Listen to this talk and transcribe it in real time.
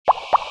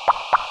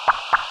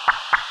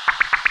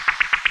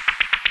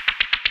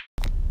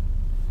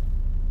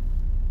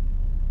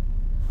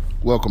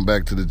Welcome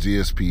back to the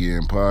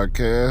GSPN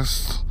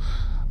podcast.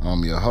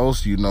 I'm your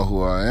host. You know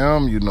who I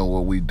am. You know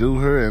what we do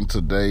here. And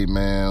today,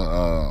 man,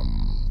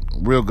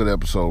 real good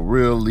episode.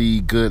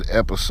 Really good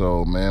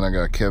episode, man. I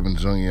got Kevin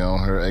Jr.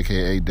 on here,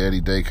 a.k.a.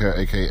 Daddy Daycare,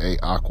 a.k.a.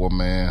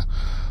 Aquaman.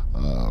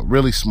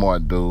 Really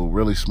smart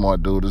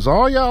dude. As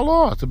all y'all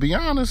are, to be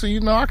honest.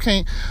 And I'm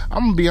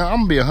gonna be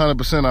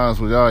 100% honest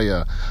with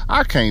y'all.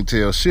 I can't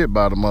tell shit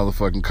by the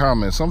motherfucking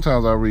comments.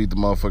 Sometimes I read the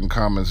motherfucking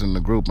comments in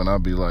the group and I'll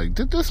be like,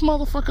 did this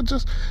motherfucker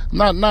just,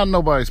 not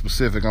nobody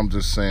specific, I'm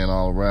just saying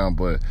all around,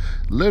 but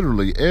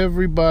literally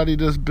everybody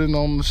that's been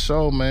on the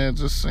show, man,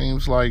 just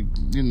seems like,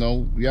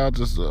 y'all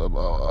just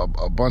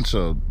a bunch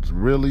of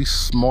really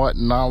smart,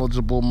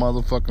 knowledgeable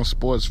motherfucking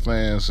sports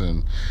fans,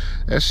 and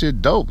that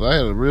shit dope. I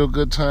had a real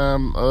good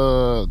time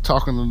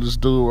talking to this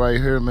dude right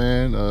here,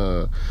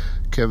 man.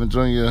 Kevin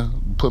Jr.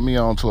 put me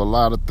on to a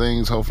lot of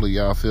things. Hopefully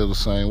y'all feel the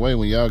same way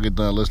when y'all get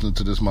done listening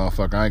to this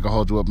motherfucker. I ain't gonna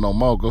hold you up no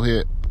more. Go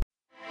ahead.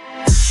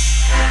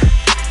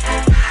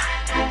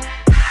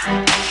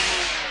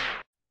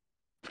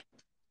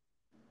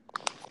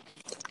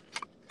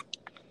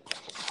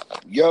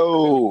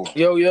 Yo.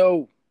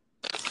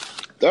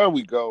 There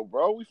we go,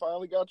 bro. We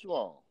finally got you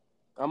on.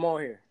 I'm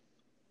on here.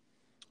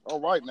 All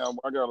right, now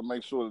I got to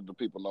make sure that the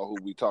people know who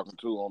we talking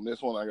to on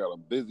this one. I got a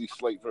busy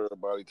slate for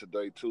everybody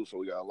today, too, so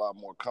we got a lot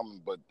more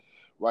coming. But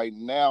right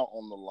now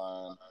on the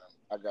line,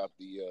 I got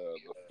the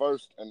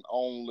first and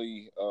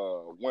only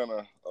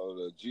winner of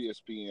the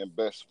GSPN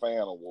Best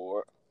Fan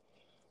Award,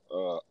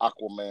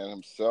 Aquaman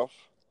himself,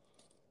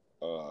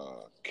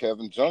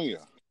 Kevin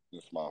Jr.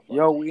 This motherfucker.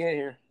 Yo, we in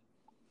here.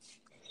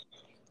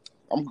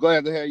 I'm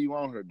glad to have you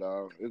on here,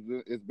 dog.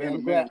 It's been a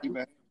minute. We've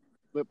been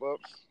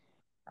flip-ups.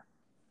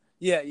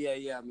 Yeah,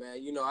 man.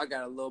 I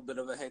got a little bit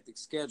of a hectic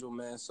schedule,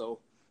 man.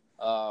 So,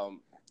 the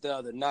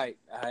other night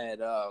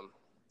I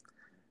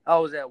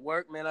was at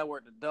work, man. I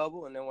worked a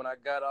double, and then when I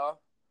got off,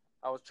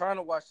 I was trying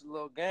to watch the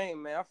little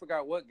game, man. I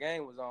forgot what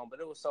game was on,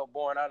 but it was so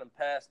boring. I done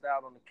passed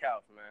out on the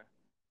couch, man.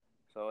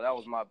 So that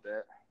was my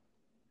bad.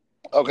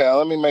 Okay,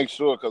 let me make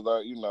sure, because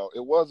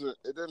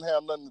it didn't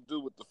have nothing to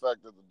do with the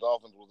fact that the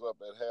Dolphins was up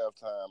at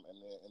halftime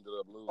and then ended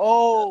up losing.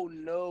 Oh,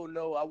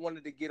 no. I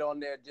wanted to get on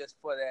there just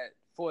for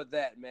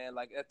that, man.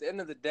 Like, at the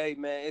end of the day,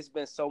 man, it's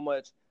been so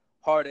much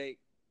heartache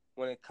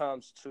when it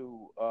comes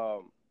to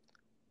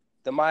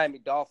the Miami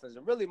Dolphins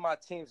and really my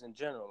teams in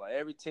general. Like,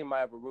 every team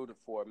I ever rooted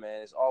for,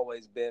 man, it's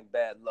always been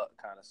bad luck,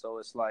 kind of. So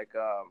it's like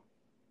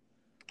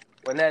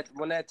when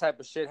that type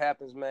of shit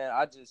happens, man,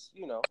 I just,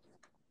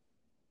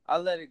 I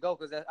let it go,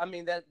 because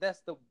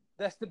that's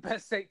the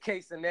best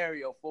case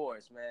scenario for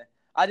us, man.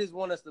 I just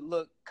want us to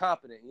look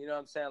competent. You know what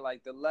I'm saying?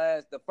 Like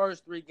the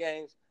first three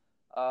games,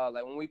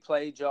 like when we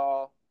played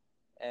y'all,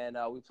 and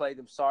we played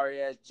them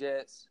sorry ass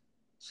Jets.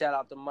 Shout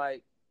out to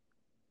Mike,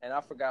 and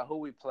I forgot who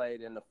we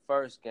played in the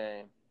first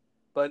game,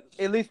 but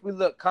at least we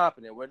look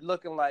competent. We're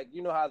looking like,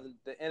 how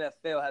the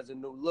NFL has a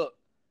new look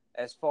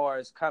as far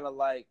as kind of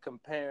like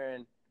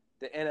comparing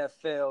the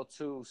NFL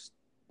to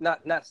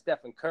not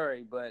Stephen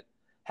Curry, but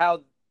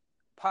how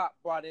Pop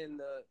brought in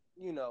the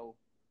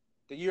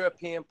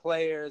European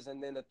players,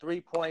 and then the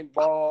 3-point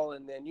ball,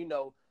 and then,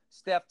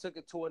 Steph took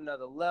it to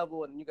another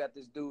level, and you got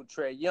this dude,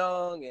 Trae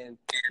Young, and,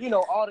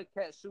 all the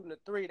cats shooting the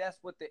three. That's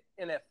what the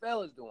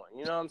NFL is doing.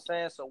 You know what I'm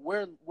saying? So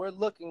we're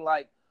looking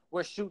like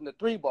we're shooting the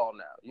three ball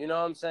now. You know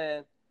what I'm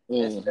saying?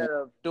 Mm-hmm. Instead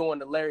of doing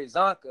the Larry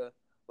Zonka,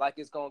 like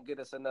it's going to get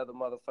us another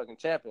motherfucking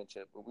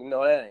championship. But we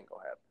know that ain't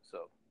going to happen.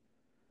 So.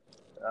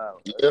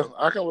 Yeah,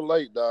 I can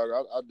relate, dog.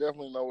 I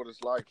definitely know what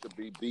it's like to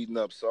be beaten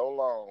up so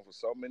long for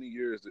so many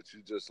years that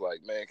you just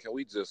like, man, can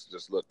we just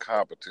look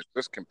competent,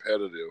 just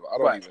competitive?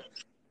 I'm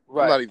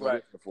not even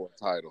looking for a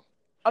title.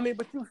 I mean,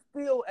 but you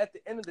still, at the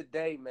end of the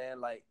day,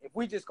 man, like, if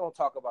we just gonna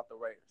talk about the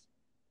Raiders,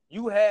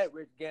 you had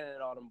Rich Gannon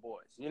and all them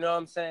boys, you know what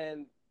I'm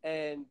saying?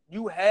 And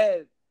you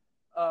had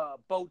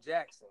Bo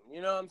Jackson,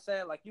 you know what I'm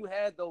saying? Like, you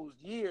had those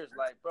years,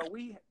 like, bro,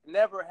 we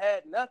never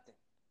had nothing.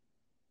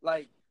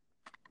 Like,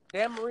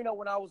 Dan Marino,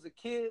 when I was a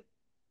kid,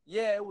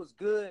 yeah, it was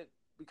good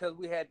because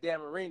we had Dan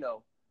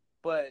Marino.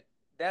 But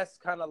that's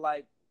kind of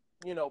like,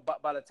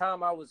 by the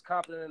time I was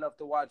confident enough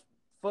to watch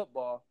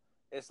football,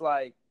 it's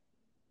like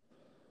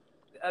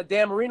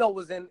Dan Marino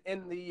was in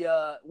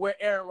the where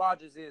Aaron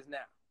Rodgers is now.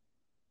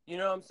 You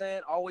know what I'm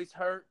saying? Always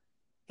hurt.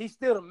 He's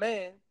still the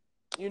man,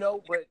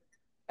 but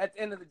at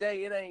the end of the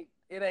day, it ain't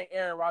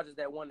Aaron Rodgers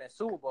that won that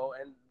Super Bowl.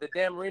 And the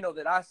Dan Marino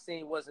that I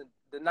seen wasn't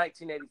the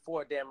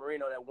 1984 Dan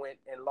Marino that went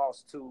and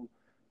lost to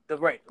the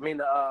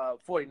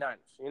 49ers.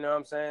 You know what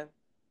I'm saying?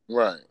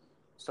 Right.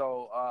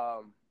 So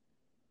I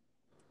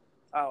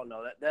don't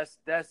know. That's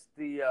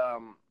the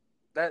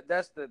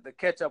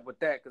catch up with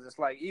that, because it's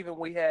like, even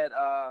we had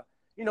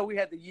we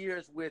had the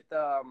years with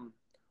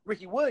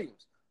Ricky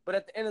Williams, but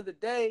at the end of the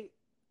day,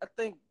 I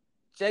think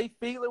Jay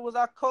Fiedler was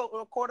our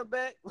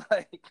quarterback,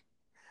 like,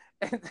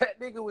 and that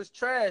nigga was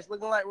trash,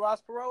 looking like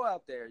Ross Perot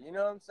out there. You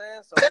know what I'm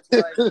saying? So it's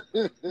like.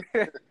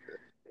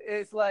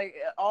 It's like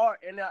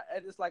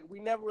it's like we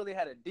never really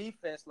had a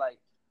defense. Like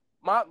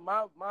my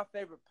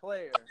favorite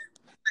player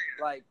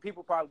like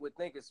people probably would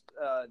think it's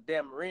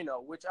Dan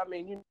Marino, which I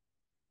mean,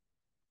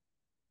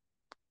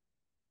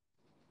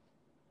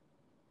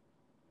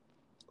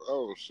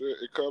 Oh shit!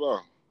 It cut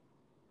off.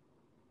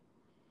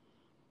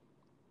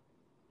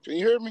 Can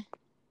you hear me?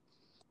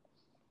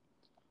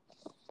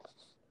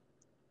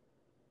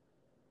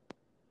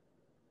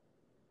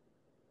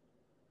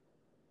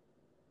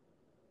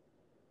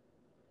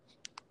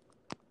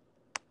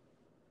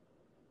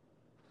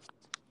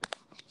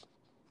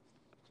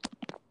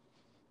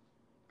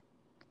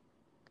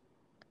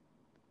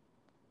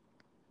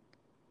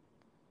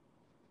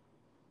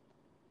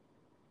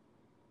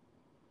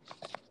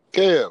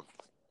 Kev.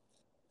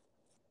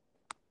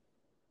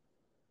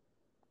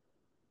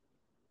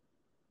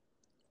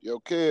 Yo,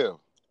 Kev.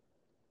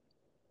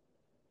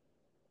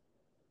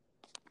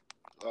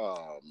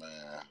 Oh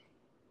man.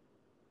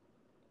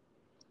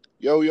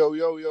 Yo, yo,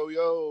 yo, yo,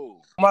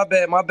 yo. my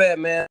bad,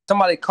 man.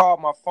 Somebody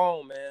called my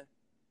phone, man.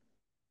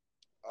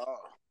 Oh,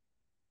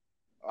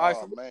 All right,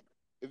 oh man.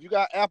 If you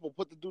got Apple,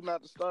 put the do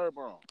not disturb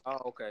on. oh,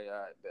 okay,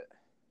 all right, bet.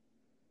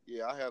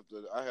 Yeah, I have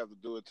to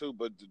do it too.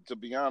 But to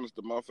be honest,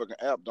 the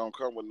motherfucking app don't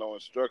come with no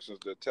instructions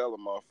that tell a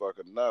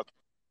motherfucker nothing.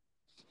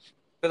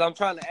 Because I'm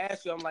trying to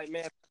ask you, I'm like,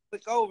 man,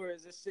 click over.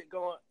 Is this shit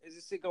going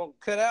to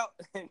cut out?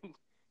 And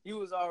you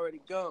was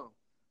already gone.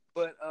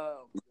 But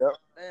Yep.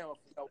 damn, I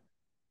forgot.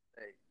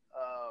 Hey,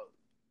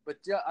 but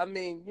yeah, I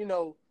mean,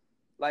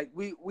 like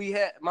we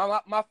had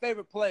my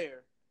favorite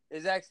player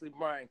is actually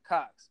Brian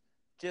Cox,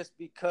 just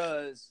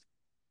because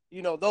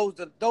those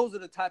are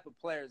the type of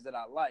players that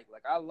I like.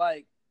 Like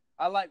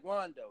I like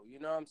Rondo, you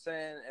know what I'm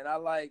saying, and I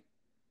like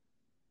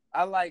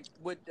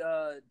what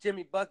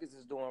Jimmy Buckets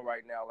is doing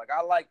right now. Like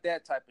I like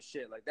that type of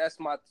shit. Like that's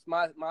my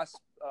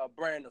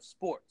brand of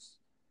sports.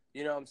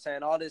 You know what I'm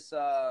saying? All this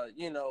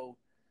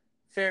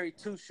fairy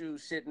two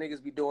shoes shit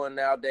niggas be doing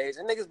nowadays,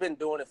 and niggas been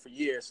doing it for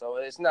years, so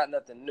it's not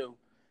nothing new.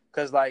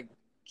 Cause like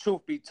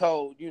truth be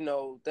told,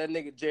 that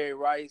nigga Jerry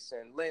Rice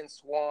and Lynn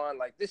Swan,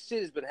 like this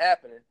shit has been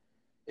happening.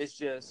 It's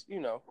just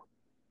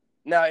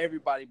now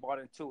everybody bought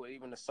into it,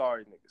 even the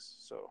sorry niggas.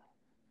 So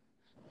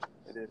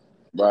it is.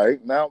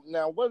 Right now,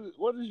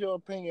 what is your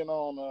opinion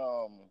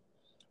on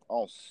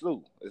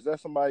Sue? Is that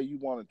somebody you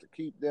wanted to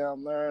keep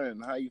down there,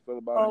 and how you feel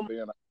about him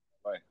being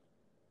like?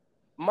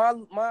 My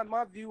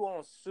view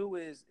on Sue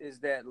is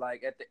that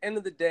like at the end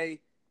of the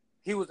day,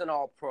 he was an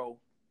all pro.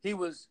 He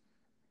was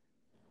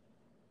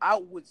I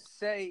would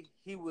say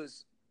he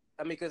was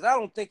because I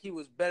don't think he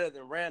was better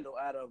than Randall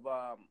out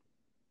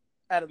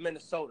of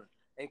Minnesota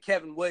and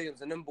Kevin Williams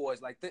and them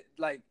boys like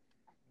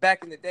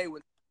back in the day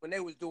when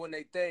they was doing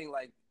their thing,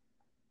 like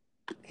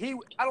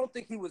I don't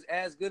think he was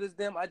as good as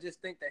them. I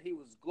just think that he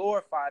was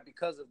glorified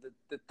because of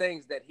the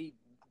things that he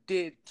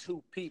did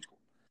to people.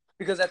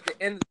 Because at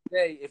the end of the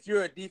day, if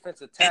you're a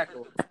defensive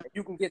tackle and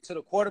you can get to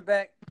the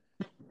quarterback,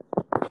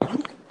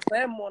 you can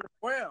slam him on the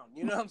ground.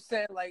 You know what I'm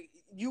saying? Like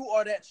you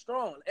are that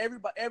strong.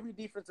 Every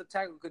defensive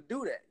tackle could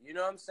do that. You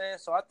know what I'm saying?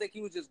 So I think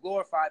he was just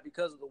glorified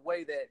because of the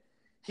way that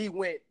he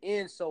went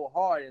in so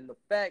hard, and the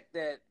fact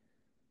that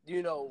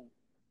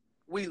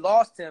we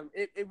lost him.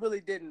 It really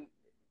didn't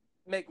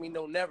make me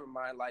know never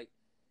mind. Like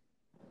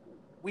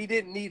we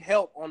didn't need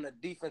help on the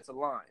defensive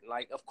line.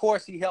 Like of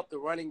course he helped the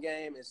running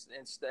game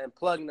and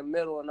plugging the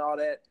middle and all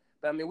that.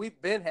 But I mean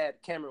we've been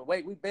had Cameron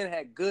Wake. We've been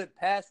had good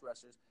pass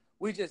rushers.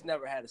 We just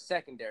never had a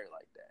secondary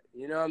like that.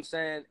 You know what I'm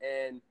saying?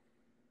 And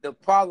the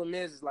problem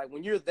is like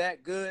when you're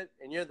that good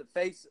and you're the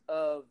face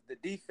of the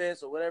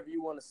defense or whatever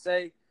you want to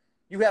say,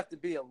 you have to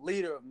be a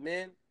leader of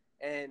men.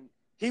 And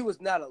he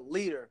was not a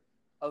leader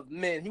of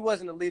men. He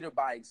wasn't a leader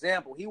by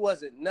example. He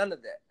wasn't none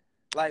of that.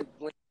 Like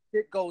when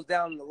shit goes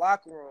down in the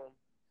locker room,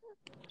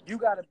 you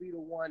got to be the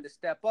one to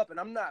step up. And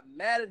I'm not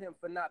mad at him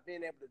for not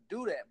being able to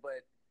do that,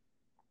 but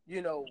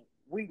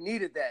we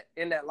needed that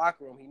in that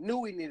locker room. He knew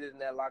we needed it in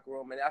that locker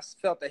room, and I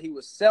felt that he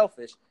was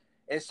selfish,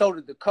 and so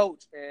did the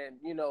coach and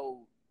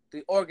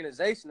the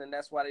organization, and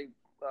that's why they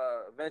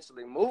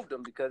eventually moved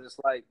him, because it's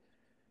like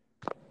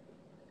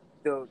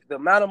the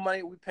amount of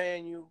money we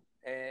paying you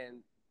and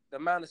the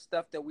amount of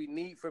stuff that we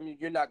need from you,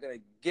 you're not gonna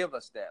give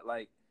us that.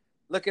 Like,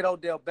 look at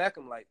Odell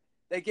Beckham. Like,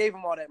 they gave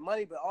him all that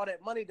money, but all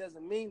that money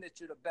doesn't mean that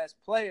you're the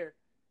best player.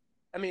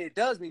 I mean, it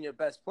does mean you're the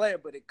best player,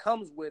 but it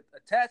comes with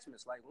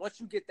attachments. Like, once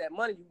you get that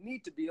money, you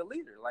need to be a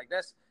leader. Like,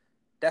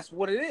 that's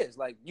what it is.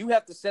 Like, you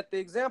have to set the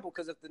example,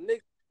 because if the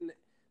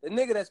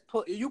nigga that's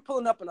you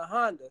pulling up in a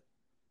Honda,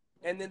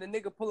 and then the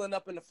nigga pulling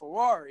up in a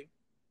Ferrari,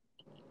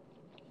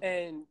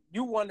 and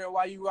you wonder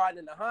why you riding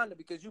in the Honda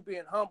because you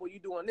being humble, you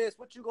doing this.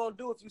 What you gonna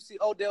do if you see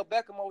Odell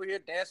Beckham over here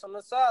dance on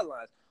the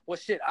sidelines? Well,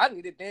 shit, I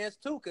need to dance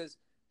too, because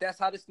that's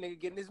how this nigga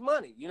getting his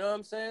money. You know what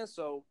I'm saying?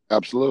 So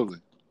Absolutely.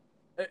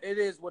 it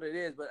is what it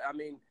is. But I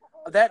mean,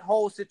 that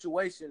whole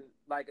situation,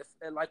 like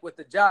with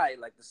the Jai,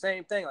 like the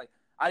same thing. Like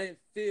I didn't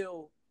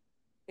feel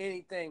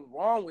anything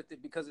wrong with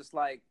it, because it's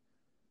like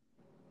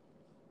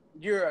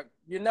you're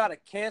not a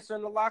cancer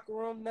in the locker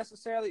room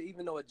necessarily,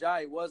 even though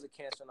Ajayi was a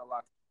cancer in the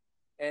locker room.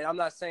 And I'm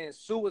not saying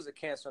Sue was a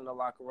cancer in the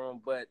locker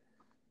room, but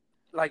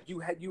like you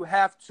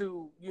have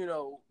to,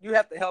 you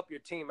have to help your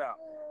team out.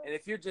 And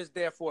if you're just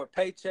there for a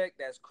paycheck,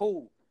 that's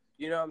cool.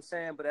 You know what I'm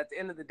saying? But at the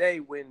end of the day,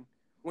 when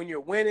you're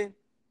winning,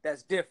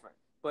 that's different.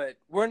 But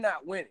we're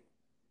not winning.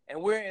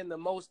 And we're in the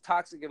most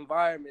toxic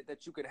environment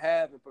that you could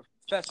have in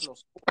professional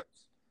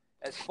sports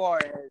as far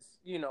as,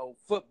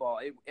 football.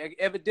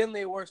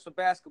 Evidently it works for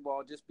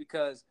basketball just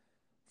because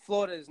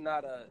Florida is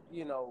not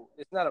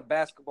it's not a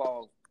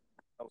basketball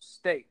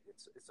state.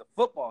 It's a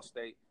football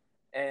state.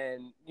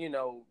 And,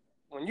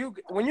 when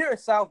you're in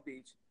South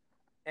Beach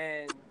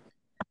and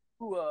you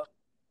grew up,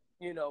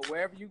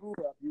 wherever you grew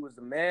up, you was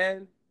a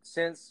man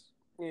since,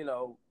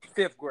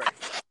 fifth grade,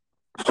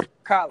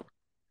 college,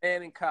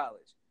 man in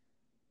college.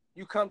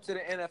 You come to the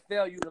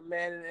NFL, you the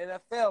man in the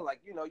NFL, like,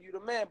 you the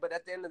man. But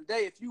at the end of the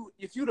day,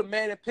 if you the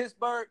man in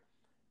Pittsburgh,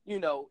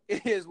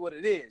 it is what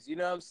it is. You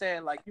know what I'm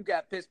saying? Like, you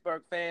got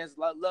Pittsburgh fans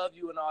love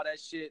you and all that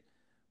shit.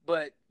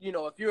 But,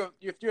 if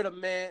you're the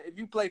man, if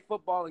you play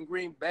football in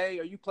Green Bay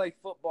or you play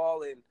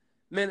football in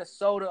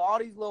Minnesota, all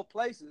these little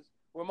places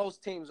where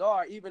most teams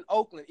are, even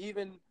Oakland,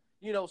 even,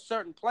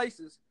 certain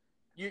places,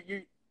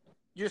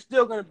 you're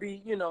still going to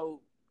be,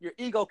 your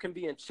ego can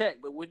be in check.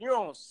 But when you're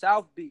on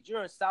South Beach,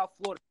 you're in South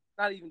Florida,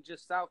 not even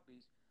just South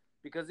Beach,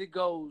 because it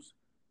goes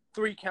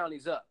 3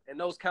 counties up, and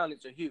those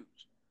counties are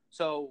huge.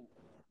 So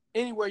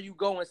anywhere you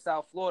go in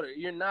South Florida,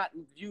 you're not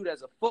viewed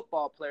as a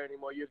football player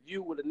anymore. You're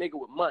viewed with a nigga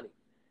with money.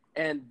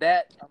 And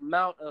that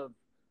amount of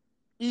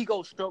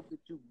ego stroke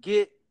that you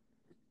get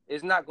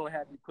is not going to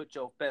have you put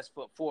your best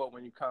foot forward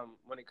when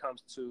it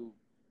comes to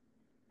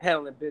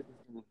handling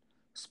business and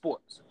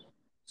sports.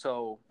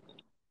 So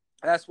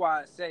that's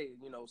why I say,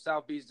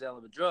 South Beach is a hell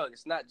of a drug.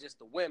 It's not just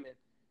the women.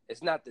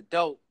 It's not the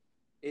dope.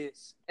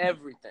 It's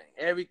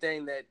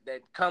everything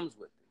that comes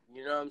with it.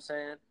 You know what I'm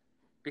saying?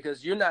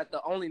 Because you're not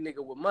the only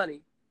nigga with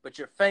money, but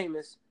you're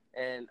famous.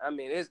 And I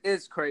mean,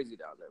 it's crazy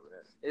down there,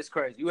 man. It's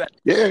crazy.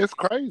 It's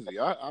crazy.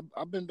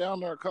 I've been down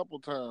there a couple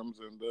times,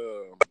 and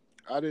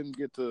I didn't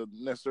get to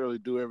necessarily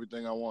do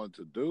everything I wanted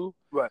to do.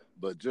 Right.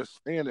 But just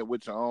seeing it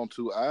with your own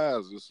 2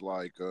 eyes, it's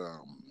like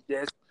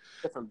it's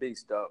a different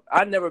beast, though.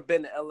 I've never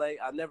been to LA.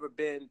 I've never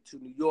been to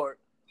New York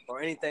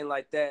or anything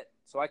like that,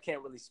 so I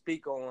can't really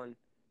speak on,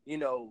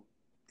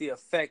 the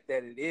effect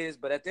that it is.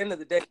 But at the end of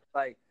the day,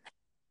 like,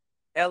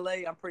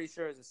 LA, I'm pretty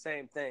sure is the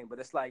same thing. But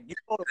it's like, you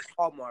go to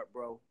Walmart,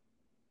 bro,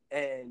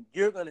 and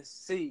you're going to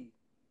see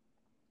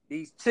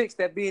these chicks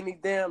that be in these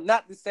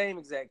not the same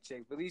exact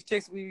chicks, but these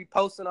chicks we be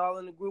posting all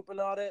in the group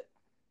and all that.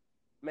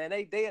 Man,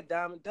 they a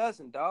dime a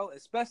dozen, dog,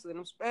 especially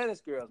them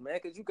Spanish girls, man,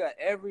 because you got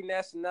every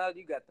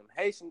nationality. You got them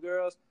Haitian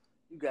girls.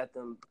 You got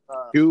them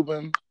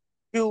Cubans.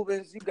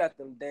 You got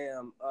them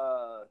damn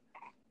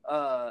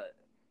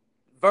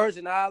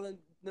Virgin Island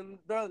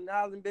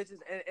bitches,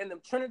 and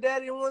them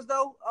Trinidadian ones,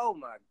 though. Oh,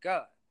 my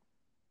God.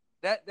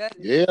 That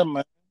is,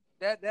 man.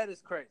 That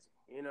is crazy.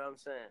 You know what I'm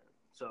saying?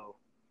 So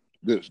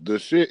the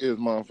shit is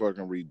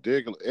motherfucking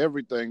ridiculous.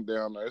 Everything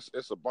down there,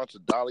 it's a bunch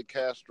of Dolly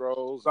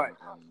Castros right.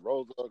 and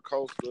Rosa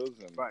Costas,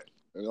 and, right.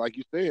 and like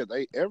you said,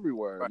 they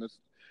everywhere. Right.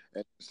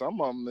 And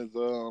some of them is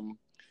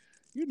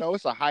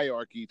it's a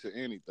hierarchy to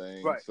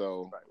anything. Right.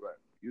 So right.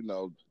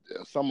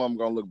 Some of them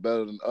gonna look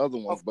better than other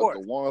ones, of but course.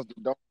 the ones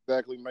that don't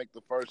exactly make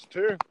the first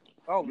tier,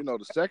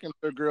 the second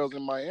tier girls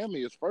in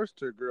Miami is first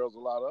tier girls a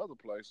lot of other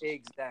places.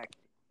 Exactly,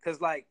 because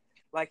like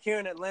here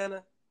in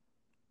Atlanta,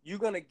 you're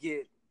gonna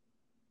get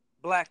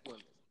black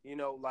women,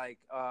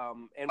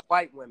 and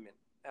white women.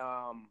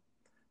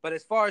 But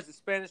as far as the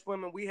Spanish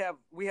women, we have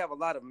a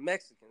lot of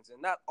Mexicans,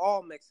 and not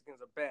all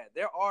Mexicans are bad.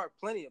 There are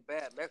plenty of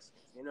bad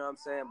Mexicans, you know what I'm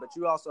saying? But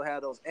you also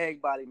have those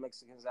egg body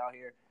Mexicans out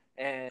here,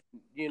 and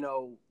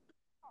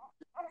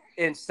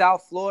in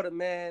South Florida,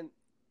 man,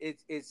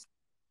 it's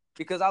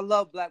because I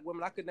love black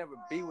women. I could never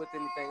be with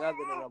anything other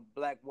than a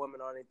black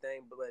woman or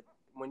anything. But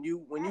when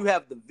you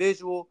have the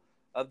visual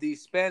of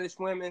these Spanish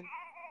women,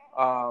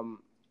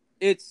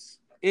 it's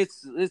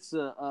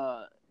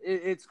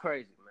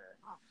crazy, man.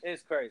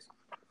 It's crazy.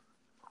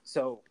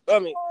 So I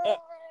mean,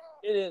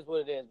 it is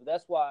what it is. But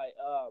that's why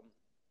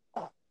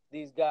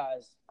these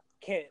guys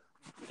can't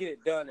get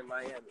it done in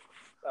Miami,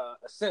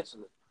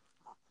 essentially,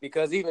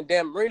 because even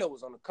Dan Marino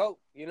was on the coke.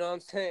 You know what I'm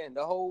saying?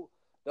 The whole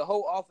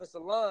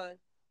offensive line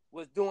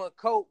was doing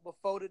coke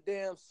before the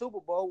damn Super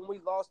Bowl when we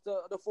lost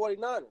the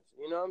 49ers.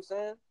 You know what I'm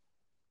saying?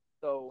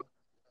 So,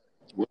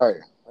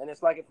 right. And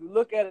it's like, if you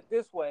look at it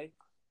this way,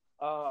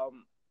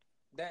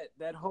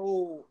 that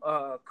whole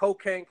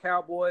cocaine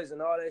cowboys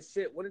and all that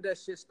shit, when did that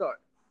shit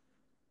start?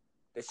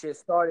 That shit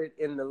started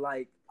in the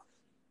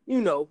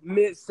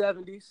mid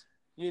 70s,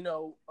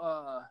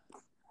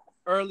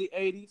 early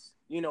 80s,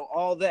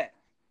 all that.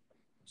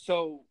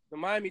 So the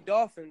Miami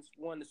Dolphins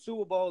won the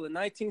Super Bowl in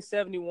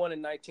 1971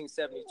 and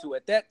 1972.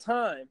 At that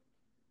time,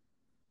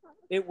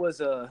 it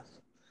was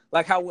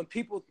like how when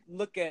people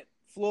look at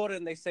Florida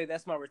and they say,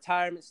 that's my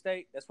retirement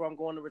state, that's where I'm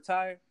going to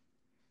retire.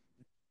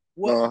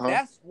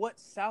 That's what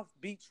South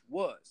Beach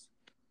was.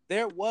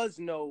 There was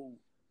no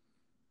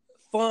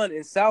fun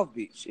in South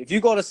Beach. If you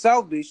go to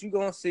South Beach, you're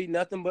going to see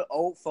nothing but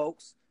old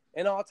folks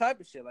and all type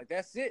of shit. Like,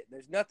 that's it.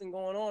 There's nothing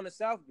going on in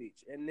South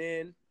Beach. And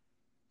then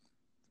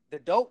the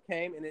dope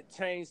came and it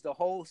changed the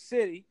whole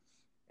city.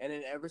 And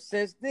then ever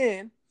since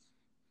then,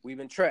 we've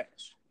been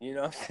trash. You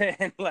know what I'm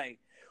saying? Like,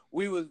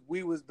 we was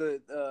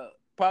the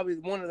probably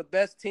one of the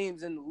best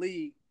teams in the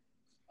league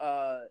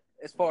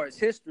as far as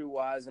history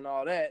wise and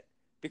all that,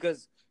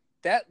 because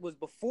that was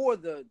before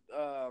the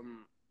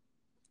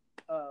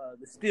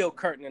steel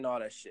curtain and all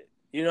that shit.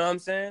 You know what I'm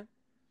saying?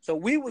 So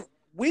we was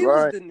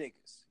Right. the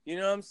niggas. You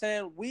know what I'm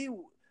saying? We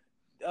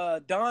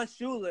Don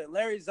Shula,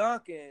 Larry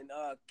Zonkin,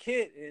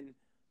 Kit, and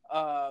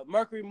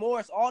Mercury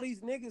Morris, all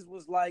these niggas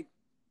was like,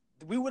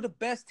 we were the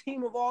best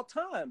team of all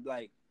time.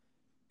 Like,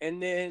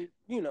 and then,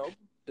 you know,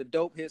 the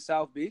dope hit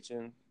South Beach,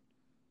 and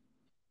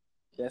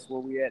that's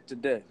where we at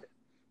today.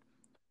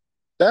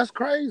 That's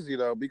crazy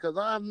though, because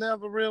I've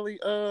never really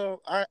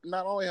I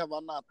not only have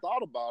I not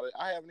thought about it,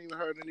 I haven't even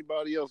heard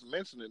anybody else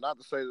mention it. Not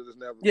to say that it's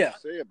never been Yeah.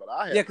 said, but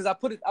I Yeah, have. because I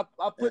put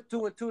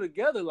two and two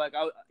together. Like,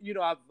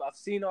 I've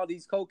seen all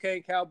these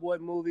cocaine cowboy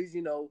movies,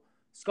 you know,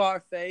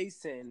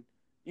 Scarface, and,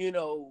 you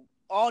know,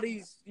 all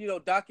these, you know,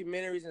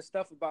 documentaries and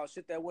stuff about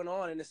shit that went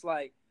on, and it's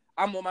like,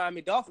 I'm a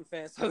Miami Dolphin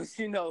fan, so,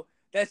 you know,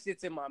 that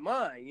shit's in my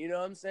mind. You know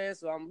what I'm saying?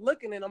 So I'm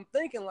looking and I'm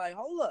thinking, like,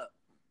 hold up,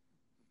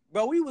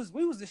 bro, we was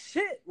the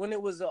shit when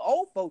it was an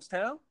old folks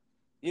town.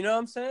 You know what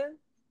I'm saying?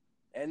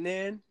 And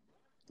then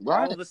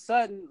all Right. of a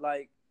sudden,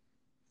 like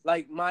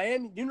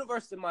Miami,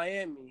 University of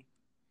Miami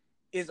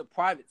is a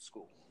private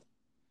school.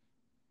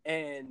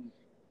 And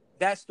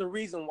that's the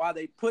reason why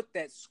they put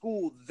that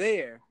school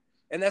there.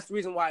 And that's the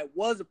reason why it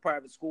was a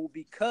private school,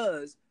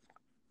 because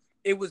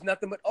it was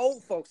nothing but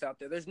old folks out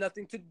there. There's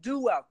nothing to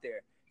do out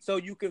there. So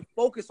you can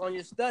focus on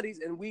your studies,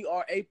 and we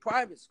are a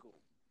private school.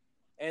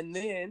 And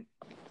then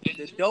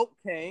the dope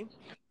came,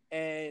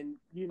 and,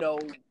 you know,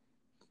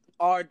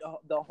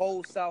 the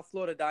whole South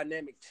Florida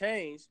dynamic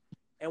changed,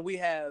 and we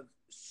have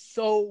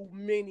so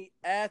many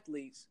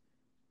athletes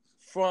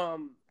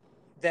from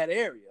that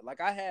area. Like,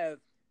 I have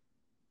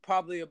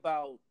probably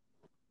about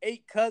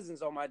 8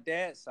 cousins on my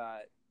dad's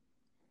side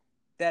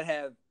that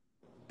have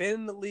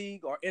been in the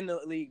league or in the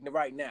league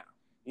right now.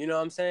 You know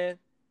what I'm saying?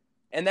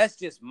 And that's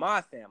just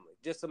my family.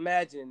 Just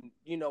imagine,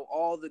 you know,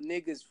 all the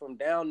niggas from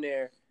down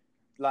there,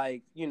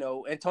 like, you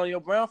know, Antonio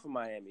Brown from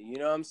Miami. You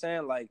know what I'm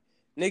saying? Like,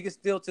 niggas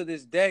still to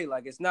this day,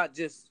 like, it's not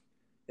just,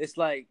 it's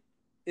like,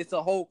 it's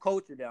a whole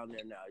culture down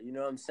there now. You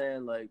know what I'm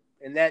saying? Like,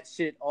 and that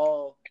shit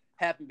all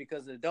happened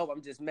because of the dope.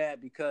 I'm just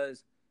mad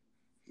because,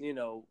 you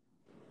know,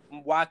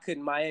 why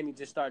couldn't Miami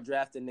just start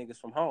drafting niggas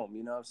from home?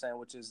 You know what I'm saying?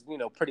 Which is, you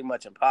know, pretty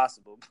much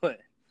impossible. But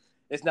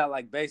it's not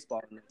like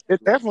baseball It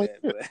like definitely that.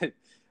 is. But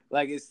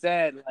like, it's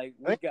sad. Like,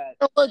 we And got you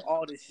know what?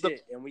 all this The,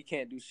 shit and we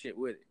can't do shit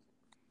with it.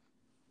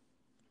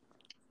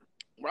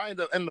 right,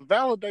 and to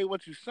validate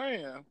what you're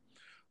saying,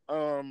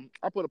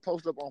 I put a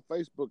post up on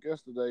Facebook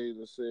yesterday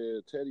that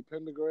said Teddy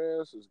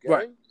Pendergrass is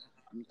Right.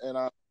 gay, and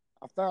I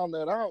found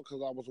that out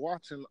because I was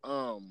watching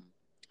Vlad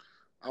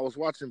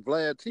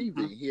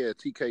Mm-hmm. TV. He had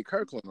TK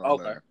Kirkland on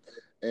Okay. there,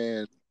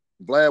 and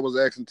Vlad was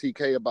asking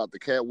TK about the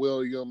Cat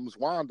Williams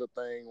Wanda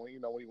thing when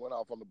when he went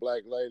off on the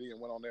black lady and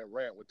went on that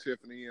rant with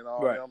Tiffany and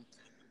all Right. them,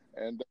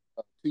 and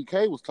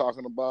TK was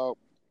talking about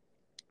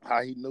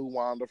how he knew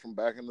Wanda from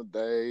back in the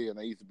day, and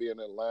they used to be in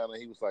Atlanta.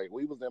 He was like,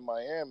 we was in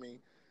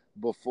Miami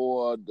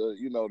before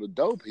the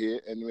dope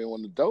hit, and then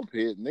when the dope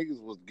hit,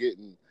 niggas was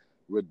getting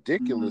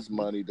ridiculous Mm-hmm.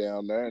 money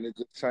down there, and it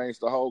just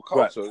changed the whole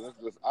Right. culture. It's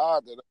just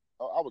odd that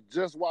I was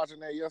just watching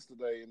that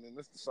yesterday, and then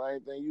it's the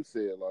same thing you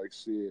said. Like,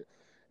 shit,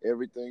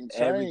 everything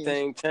changed,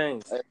 Everything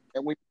changed.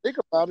 and when you think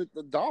about it,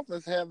 the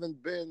Dolphins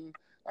haven't been.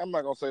 I'm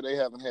not gonna say they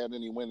haven't had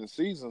any winning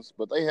seasons,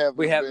 but they We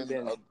haven't haven't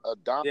been been. a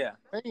dominant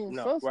Yeah. team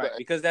No. since Right. the.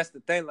 Because that's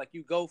the thing. Like,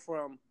 you go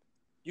from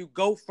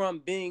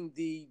being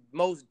the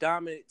most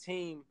dominant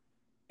team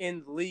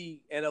in the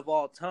league and of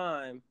all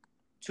time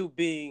to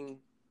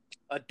being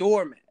a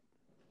doormat,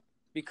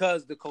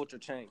 because the culture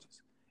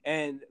changes.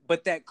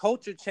 But that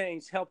culture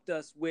change helped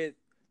us with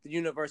the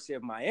University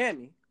of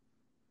Miami.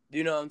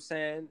 You know what I'm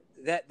saying?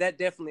 That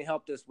definitely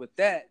helped us with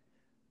that.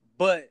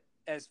 But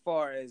as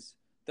far as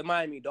the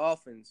Miami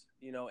Dolphins,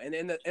 you know,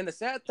 and the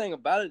sad thing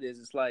about it is,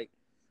 it's like,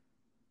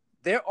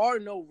 there are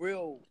no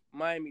real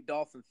Miami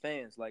Dolphin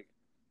fans. Like,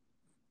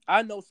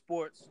 I know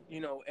sports, you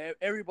know,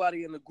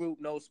 everybody in the group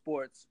knows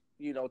sports,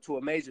 you know, to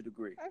a major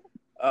degree.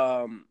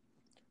 Um,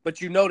 but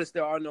you notice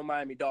there are no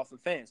Miami Dolphin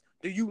fans.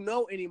 Do you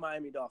know any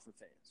Miami Dolphin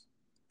fans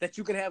that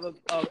you can have a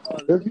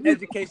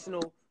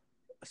educational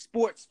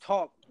sports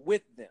talk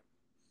with them?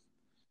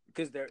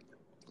 Because they're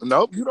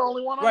Nope, you the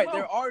only one I right. know.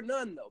 There are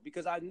none, though,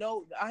 because I'm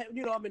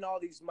in all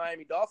these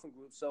Miami Dolphin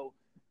groups. So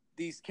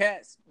these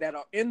cats that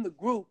are in the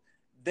group,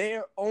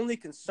 they're only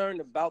concerned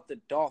about the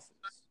Dolphins.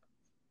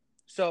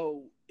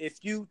 So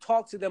if you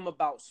talk to them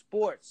about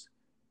sports,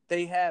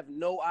 they have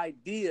no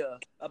idea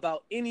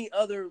about any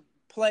other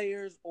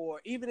players,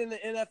 or even in the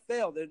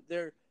NFL.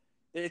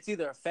 It's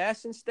either a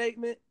fashion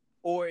statement,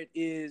 or it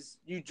is,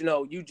 you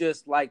know, you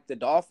just like the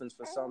Dolphins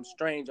for some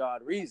strange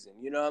odd reason.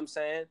 You know what I'm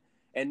saying?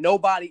 And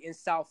nobody in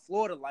South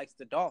Florida likes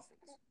the Dolphins.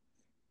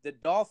 The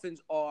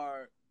Dolphins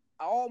are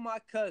all my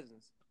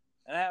cousins,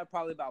 and I have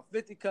probably about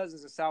 50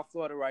 cousins in South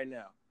Florida right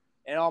now,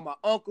 and all my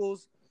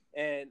uncles,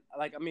 and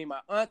my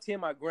auntie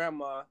and my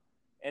grandma,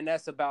 and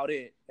that's about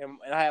it. And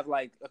I have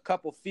like a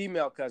couple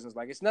female cousins.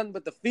 Like it's nothing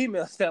but the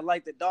females that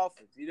like the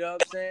Dolphins. You know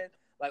what I'm saying?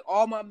 Like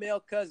all my male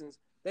cousins,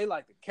 they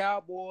like the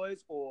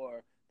Cowboys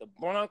or the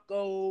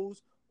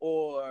Broncos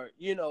or,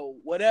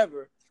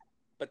 whatever.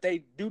 But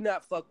they do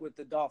not fuck with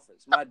the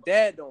Dolphins. My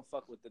dad don't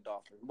fuck with the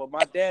Dolphins. But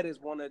my dad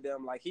is one of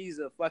them. Like he's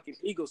a fucking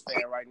Eagles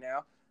fan right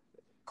now.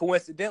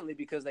 Coincidentally,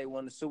 because they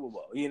won the Super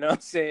Bowl. You know what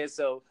I'm saying?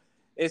 So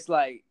it's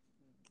like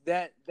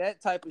that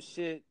type of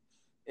shit.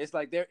 It's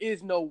like there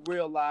is no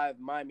real live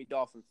Miami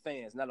Dolphin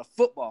fans, not a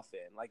football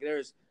fan. Like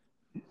there's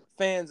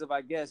fans of,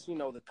 I guess,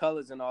 the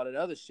colors and all that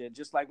other shit.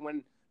 Just like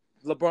when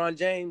LeBron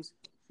James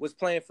was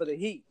playing for the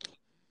Heat.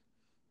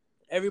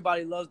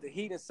 Everybody loves the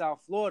Heat in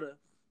South Florida,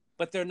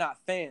 but they're not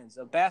fans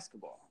of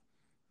basketball.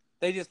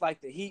 They just like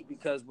the Heat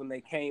because when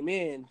they came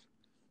in,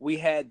 we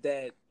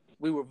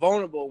were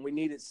vulnerable and we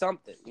needed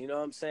something. You know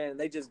what I'm saying?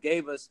 They just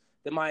gave us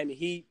the Miami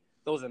Heat.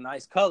 Those are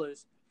nice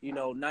colors,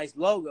 nice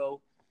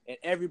logo. And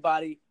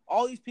everybody,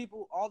 all the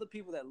people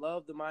that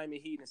love the Miami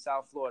Heat in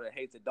South Florida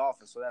hate the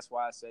Dolphins. So that's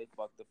why I say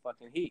fuck the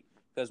fucking Heat.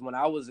 Because when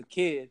I was a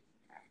kid,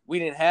 we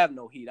didn't have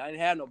no Heat. I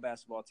didn't have no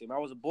basketball team. I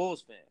was a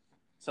Bulls fan.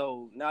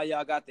 So now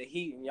y'all got the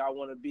Heat and y'all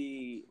want to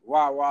be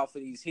rah-rah for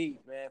these Heat,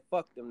 man.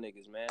 Fuck them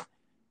niggas, man.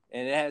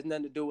 And it has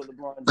nothing to do with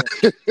LeBron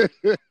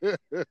James.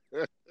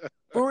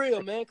 For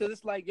real, man. Because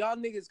it's like y'all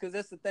niggas, because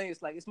that's the thing.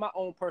 It's like it's my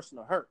own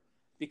personal hurt.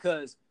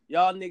 Because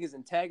y'all niggas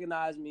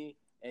antagonize me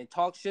and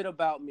talk shit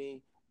about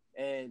me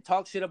and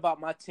talk shit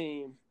about my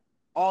team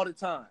all the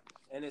time.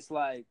 And it's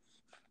like,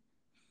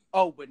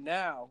 oh, but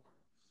now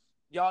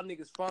y'all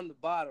niggas from the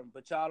bottom,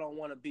 but y'all don't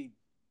want to be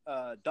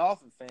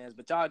Dolphin fans,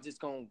 but y'all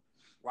just going to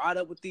ride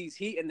up with these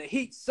Heat. And the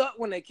Heat sucked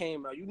when they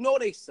came out.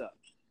 They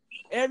sucked.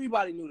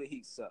 Everybody knew the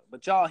Heat sucked.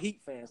 But y'all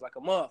Heat fans like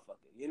a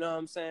motherfucker. You know what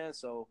I'm saying?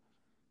 So,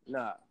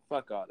 nah,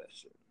 fuck all that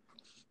shit.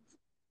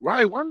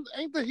 Right.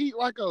 Ain't the Heat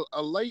like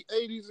a late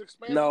 80s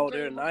expansion team? No,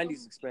 they're a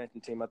 90s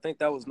expansion team. I think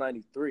that was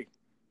 93.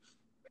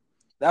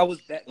 That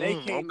was that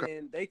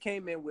they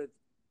came in with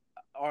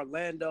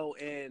Orlando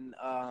and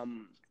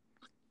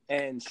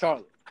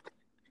Charlotte.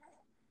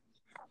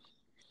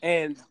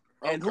 And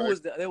who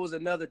was there was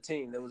another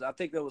team. I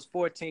think there was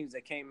 4 teams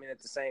that came in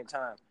at the same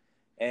time.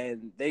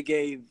 And they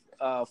gave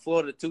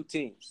Florida 2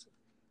 teams.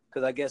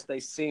 Because I guess they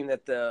seen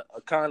that the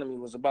economy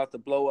was about to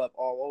blow up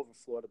all over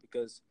Florida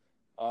because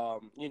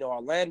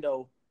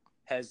Orlando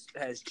has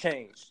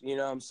changed. You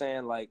know what I'm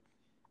saying? Like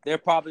they're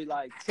probably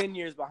like 10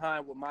 years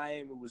behind what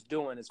Miami was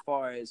doing as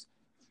far as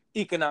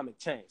economic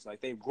change.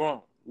 Like they've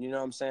grown. You know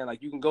what I'm saying?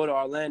 Like you can go to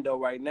Orlando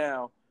right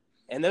now,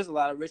 and there's a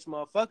lot of rich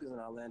motherfuckers in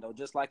Orlando,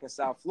 just like in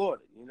South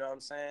Florida. You know what I'm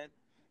saying?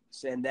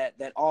 And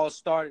that all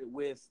started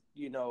with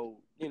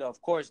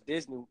of course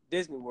Disney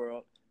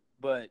World,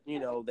 but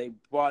they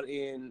brought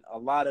in a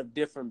lot of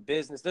different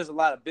business. There's a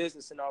lot of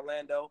business in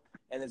Orlando,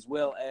 and as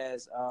well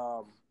as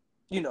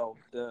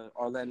the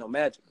Orlando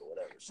Magic or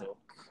whatever. So.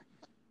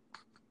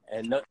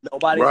 And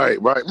nobody's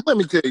right. Let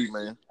me tell you,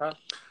 man. Huh?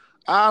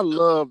 I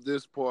love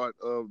this part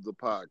of the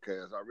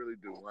podcast. I really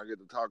do. I get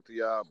to talk to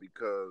y'all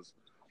because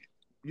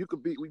you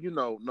could be,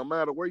 no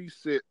matter where you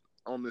sit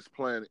on this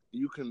planet,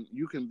 you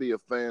can be a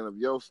fan of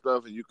your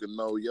stuff and you can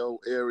know your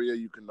area,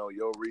 you can know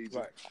your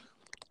region. Right.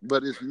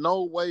 But it's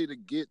no way to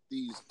get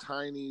these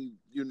tiny,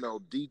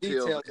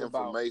 details and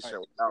information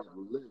without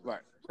living.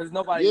 Right. Because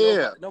nobody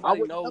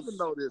knows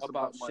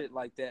about shit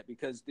like that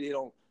because they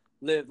don't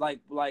live like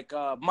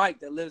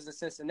Mike that lives in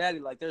Cincinnati.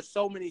 Like there's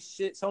so much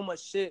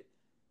shit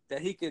that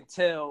he can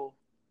tell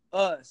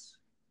us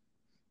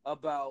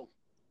about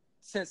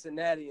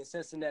Cincinnati and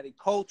Cincinnati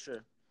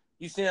culture.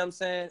 You see what I'm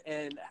saying?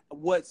 And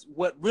what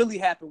really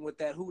happened with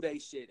that Who They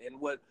shit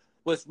and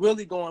what's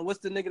really going. What's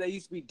the nigga that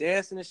used to be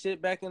dancing and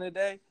shit back in the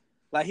day?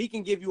 Like he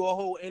can give you a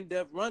whole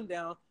in-depth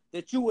rundown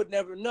that you would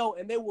never know,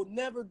 and they will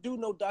never do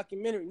no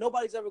documentary.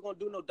 Nobody's ever gonna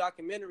do no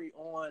documentary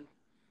on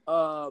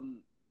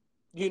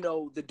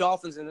the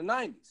Dolphins in the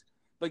 90s.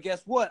 But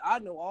guess what? I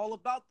know all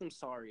about them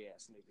sorry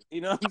ass niggas.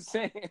 You know what I'm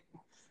saying?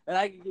 And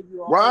I can give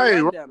you all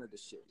the rundown of the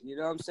shit. You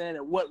know what I'm saying?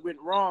 And what went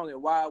wrong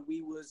and why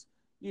we was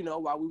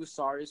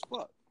sorry as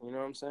fuck. You know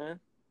what I'm saying?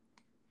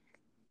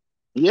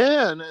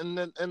 Yeah, and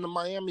the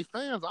Miami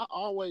fans, I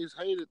always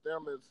hated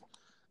them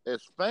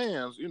as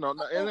fans. It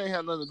ain't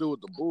had nothing to do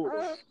with the Bulls.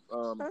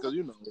 Because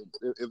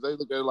if they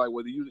look at it like,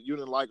 well, you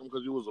didn't like them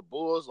because you was a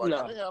Bulls, like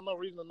I didn't have no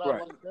reason to not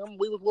like them.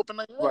 We was whooping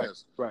their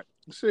ass. Right.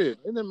 Shit,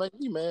 it didn't make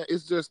me mad.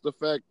 It's just the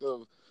fact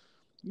of,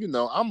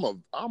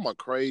 I'm a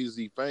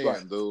crazy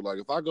fan, dude. Like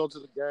if I go to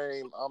the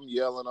game, I'm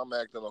yelling, I'm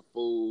acting a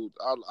fool.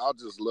 I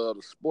just love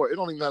the sport. It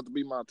don't even have to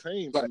be my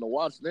team, and to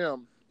watch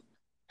them.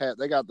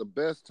 They got the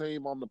best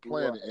team on the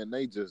planet, and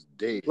they just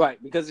dead.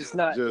 Right, because it's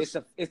not.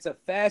 It's a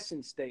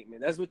fashion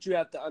statement. That's what you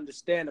have to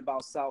understand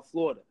about South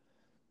Florida.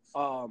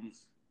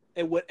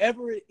 And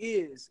whatever it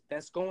is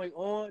that's going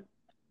on,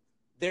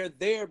 they're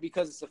there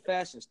because it's a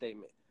fashion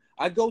statement.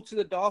 I go to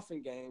the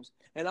Dolphin games,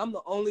 and I'm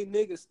the only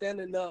nigga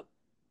standing up,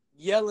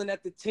 yelling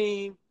at the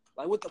team,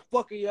 Like, what the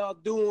fuck are y'all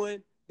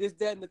doing? This,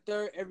 that, and the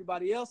third.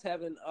 Everybody else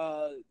having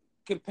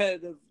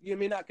competitive, you know what I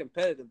mean, not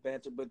competitive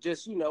banter, but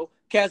just,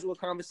 casual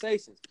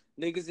conversations.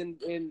 Niggas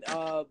in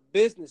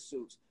business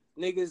suits.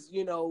 Niggas,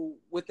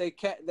 with they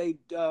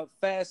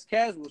fast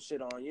casual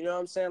shit on. You know what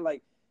I'm saying?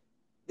 Like,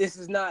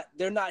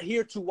 they're not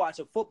here to watch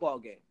a football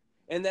game.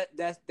 And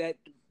that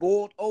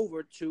boiled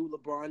over to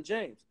LeBron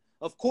James.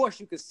 Of course,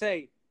 you could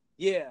say,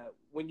 yeah,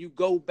 when you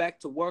go back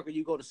to work or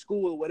you go to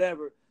school or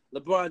whatever,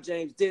 LeBron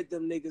James did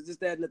them niggas, this,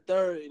 that, and the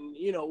third, and,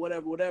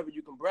 whatever,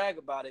 you can brag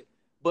about it.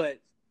 But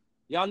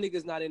y'all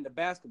niggas not into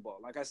basketball.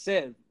 Like I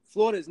said,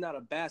 Florida is not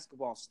a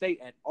basketball state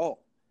at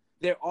all.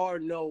 There are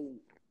no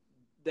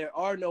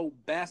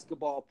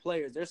basketball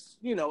players. There's,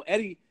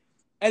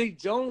 Eddie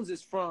Jones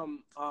is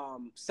from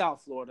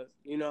South Florida,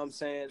 you know what I'm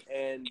saying?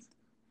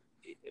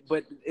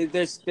 But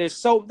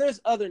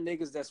there's other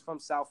niggas that's from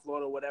South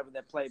Florida or whatever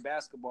that play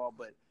basketball,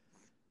 but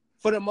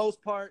for the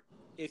most part,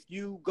 if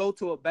you go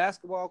to a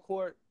basketball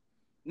court,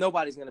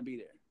 nobody's going to be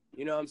there.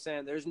 You know what I'm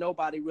saying? There's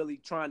nobody really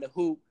trying to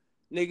hoop.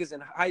 Niggas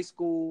in high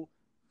school,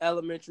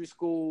 elementary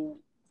school,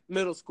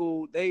 middle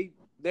school,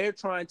 they're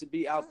trying to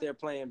be out there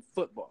playing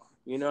football.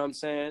 You know what I'm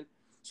saying?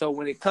 So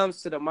when it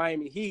comes to the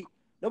Miami Heat,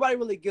 nobody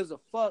really gives a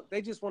fuck.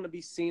 They just want to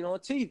be seen on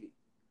TV.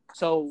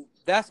 So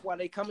that's why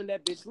they come in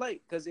that bitch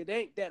late, because it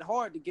ain't that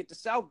hard to get to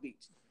South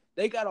Beach.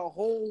 They got a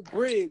whole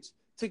bridge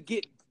to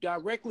get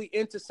directly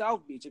into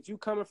South Beach. If you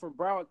coming from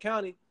Broward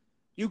County,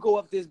 you go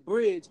up this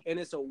bridge, and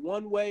it's a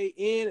one-way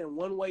in and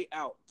one-way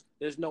out.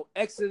 There's no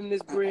exit in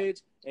this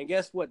bridge, and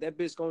guess what? That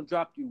bitch gonna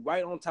drop you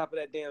right on top of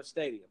that damn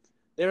stadium.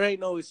 There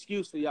ain't no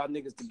excuse for y'all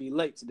niggas to be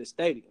late to the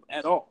stadium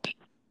at all.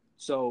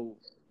 So,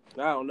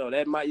 I don't know.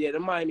 The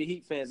Miami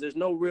Heat fans, there's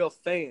no real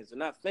fans. They're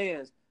not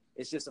fans.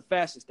 It's just a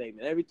fashion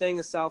statement. Everything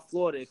in South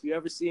Florida, if you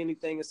ever see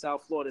anything in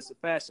South Florida, it's a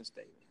fashion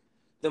statement.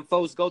 Them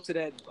folks go to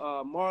that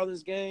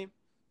Marlins game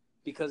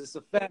because it's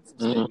a fashion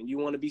statement. You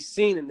want to be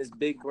seen in this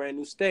big, brand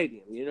new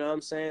stadium. You know what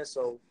I'm saying?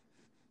 So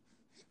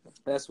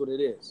that's what it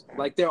is.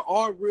 Like, there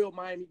are real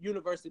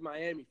University of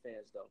Miami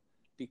fans, though,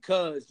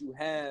 because you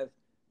have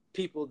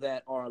people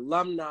that are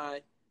alumni,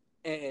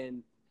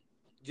 and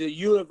the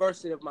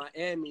University of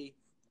Miami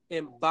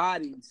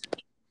embodies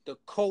the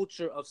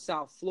culture of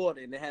South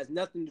Florida, and it has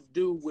nothing to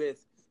do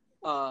with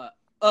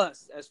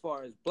us as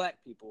far as black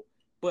people,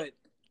 but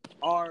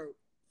our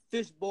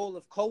fishbowl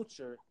of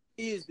culture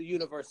is the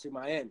University of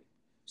Miami.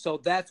 So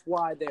that's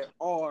why there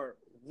are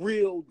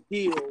real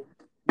deal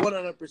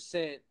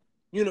 100%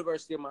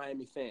 University of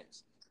Miami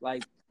fans.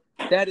 Like,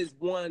 that is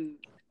one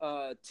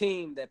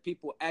team that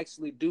people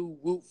actually do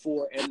root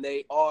for, and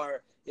they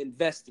are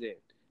invested in.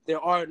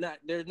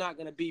 There's not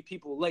going to be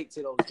people late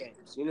to those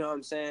games. You know what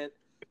I'm saying?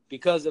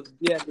 Because of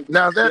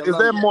now is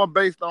that more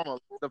based on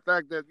the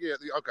fact that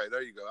okay,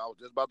 there you go. I was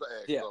just about to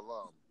ask the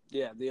alum.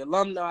 Yeah, the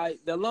alumni,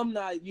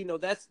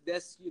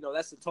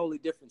 that's a totally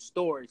different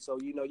story. So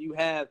you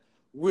have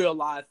real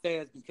live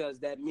fans because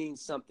that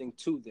means something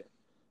to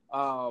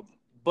them.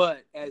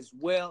 But as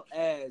well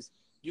as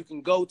you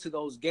can go to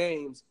those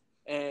games,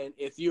 and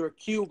if you're a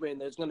Cuban,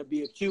 there's going to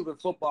be a Cuban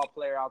football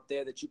player out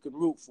there that you can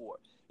root for.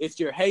 If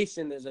you're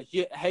Haitian, there's a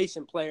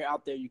Haitian player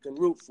out there you can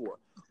root for.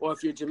 Or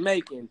if you're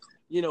Jamaican,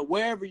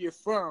 wherever you're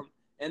from,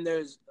 and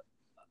there's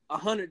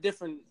 100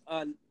 different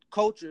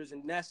cultures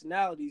and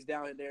nationalities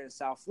down there in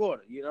South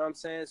Florida. You know what I'm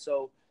saying?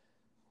 So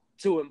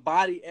to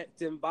embody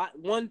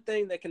one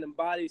thing that can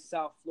embody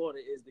South Florida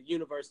is the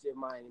University of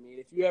Miami.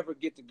 If you ever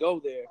get to go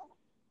there,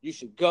 you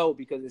should go,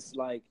 because it's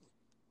like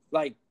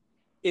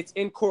it's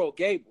in Coral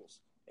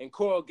Gables, and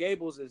Coral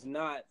Gables is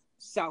not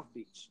South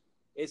Beach.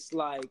 It's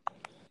like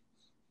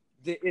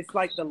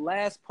the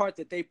last part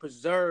that they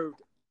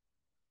preserved,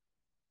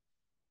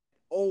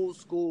 old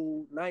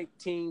school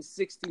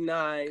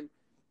 1969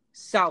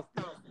 South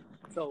Beach.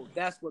 So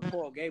that's what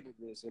Coral Gables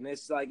is, and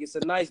it's a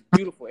nice,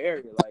 beautiful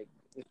area. Like,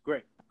 it's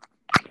great.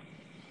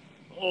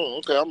 Oh,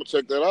 okay. I'm gonna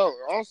check that out.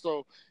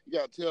 Also, you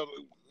gotta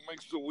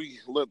make sure we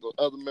let the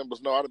other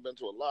members know. I've been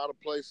to a lot of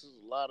places,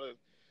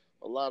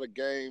 a lot of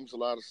games, a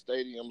lot of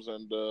stadiums,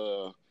 and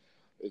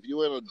if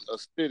you're in a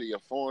city, a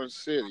foreign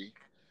city,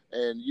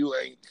 and you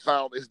ain't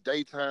found, it's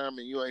daytime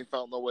and you ain't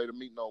found no way to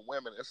meet no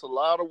women, it's a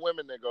lot of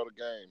women that go to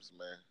games,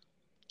 man.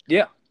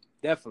 Yeah,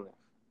 definitely.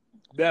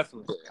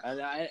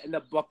 And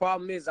the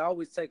problem is, I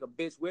always take a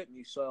bitch with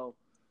me, so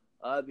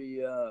I'll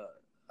be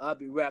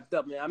wrapped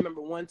up, man. I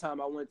remember one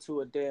time I went to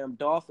a damn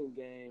Dolphin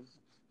game,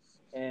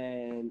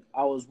 and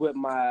I was with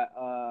my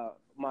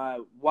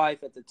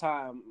wife at the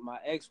time, my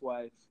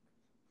ex-wife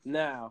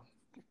now,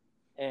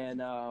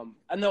 and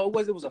I know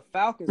it was a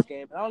Falcons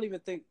game. I don't even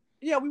think,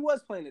 we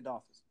was playing the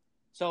Dolphins,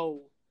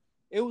 so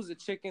it was a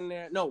chick in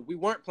there. No, we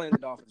weren't playing the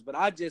Dolphins, but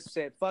I just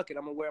said, fuck it,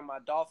 I'm gonna wear my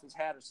Dolphins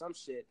hat or some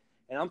shit.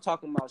 And I'm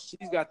talking about,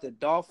 she's got the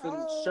Dolphin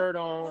shirt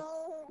on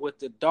with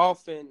the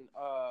Dolphin,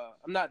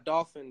 I'm not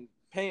Dolphin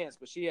pants,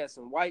 but she had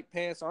some white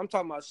pants. So I'm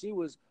talking about, she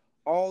was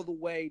all the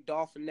way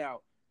Dolphin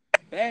out.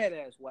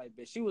 Badass white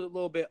bitch. She was a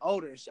little bit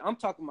older. I'm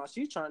talking about,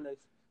 she's trying to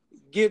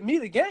give me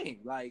the game.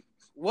 Like,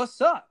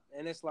 what's up?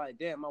 And it's like,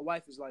 damn, my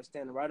wife is like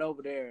standing right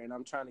over there, and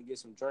I'm trying to get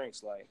some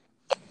drinks. Like,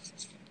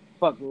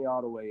 fuck me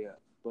all the way up.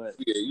 But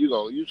Yeah,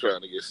 you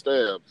trying to get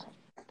stabbed.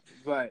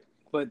 right.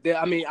 But there,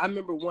 I mean, I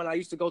remember when I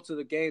used to go to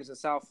the games in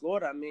South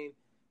Florida. I mean,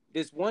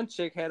 this one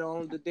chick had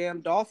on the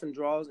damn dolphin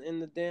draws in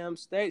the damn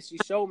state. She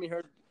showed me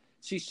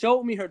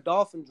her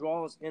dolphin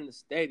draws in the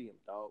stadium,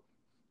 dog.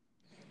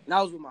 And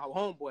I was with my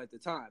homeboy at the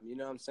time, you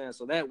know what I'm saying?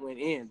 So that went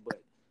in.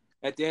 But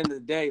at the end of the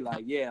day,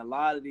 like, yeah, a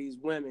lot of these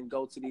women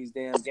go to these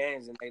damn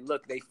games and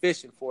they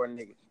fishing for a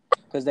nigga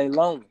because they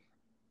lonely.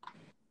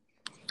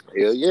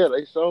 Hell yeah,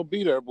 they so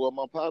be there, boy.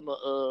 My partner,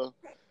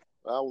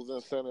 I was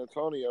in San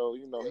Antonio.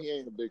 He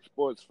ain't a big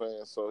sports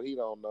fan, so he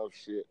don't know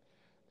shit.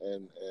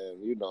 And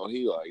he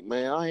like,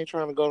 man, I ain't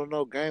trying to go to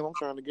no game. I'm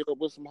trying to get up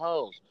with some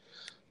hoes.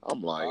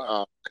 I'm like,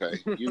 oh,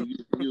 okay,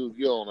 you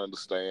don't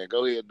understand.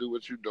 Go ahead, do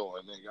what you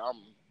doing, nigga.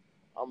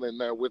 I'm in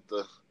there with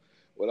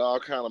all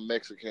kind of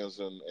Mexicans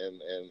and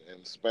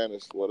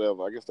Spanish,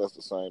 whatever. I guess that's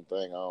the same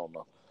thing. I don't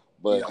know,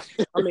 but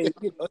yeah. I mean,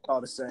 it's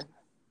all the same,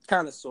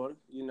 kind of, sort of,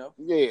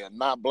 Yeah,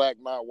 not black,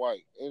 not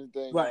white.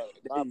 Anything, right?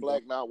 not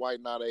black, not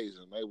white, not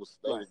Asian. They was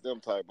them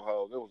type of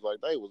hoes. It was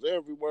like they was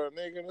everywhere,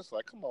 nigga. And it's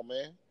like, come on,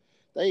 man.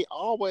 They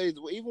always,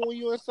 even when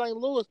you in St.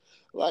 Louis,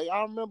 like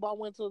I remember I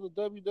went to the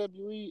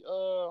WWE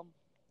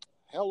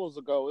hellas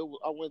ago.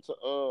 I went to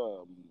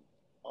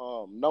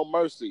No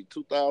Mercy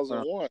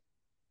 2001.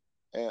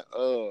 And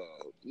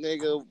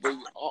nigga,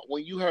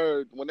 when you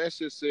heard when that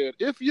shit said,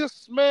 if you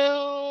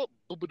smell,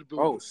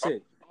 Oh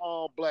shit,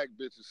 all black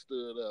bitches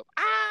stood up.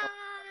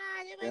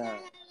 yeah.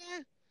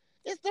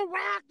 It's The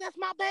Rock. That's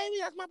my baby.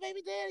 That's my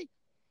baby daddy.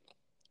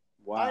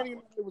 Wow. I didn't even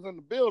know they was in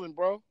the building,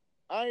 bro.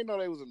 I didn't know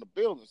they was in the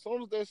building. As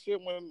soon as that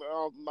shit went,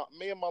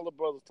 me and my little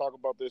brothers talk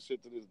about this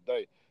shit to this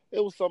day.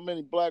 It was so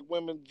many black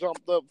women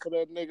jumped up for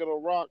that nigga The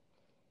Rock.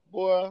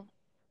 Boy,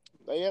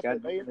 they at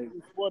the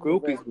sporting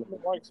event. They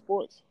like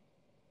sports.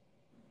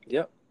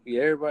 Yep.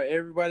 Yeah,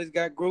 everybody's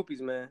got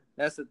groupies, man.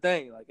 That's the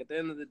thing. Like at the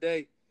end of the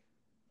day,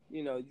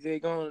 they're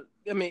going.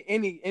 I mean,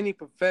 any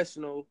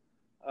professional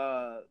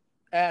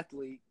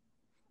athlete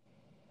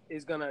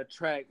is gonna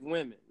attract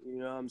women. You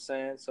know what I'm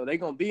saying? So they're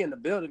gonna be in the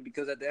building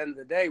because at the end of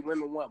the day,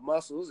 women want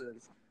muscles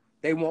and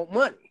they want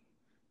money.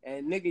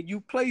 And nigga,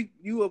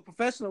 you a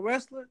professional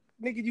wrestler,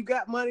 nigga, you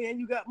got money and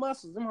you got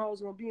muscles. Them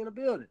hoes gonna be in the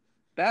building.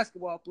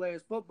 Basketball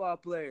players, football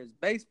players,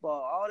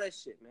 baseball, all that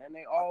shit, man.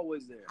 They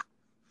always there.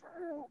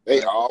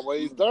 They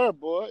always there,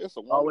 boy. It's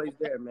always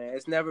there, man.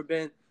 It's never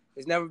been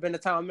a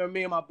time. I remember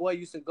me and my boy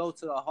used to go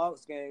to the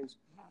Hawks games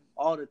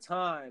all the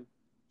time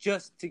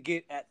just to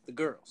get at the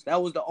girls.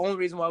 That was the only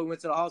reason why we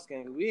went to the Hawks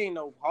games. We ain't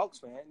no Hawks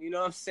fan, you know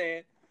what I'm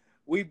saying?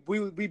 We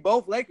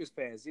both Lakers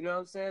fans, you know what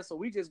I'm saying? So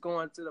we just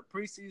going to the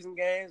preseason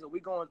games or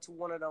we going to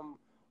one of them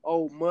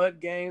old mud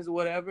games or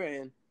whatever,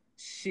 and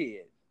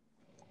shit,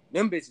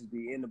 them bitches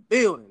be in the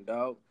building,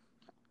 dog.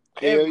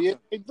 Hell yeah,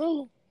 they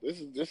do.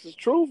 This is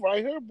truth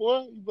right here,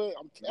 boy. But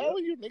I'm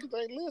telling you, niggas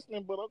ain't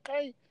listening. But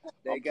okay,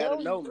 they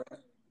gotta know, man.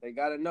 They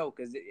gotta know,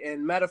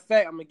 and matter of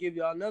fact, I'm gonna give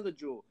y'all another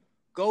jewel.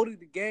 Go to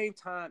the Game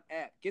Time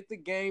app. Get the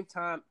Game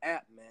Time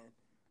app, man.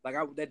 Like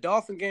that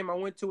Dolphin game I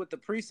went to at the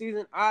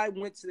preseason, I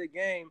went to the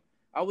game.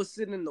 I was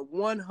sitting in the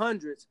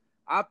 100s.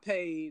 I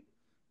paid,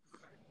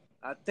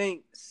 I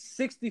think,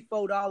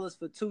 $64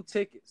 for 2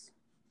 tickets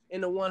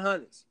in the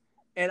 100s.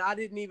 And I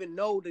didn't even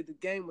know that the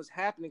game was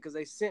happening because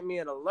they sent me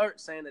an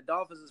alert saying the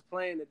Dolphins is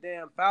playing the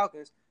damn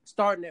Falcons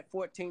starting at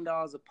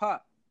 $14 a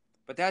pop.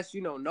 But that's,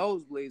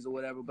 nosebleeds or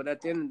whatever. But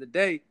at the end of the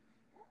day,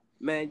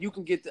 man, you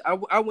can get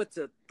I went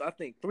to, I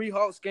think, 3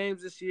 Hawks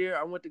games this year.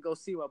 I went to go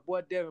see my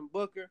boy Devin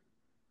Booker.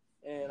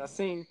 And I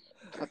think,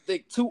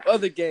 2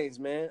 other games,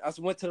 man. I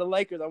went to the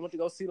Lakers. I went to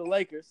go see the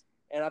Lakers.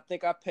 And I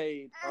think I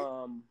paid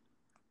for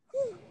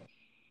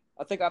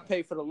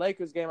the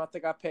Lakers game, I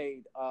think I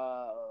paid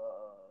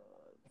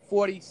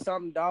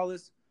 $40-something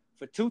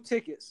for 2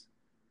 tickets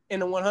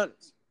in the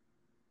 100s.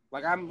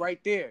 Like, I'm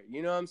right there.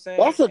 You know what I'm saying?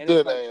 That's a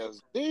good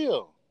ass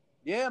deal.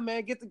 Yeah,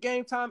 man. Get the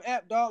Game Time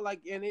app, dog. Like,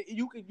 and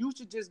you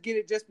should just get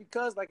it just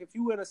because, like, if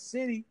you in a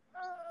city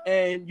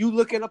and you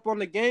look it up on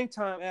the Game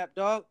Time app,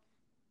 dog,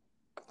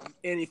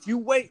 and if you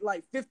wait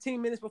like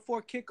 15 minutes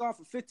before kickoff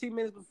or 15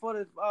 minutes before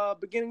the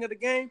beginning of the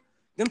game,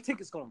 them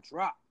tickets gonna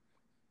drop.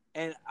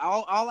 And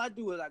all I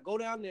do is I go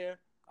down there,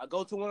 I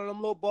go to one of them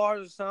little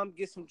bars or something,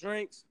 get some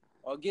drinks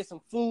or get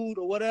some food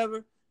or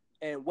whatever,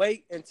 and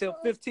wait until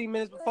 15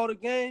 minutes before the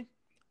game.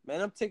 Man,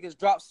 them tickets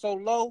drop so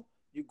low,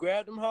 you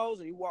grab them hoes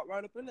and you walk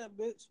right up in that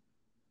bitch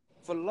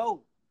for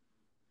low.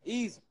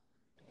 Easy.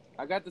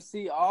 I got to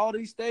see all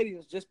these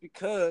stadiums just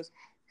because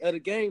of the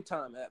Game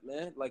Time app,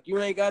 man. Like, you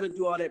ain't got to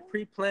do all that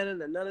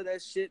pre-planning and none of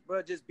that shit,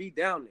 bro. Just be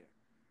down there.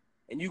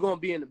 And you going to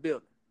be in the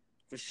building.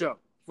 For sure.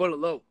 For the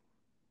low.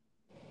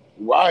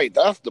 Right.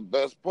 That's the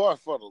best part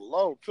for the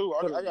low, too.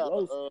 I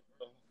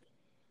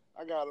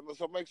got it.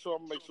 So make sure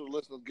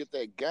listeners get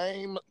that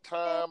Game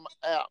Time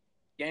app.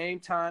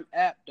 Game Time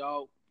app,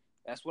 dog.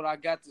 That's what I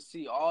got to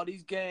see. All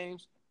these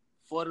games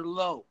for the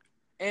low.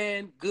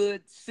 And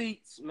good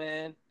seats,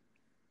 man.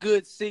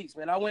 good seats,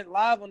 man. I went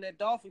live on that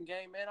Dolphin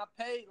game, man. I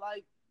think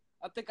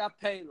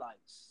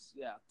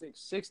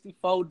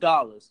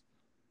 $64.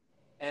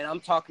 And I'm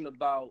talking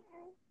about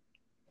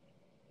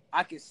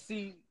I could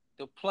see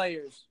the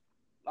players.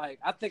 Like,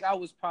 I think I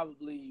was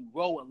probably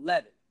row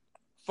 11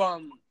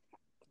 from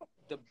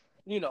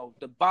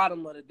the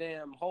bottom of the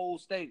damn whole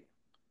stadium.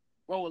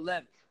 Row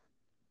 11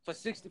 for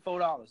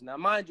 $64. Now,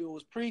 mind you, it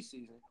was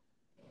preseason.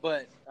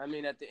 But, I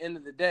mean, at the end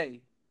of the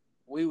day,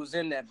 we was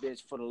in that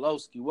bitch for the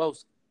lowski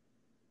woski.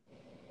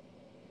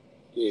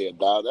 Yeah,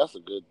 dog, that's a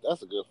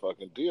good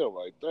fucking deal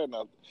right there.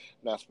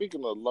 Now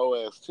speaking of low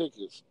ass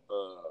tickets,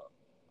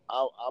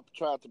 I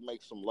tried to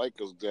make some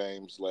Lakers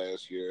games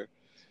last year,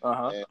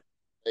 and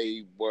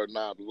they were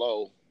not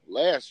low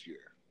last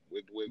year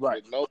with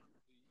no,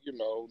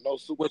 no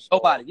With superstar.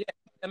 nobody, yeah.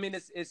 I mean,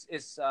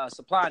 it's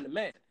supply and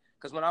demand.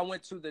 Because when I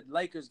went to the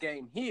Lakers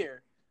game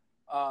here,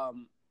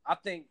 I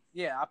think,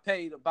 I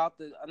paid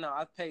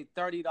I paid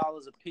 $30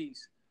 a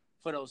piece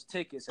for those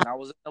tickets, and I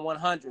was in the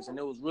 100s, and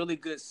it was really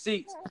good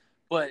seats.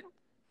 But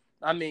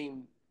I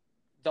mean,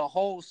 the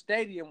whole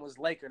stadium was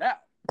Lakered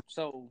out,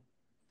 so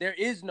there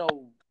is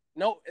no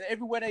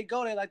everywhere they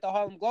go, they like the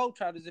Harlem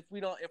Globetrotters. If we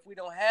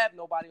don't have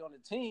nobody on the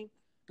team,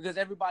 because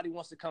everybody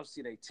wants to come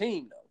see their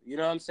team, though. You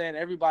know what I'm saying?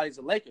 Everybody's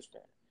a Lakers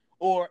fan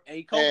or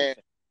a Kobe fan.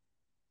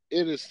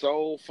 It is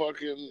so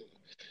fucking.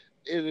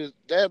 It is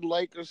that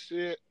Lakers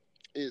shit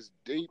is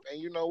deep,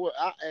 and you know what?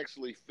 I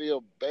actually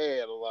feel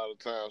bad a lot of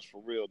times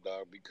for real,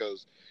 dog,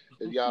 because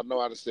as y'all know,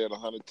 I done said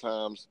 100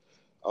 times.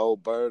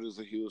 Old Bird is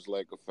a huge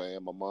Laker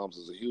fan. My mom's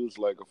is a huge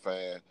Laker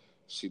fan.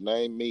 She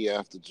named me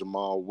after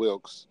Jamal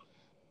Wilkes,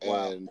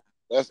 and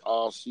that's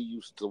all she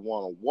used to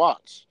want to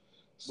watch.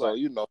 So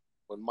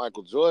when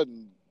Michael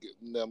Jordan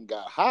and them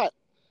got hot,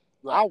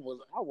 I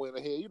went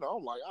ahead.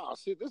 I'm like, oh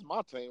shit, this is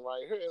my team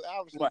right here. And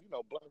obviously, black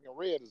and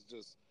red is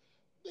just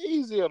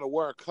easier to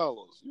wear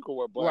colors. You can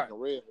wear black and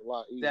red a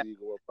lot easier. You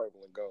can wear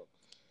purple and gold.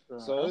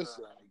 So it's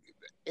like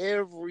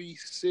every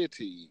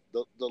city,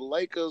 the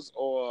Lakers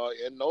are,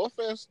 and no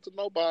offense to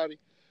nobody,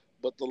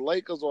 but the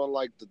Lakers are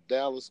like the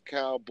Dallas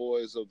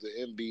Cowboys of the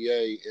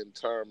NBA in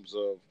terms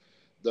of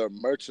their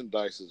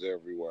merchandise is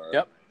everywhere.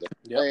 Yep.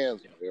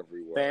 Fans are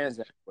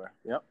everywhere.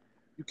 Yep.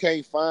 You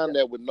can't find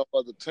that with no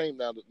other team.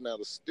 Now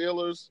the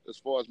Steelers, as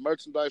far as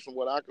merchandise, from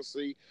what I can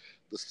see,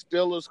 the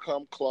Steelers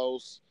come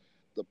close.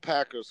 The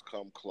Packers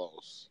come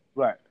close.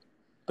 Right.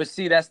 But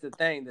see, that's the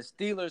thing. The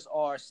Steelers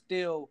are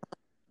still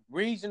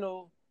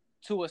regional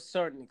to a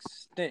certain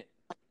extent,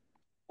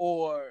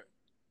 or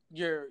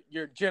your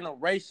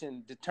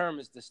generation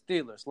determines the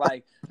Steelers.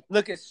 Like,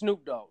 look at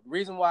Snoop Dogg. The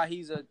reason why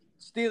he's a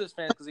Steelers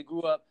fan is because he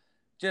grew up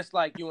just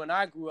like you and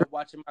I grew up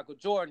watching Michael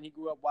Jordan. He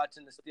grew up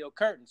watching the Steel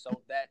Curtain,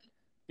 so that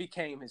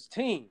became his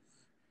team.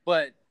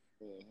 But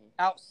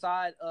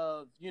outside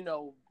of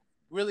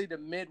really the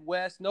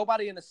Midwest,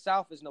 nobody in the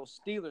South is no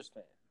Steelers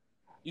fan.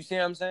 You see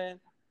what I'm saying?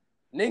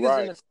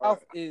 Niggas in the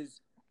South is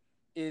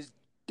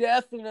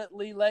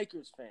definitely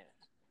Lakers fans,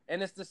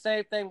 and it's the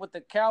same thing with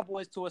the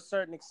Cowboys to a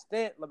certain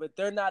extent. But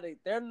they're not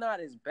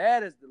as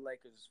bad as the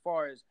Lakers as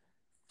far as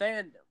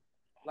fandom.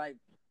 Like,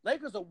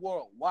 Lakers are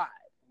worldwide.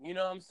 You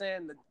know what I'm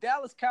saying? The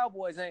Dallas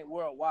Cowboys ain't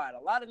worldwide.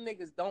 A lot of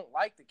niggas don't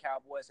like the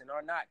Cowboys and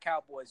are not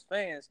Cowboys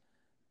fans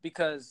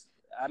because,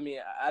 I mean,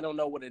 I don't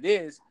know what it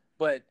is,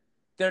 but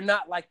they're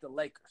not like the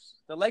Lakers.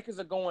 The Lakers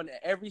are going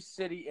to every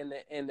city in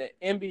the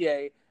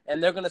NBA,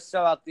 and they're going to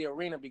sell out the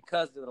arena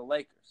because of the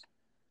Lakers.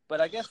 But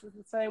I guess it's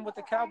the same with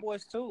the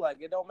Cowboys too.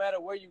 Like, it don't matter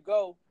where you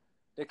go,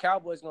 the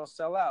Cowboys going to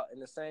sell out.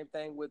 And the same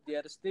thing with the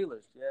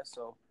Steelers. Yeah,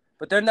 so,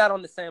 but they're not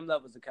on the same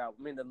level as the Cowboys.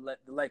 I mean, the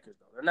Lakers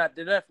though.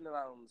 They're definitely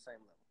not on the same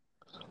level.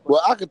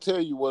 Well, I can tell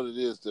you what it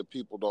is that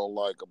people don't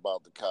like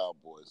about the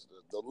Cowboys.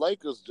 The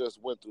Lakers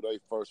just went through their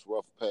first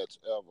rough patch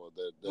ever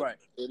that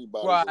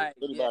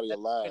anybody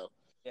alive.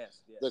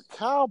 Yes. The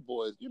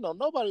Cowboys,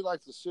 nobody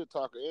likes the shit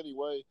talker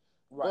anyway.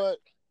 Right. But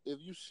if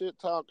you shit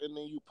talk and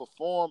then you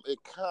perform, it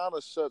kind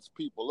of shuts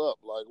people up.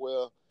 Like,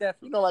 well,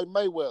 definitely. Like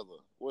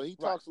Mayweather. Well, he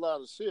talks a lot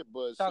of shit,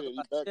 but he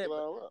backs it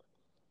all up.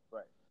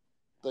 Right.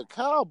 The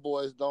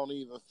Cowboys don't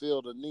even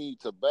feel the need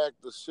to back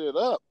the shit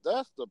up.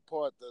 That's the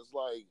part that's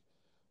like,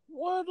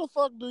 where the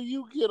fuck do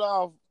you get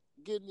off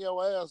getting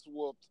your ass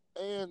whooped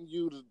and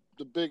you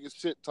the biggest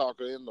shit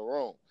talker in the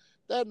room?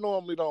 That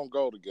normally don't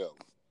go together.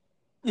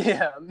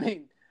 Yeah, I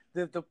mean,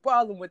 the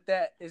problem with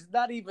that is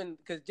not even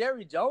because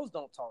Jerry Jones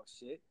don't talk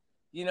shit.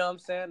 You know what I'm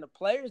saying? The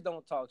players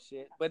don't talk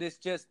shit, but it's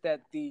just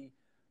that the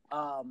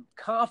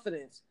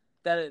confidence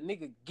that a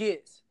nigga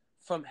gets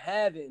from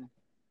having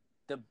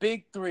the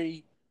big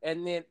three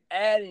and then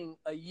adding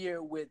a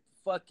year with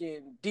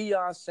fucking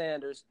Deion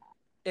Sanders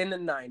in the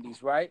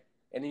 90s, right?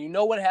 And then you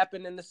know what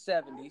happened in the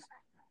 70s,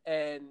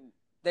 and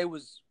they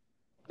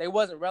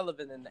wasn't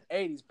relevant in the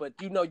 80s, but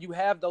you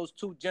have those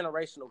two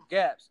generational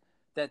gaps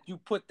that you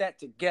put that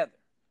together.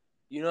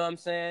 You know what I'm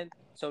saying?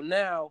 So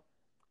now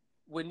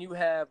when you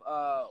have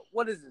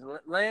what is it,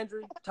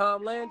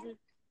 Tom Landry,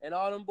 and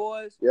all them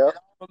boys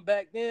from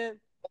back then,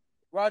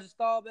 Roger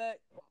Staubach,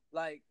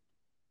 like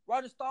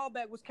Roger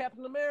Staubach was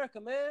Captain America,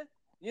 man.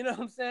 You know what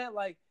I'm saying?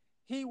 Like,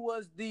 he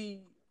was the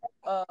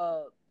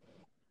uh,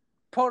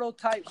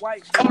 prototype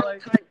white boy,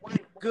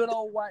 good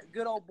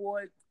old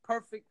boy,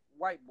 perfect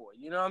white boy.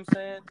 You know what I'm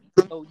saying?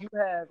 So you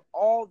have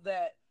all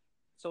that.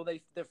 So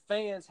their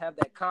fans have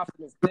that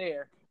confidence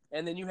there,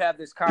 and then you have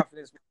this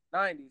confidence with the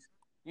 '90s.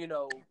 You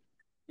know,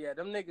 yeah,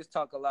 them niggas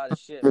talk a lot of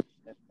shit. And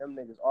them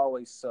niggas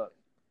always suck.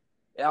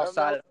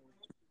 Outside of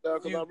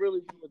Because I few,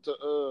 really wanted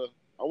to,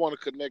 I want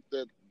to connect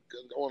that.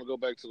 'Cause I want to go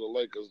back to the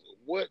Lakers.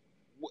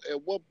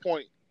 At what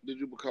point did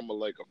you become a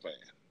Laker fan?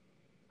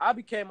 I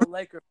became a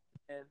Laker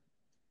fan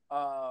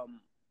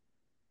um,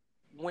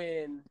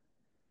 when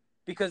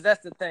because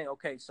that's the thing.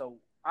 Okay, so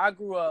I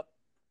grew up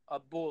a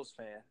Bulls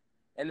fan,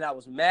 and then I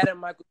was mad at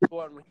Michael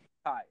Jordan when he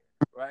retired.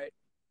 Right.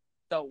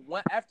 So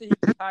after he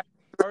retired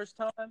the first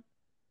time,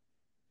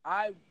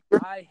 I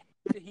hate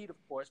the Heat, of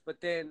course,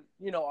 but then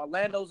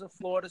Orlando's in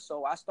Florida,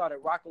 so I started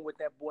rocking with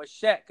that boy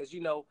Shaq because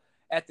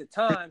at the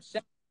time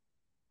Shaq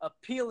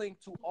appealing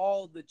to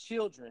all the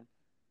children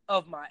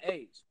of my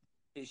age.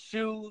 His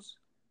shoes,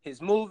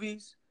 his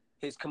movies,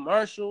 his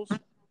commercials,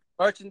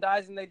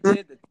 merchandising they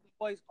did, the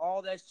toys,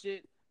 all that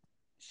shit.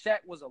 Shaq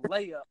was a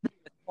layup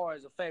as far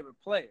as a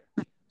favorite player.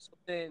 So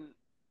then,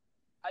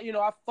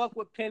 I fuck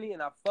with Penny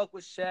and I fuck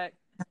with Shaq.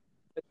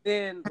 But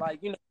then,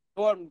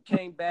 Jordan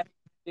came back,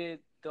 did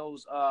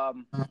those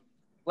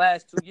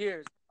last 2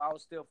 years. I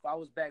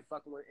was back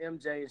fucking with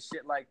MJ and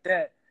shit like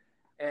that.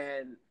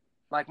 And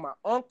like my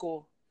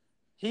uncle,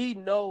 he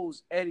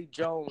knows Eddie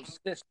Jones'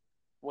 sister.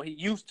 Well, he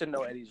used to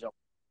know Eddie Jones.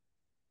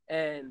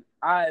 And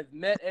I've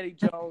met Eddie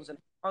Jones and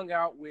hung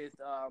out with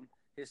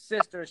his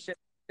sister and shit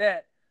like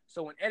that.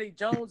 So when Eddie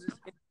Jones is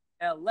in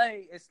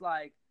LA, it's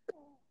like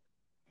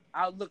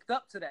I looked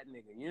up to that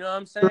nigga. You know what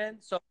I'm saying?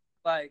 So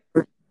like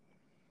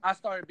I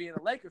started being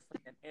a Laker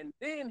fan. And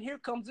then here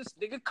comes this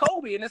nigga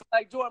Kobe. And it's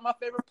like Jordan, my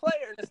favorite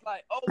player. And it's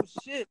like, oh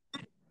shit.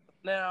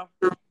 Now,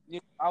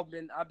 I've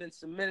been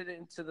submitted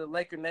into the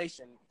Laker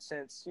Nation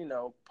since,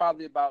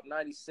 probably about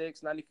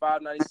 96,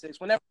 95, 96.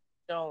 Whenever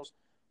Jones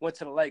went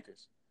to the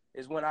Lakers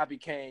is when I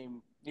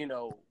became,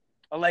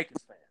 a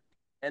Lakers fan.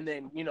 And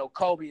then,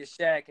 Kobe and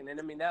Shaq. And then,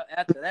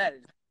 after that,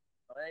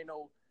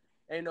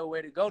 ain't no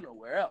way to go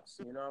nowhere else.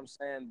 You know what I'm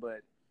saying?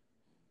 But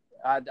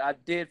I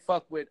did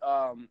fuck with,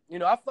 I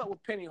fuck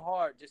with Penny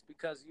hard just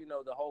because,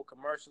 the whole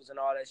commercials and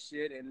all that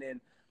shit. And then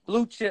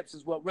Blue Chips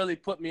is what really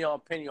put me on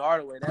Penny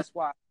Hardaway. That's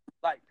why I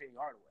like Penny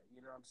Hardaway.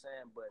 You know what I'm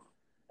saying? But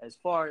as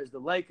far as the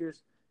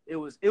Lakers, it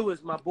was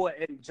my boy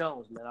Eddie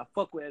Jones, man. I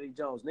fuck with Eddie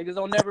Jones. Niggas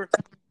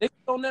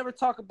don't never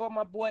talk about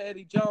my boy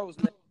Eddie Jones,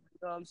 man. You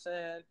know what I'm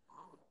saying?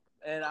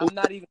 And I'm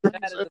not even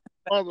mad at the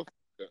Motherfucker.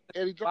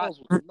 Eddie Jones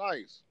was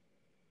nice.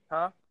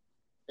 Huh?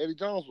 Eddie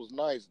Jones was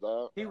nice,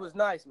 dog. He was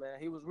nice, man.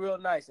 He was real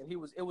nice, and it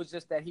was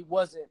just that he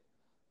wasn't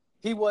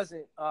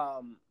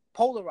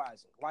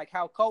polarizing like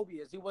how Kobe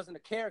is. He wasn't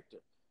a character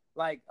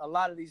like a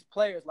lot of these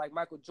players, like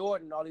Michael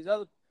Jordan and all these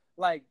other,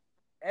 like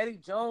Eddie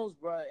Jones,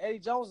 bro. Eddie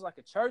Jones is like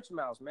a church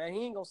mouse, man.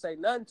 He ain't gonna say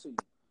nothing to you.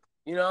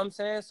 You know what I'm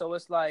saying? So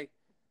it's like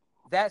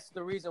that's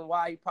the reason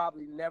why he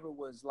probably never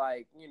was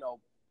like,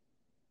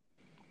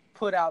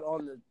 put out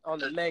on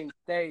the main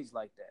stage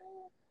like that.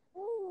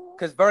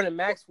 Because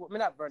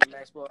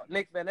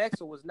Nick Van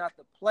Exel was not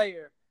the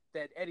player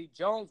that Eddie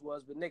Jones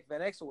was, but Nick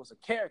Van Exel was a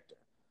character.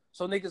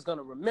 So niggas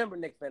gonna remember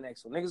Nick Van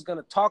Exel. Niggas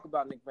gonna talk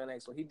about Nick Van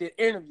Exel. He did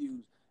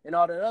interviews and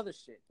all that other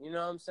shit. You know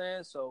what I'm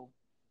saying? So,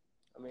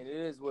 I mean, it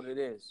is what it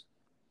is.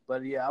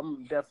 But yeah,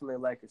 I'm definitely a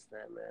Lakers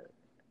fan, man.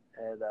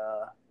 And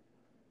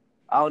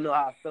I don't know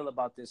how I feel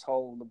about this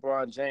whole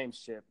LeBron James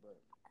shit, but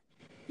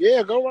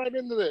yeah, go right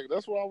into that.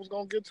 That's what I was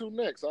gonna get to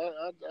next.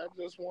 I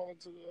just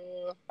wanted to.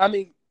 I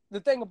mean, the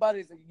thing about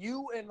it is that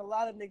you and a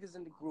lot of niggas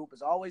in the group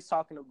is always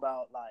talking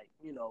about like,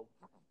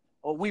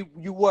 or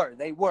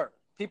they were.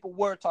 People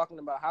were talking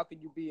about how can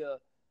you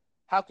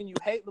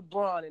hate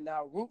LeBron and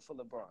now root for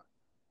LeBron?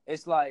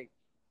 It's like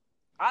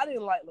I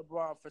didn't like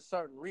LeBron for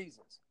certain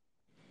reasons.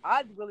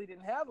 I really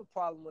didn't have a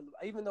problem with,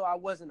 even though I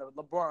wasn't a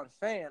LeBron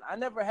fan. I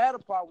never had a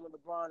problem with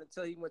LeBron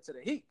until he went to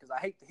the Heat because I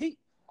hate the Heat.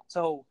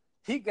 So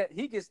he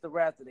gets the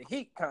wrath of the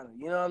Heat, kind of.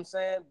 You know what I'm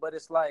saying? But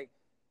it's like,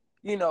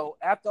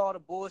 after all the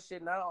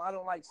bullshit, and I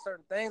don't like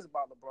certain things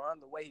about LeBron.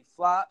 The way he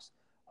flops,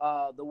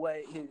 the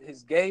way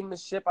his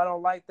gamemanship, I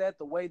don't like that.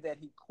 The way that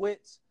he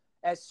quits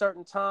at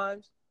certain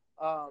times,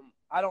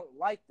 I don't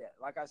like that.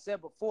 Like I said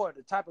before,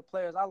 the type of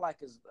players I like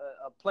is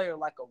a player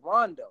like a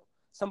Rondo,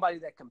 somebody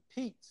that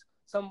competes,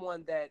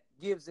 someone that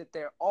gives it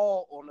their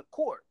all on the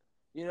court.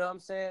 You know what I'm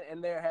saying?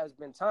 And there has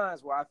been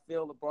times where I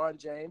feel LeBron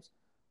James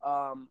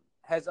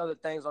has other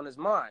things on his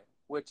mind,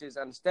 which is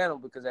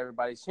understandable because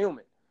everybody's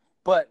human.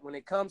 But when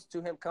it comes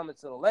to him coming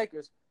to the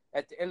Lakers,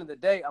 at the end of the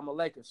day, I'm a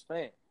Lakers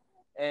fan.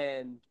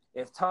 And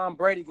if Tom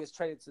Brady gets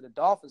traded to the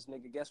Dolphins,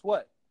 nigga, guess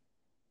what?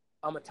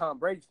 I'm a Tom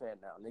Brady fan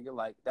now, nigga.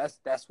 Like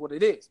that's what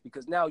it is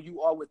because now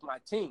you are with my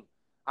team.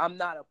 I'm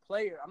not a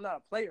player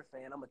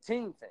fan. I'm a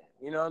team fan.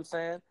 You know what I'm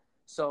saying?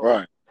 So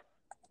Right.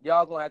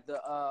 Y'all gonna have to,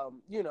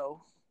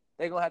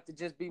 they're gonna have to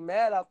just be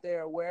mad out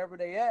there wherever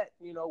they at,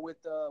 with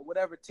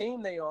whatever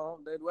team they on,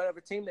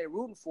 whatever team they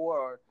rooting for,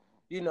 or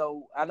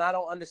and I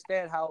don't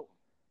understand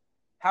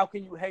how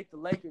can you hate the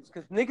Lakers?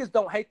 Because niggas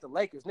don't hate the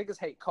Lakers. Niggas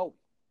hate Kobe.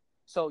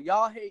 So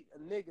y'all hate a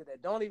nigga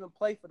that don't even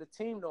play for the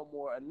team no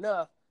more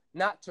enough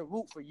not to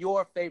root for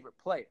your favorite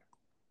player.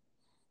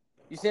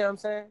 You see what I'm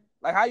saying?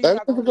 Like, how you That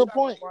not is a gonna good root for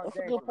point. LeBron That's a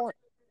James? good point.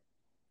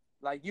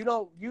 Like, you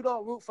don't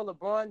root for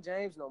LeBron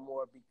James no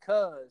more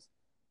because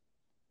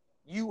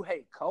you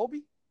hate Kobe.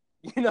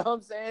 You know what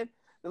I'm saying?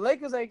 The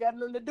Lakers ain't got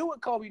nothing to do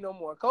with Kobe no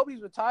more.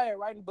 Kobe's retired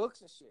writing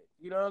books and shit.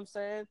 You know what I'm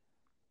saying?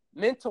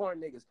 Mentoring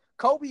niggas.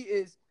 Kobe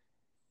is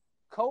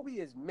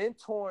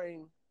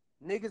mentoring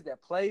niggas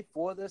that play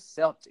for the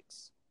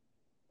Celtics.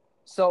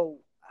 So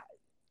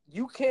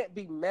you can't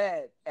be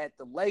mad at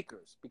the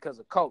Lakers because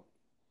of Kobe.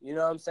 You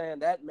know what I'm saying?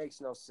 That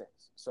makes no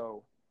sense.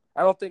 So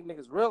I don't think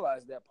niggas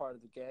realize that part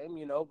of the game,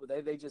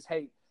 but they just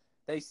hate.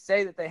 They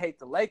say that they hate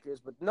the Lakers,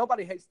 but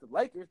nobody hates the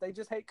Lakers. They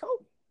just hate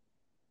Kobe.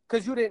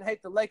 Because you didn't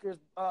hate the Lakers,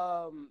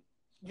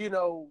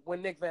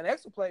 when Nick Van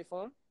Exel played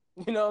for him.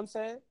 You know what I'm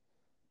saying?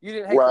 You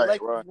didn't hate the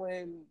Lakers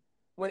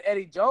when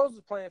Eddie Jones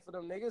was playing for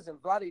them niggas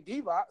and Vlade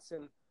Divac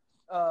and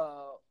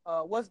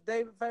what's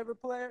David's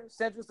favorite player?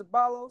 Cedric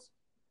Ceballos.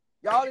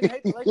 Y'all didn't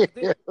hate the Lakers,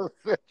 did you?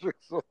 Cedric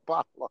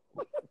Ceballos.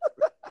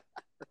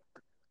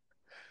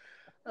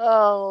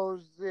 Oh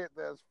shit,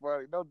 that's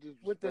funny. No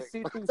disrespect. With the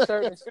see-through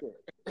shirt and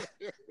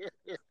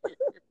shit.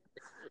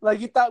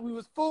 Like you thought we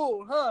was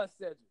fooled, huh,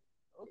 Cedric?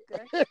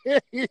 Okay.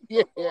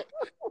 Yeah.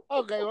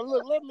 Okay. Well,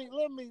 look. Let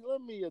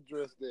me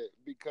address that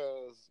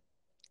because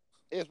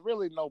it's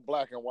really no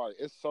black and white.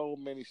 It's so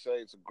many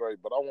shades of gray.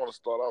 But I want to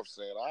start off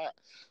saying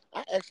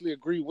I actually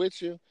agree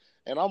with you,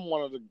 and I'm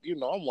one of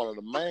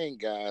the main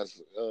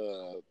guys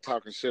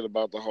talking shit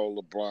about the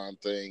whole LeBron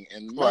thing.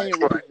 And the main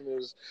reason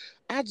is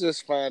I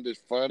just find it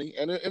funny,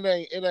 and it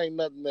ain't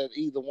nothing that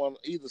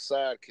either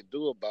side can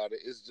do about it.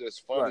 It's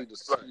just funny to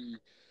see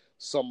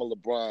some of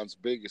LeBron's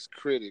biggest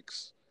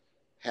critics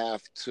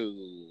have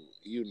to,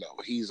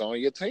 he's on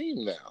your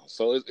team now.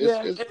 So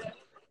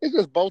it's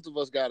just both of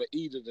us got to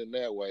eat it in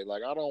that way.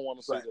 Like, I don't want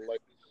to see the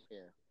Lakers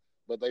win,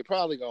 but they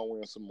probably going to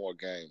win some more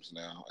games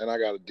now, and I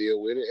got to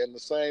deal with it. And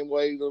the same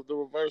way, the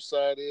reverse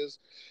side is,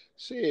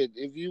 shit,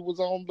 if you was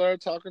on there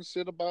talking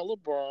shit about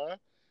LeBron,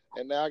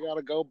 and now I got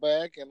to go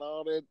back and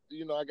all that,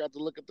 I got to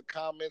look at the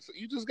comments.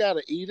 You just got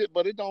to eat it,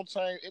 but it don't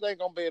change. It ain't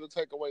going to be able to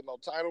take away no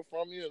title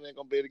from you, and it ain't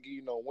going to be able to give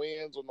you no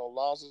wins or no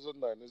losses or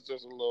nothing. It's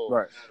just a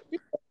little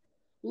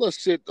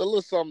shit, a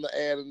little something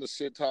to add in the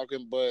shit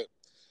talking. But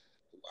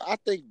I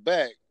think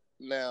back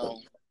now,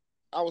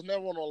 I was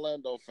never an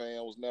Orlando fan.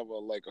 I was never a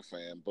Laker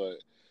fan. But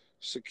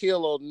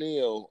Shaquille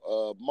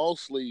O'Neal,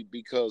 mostly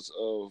because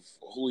of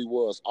who he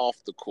was off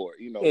the court.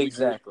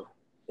 Exactly.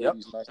 Yep.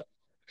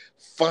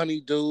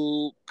 Funny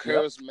dude,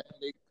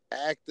 charismatic,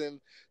 acting.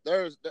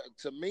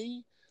 To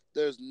me,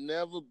 there's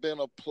never been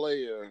a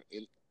player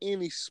in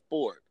any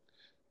sport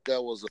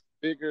that was a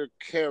bigger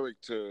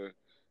character,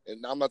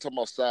 and I'm not talking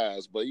about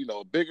size, but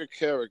a bigger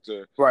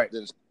character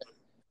than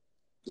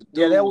the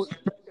dude.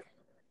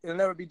 It'll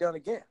never be done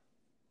again.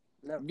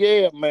 Never.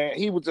 Yeah, man,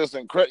 he was just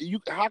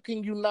incredible. How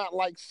can you not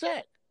like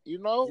Shaq? There's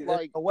no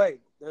way.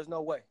 There's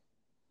no way.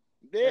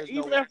 Yeah,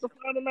 even after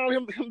finding out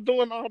him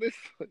doing all this,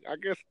 I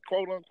guess,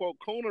 quote unquote,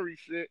 coonery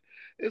shit,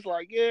 it's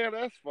like, yeah,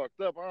 that's fucked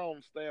up. I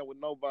don't stand with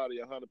nobody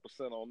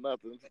 100% on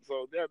nothing.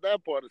 So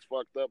that part is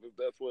fucked up if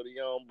that's what he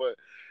on.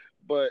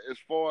 But as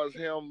far as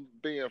him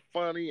being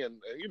funny and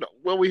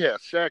we had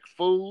Shaq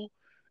Fu,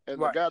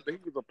 and the guy that he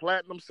was a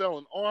platinum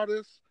selling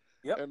artist,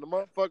 and the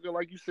motherfucker,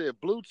 like you said,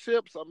 Blue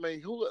Chips. I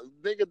mean, who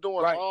nigga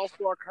doing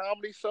all-star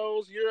comedy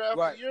shows year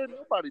after year?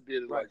 Nobody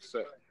did it like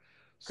Shaq.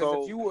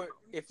 Because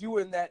if you were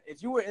in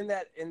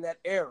that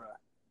era,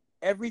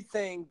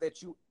 everything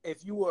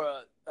if you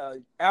were a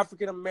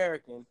African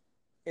American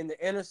in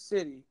the inner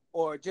city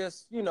or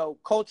just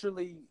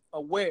culturally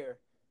aware,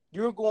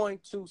 you're going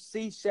to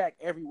see Shaq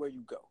everywhere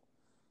you go,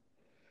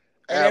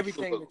 and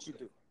everything that you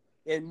do.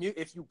 And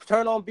if you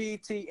turn on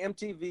BET,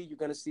 MTV, you're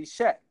gonna see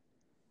Shaq.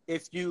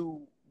 If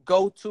you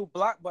go to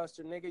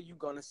Blockbuster, nigga, you're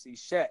gonna see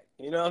Shaq.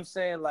 You know what I'm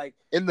saying? Like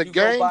in the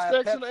game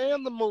section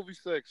and the movie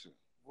section.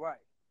 Right.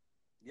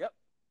 Yep.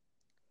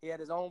 He had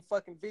his own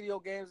fucking video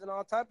games and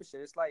all type of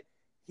shit. It's like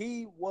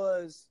he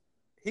was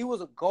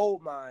a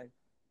gold mine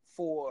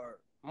for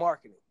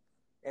marketing.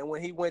 And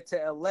when he went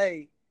to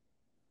LA,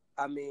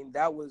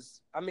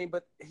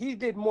 but he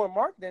did more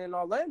marketing in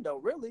Orlando,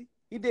 really.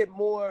 He did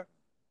more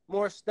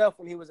stuff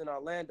when he was in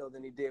Orlando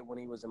than he did when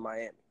he was in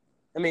Miami.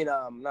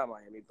 Not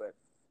Miami, but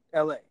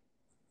LA.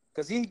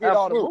 Because he did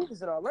all the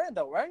movies in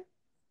Orlando, right?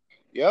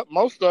 Yep,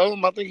 most of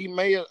them. I think he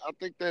may have. I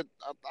think that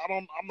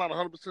I'm not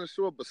 100%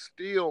 sure, but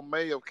still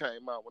may have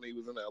came out when he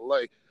was in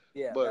L.A.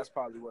 Yeah, that's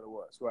probably what it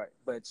was, right?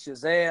 But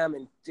Shazam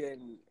and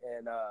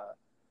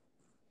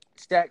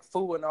Shaq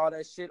Fu and all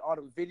that shit, all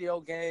them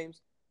video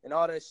games and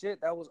all that shit,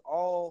 that was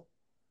all,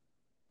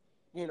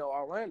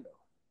 Orlando.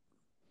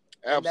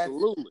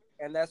 Absolutely.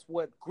 And that's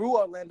what grew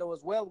Orlando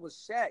as well was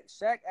Shaq.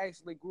 Shaq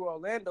actually grew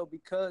Orlando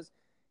because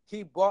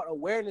he brought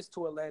awareness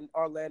to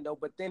Orlando,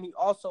 but then he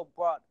also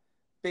brought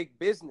big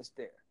business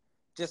there.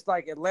 Just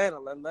like Atlanta.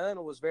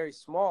 Atlanta was very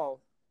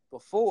small,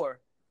 before,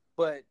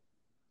 but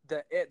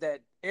that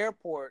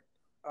airport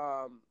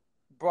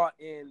brought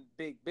in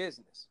big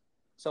business.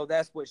 So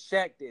that's what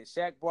Shaq did.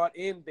 Shaq brought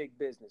in big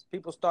business.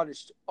 People started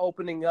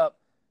opening up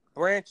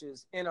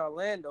branches in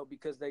Orlando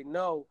because they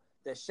know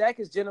that Shaq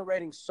is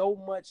generating so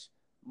much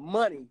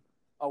money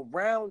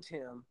around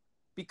him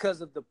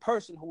because of the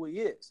person who he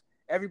is.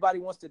 Everybody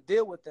wants to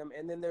deal with him,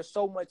 and then there's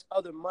so much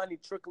other money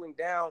trickling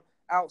down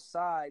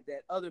outside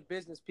that other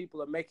business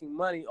people are making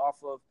money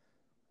off of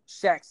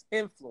Shaq's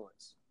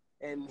influence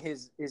and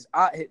his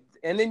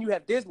and then you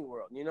have Disney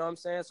World, you know what I'm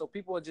saying? So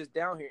people are just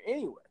down here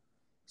anyway.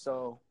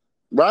 So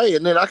Right,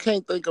 and then I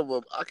can't think of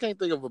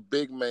a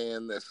big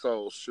man that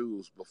sold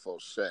shoes before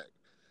Shaq,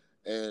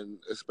 and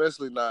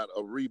especially not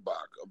a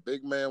Reebok. A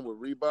big man with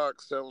Reebok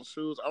selling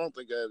shoes, I don't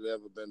think that had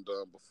ever been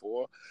done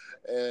before.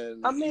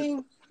 And I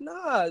mean,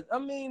 nah, I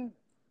mean,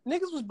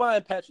 niggas was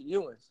buying Patrick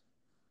Ewing's.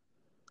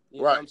 You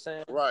know what right, I'm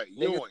saying? right,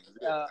 Niggas, Ewing,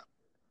 yeah,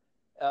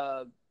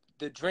 uh,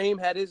 the Dream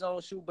had his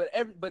own shoe,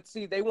 but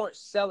see, they weren't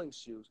selling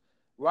shoes.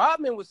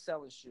 Rodman was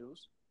selling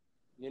shoes.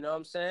 You know what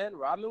I'm saying?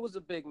 Rodman was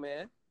a big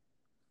man.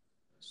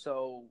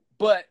 So,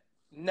 but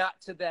not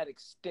to that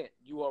extent.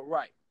 You are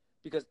right,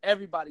 because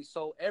everybody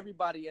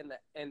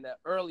in the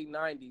early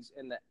 '90s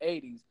and the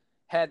 '80s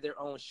had their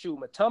own shoe.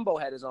 Mutombo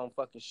had his own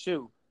fucking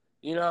shoe.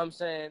 You know what I'm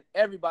saying?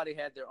 Everybody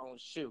had their own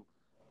shoe,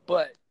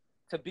 but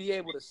to be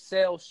able to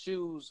sell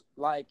shoes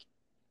like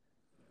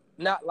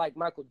not like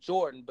Michael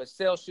Jordan, but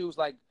sell shoes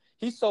like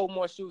he sold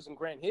more shoes than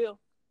Grant Hill.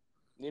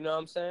 You know what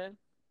I'm saying?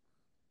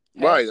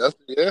 Had right. to. That's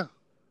yeah.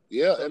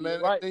 Yeah, So and you're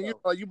then, right and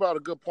though. you brought a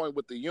good point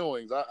with the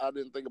Ewings. I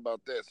didn't think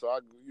about that, so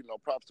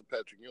props to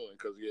Patrick Ewing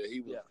because yeah, he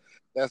was Yeah.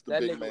 that's the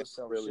That big nigga man. was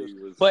selling shoes.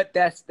 Really was. But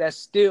that's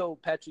still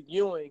Patrick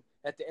Ewing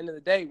at the end of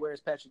the day. Where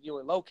is Patrick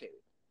Ewing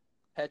located?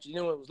 Patrick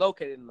Ewing was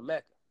located in the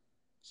Mecca.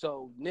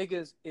 So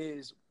niggas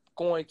is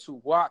going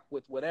to rock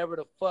with whatever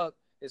the fuck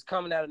is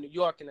coming out of New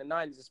York in the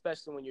 90s,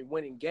 especially when you're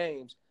winning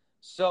games.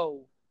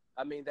 So,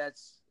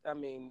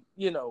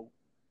 you know,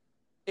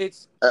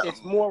 it's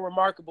more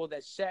remarkable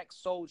that Shaq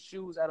sold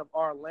shoes out of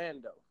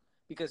Orlando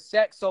because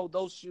Shaq sold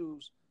those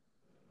shoes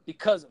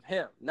because of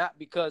him, not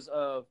because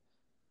of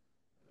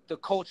the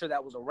culture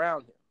that was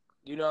around him.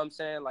 You know what I'm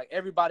saying? Like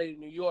everybody in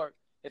New York,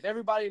 if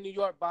everybody in New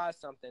York buys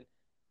something,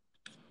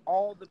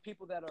 all the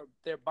people that are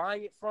they're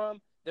buying it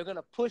from, they're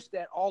gonna push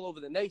that all over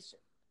the nation.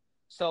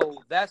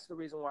 So that's the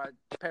reason why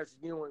Patrick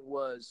Ewing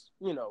was,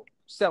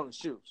 selling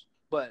shoes.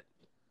 But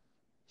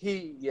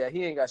he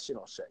ain't got shit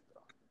on Shaq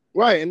though.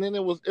 Right, and then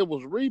it was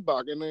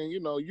Reebok, and then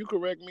you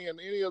correct me and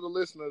any other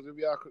listeners if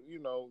y'all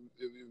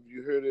if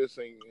you hear this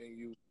and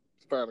you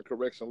find a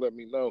correction, let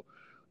me know.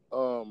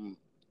 Um,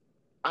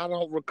 I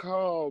don't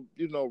recall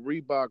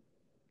Reebok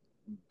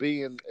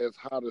being as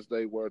hot as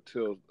they were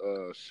till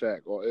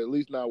Shaq, or at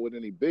least not with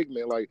any big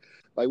men. Like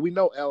we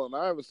know Allen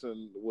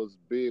Iverson was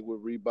big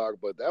with Reebok,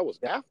 but that was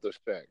after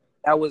Shaq.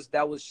 That was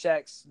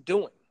Shaq's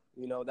doing.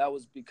 That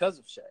was because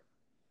of Shaq.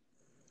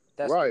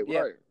 Right,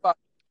 right.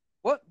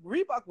 What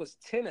Reebok was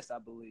tennis, I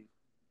believe,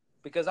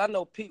 because I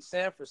know Pete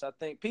Sampras. I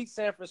think Pete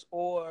Sampras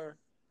or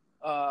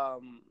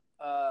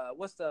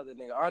what's the other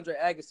nigga? Andre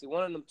Agassi.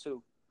 One of them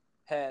two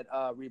had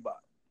Reebok.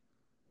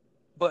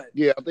 But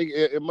Yeah, I think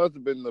it must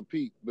have been the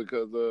Pete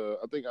because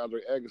I think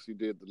Andre Agassi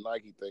did the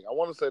Nike thing. I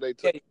want to say they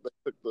yeah,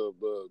 took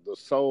the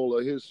sole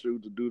of his shoe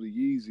to do the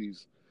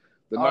Yeezys,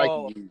 the Nike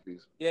oh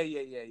Yeezys. yeah.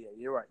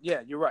 You're right.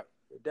 Yeah, you're right.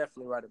 You're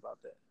definitely right about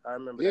that. I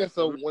remember Yeah, that.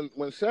 so when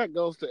Shaq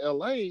goes to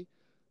LA,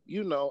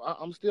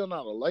 I'm still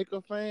not a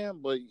Laker fan,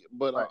 but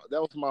Right.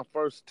 that was my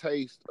first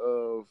taste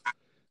of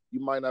you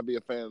might not be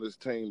a fan of this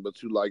team,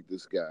 but you like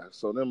this guy.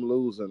 So them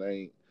losing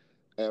ain't.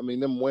 I mean,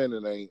 them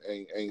winning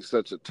ain't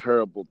such a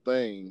terrible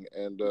thing.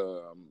 And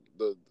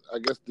the I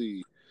guess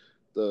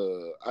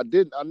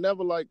I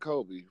never liked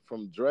Kobe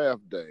from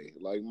draft day.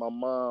 Like my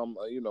mom,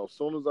 as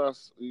soon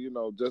as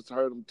just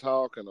heard him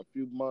talk and a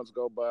few months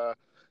go by,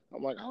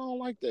 I'm like, I don't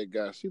like that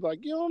guy. She's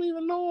like, you don't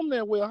even know him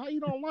that well. How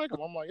you don't like him?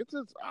 I'm like, it's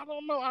just, I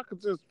don't know. I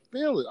could just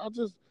feel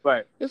it.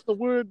 Right. It's a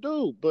weird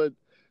dude. But,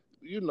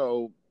 you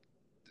know,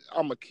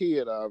 I'm a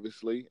kid,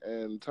 obviously,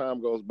 and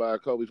time goes by.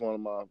 Kobe's one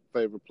of my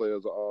favorite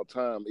players of all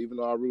time, even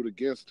though I root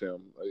against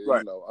him.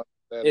 Right. I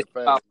understand It's the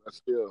fans. about I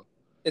still,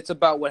 it's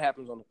about what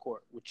happens on the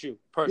court with you yeah,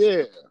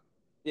 personally.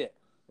 Yeah,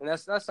 and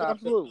that's how I feel.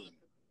 absolutely.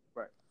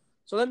 Right.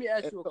 So let me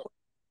ask And you a so, question.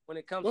 When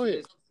it comes go to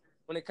ahead.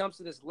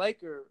 this,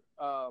 Laker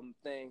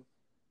thing,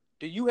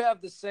 do you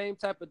have the same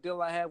type of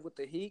deal I have with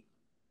the Heat?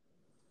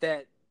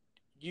 That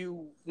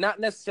you not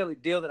necessarily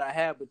deal that I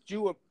have, but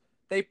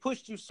they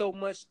pushed you so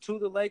much to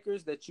the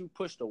Lakers that you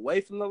pushed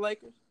away from the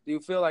Lakers. Do you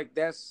feel like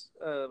that's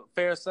a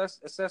fair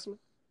assessment?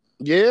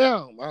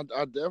 Yeah,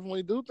 I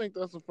definitely do think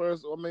that's the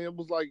first. I mean, it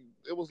was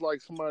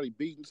like somebody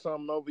beating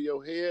something over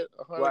your head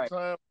 100 Right.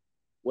 times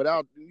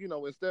without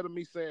instead of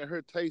me saying,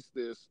 "Here, taste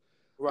this,"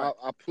 Right.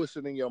 I push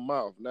it in your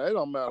mouth. Now it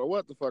don't matter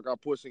what the fuck I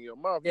push in your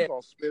mouth, you Yeah.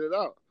 gonna spit it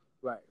out.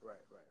 Right.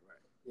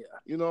 Yeah.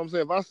 You know what I'm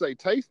saying? If I say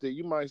taste it,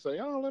 you might say,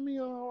 "Oh, let me,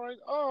 all right,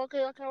 oh,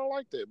 okay, I kind of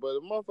like that." But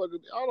motherfucker,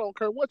 I don't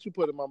care what you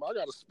put in my mouth, I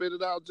gotta spit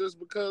it out just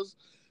because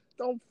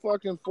don't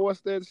fucking force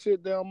that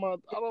shit down my.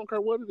 I don't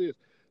care what it is.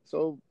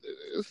 So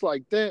it's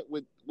like that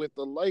with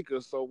the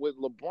Lakers. So with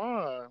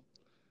LeBron,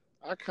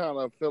 I kind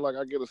of feel like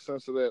I get a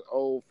sense of that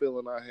old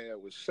feeling I had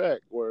with Shaq,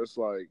 where it's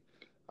like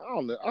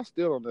I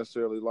still don't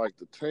necessarily like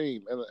the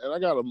team, and I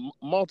got a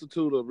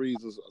multitude of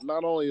reasons.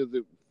 Not only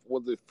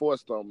was it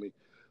forced on me,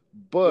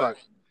 but Right.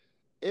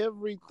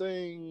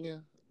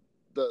 everything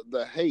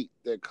the hate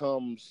that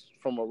comes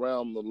from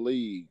around the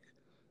league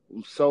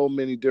in so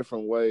many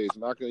different ways.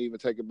 And I can even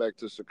take it back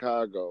to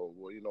Chicago,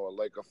 where a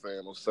Laker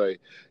fan will say,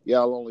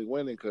 "Y'all only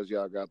winning because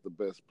y'all got the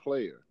best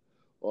player,"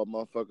 or a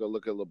motherfucker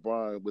look at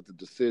LeBron with the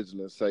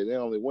decision and say they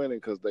only winning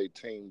because they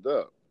teamed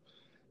up.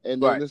 And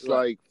then Right. it's Right.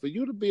 like, for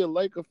you to be a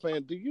Laker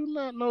fan, do you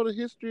not know the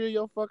history of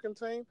your fucking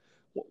team?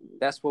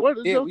 That's what Where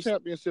we did did. your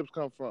championships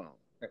come from?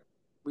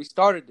 We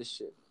started this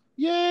shit.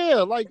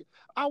 Yeah, like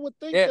I would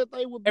think Yeah. that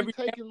they would be Every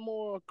taking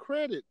more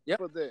credit Yep.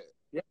 for that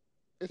Yep. Yep.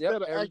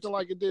 instead of Every acting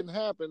like it didn't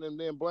happen and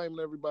then blaming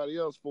everybody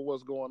else for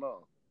what's going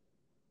on.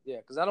 Yeah,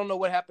 because I don't know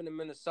what happened in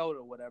Minnesota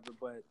or whatever,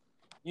 but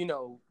you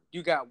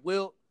got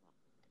Wilt,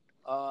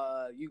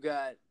 you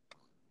got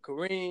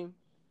Kareem,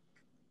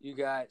 you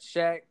got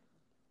Shaq.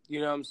 You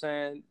know what I'm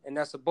saying? And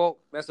that's a bulk.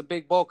 That's a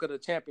big bulk of the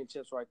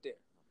championships right there.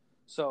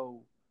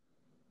 So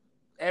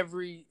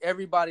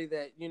everybody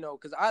that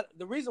because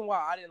the reason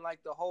why I didn't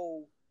like the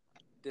whole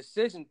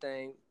decision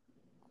thing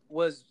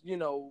was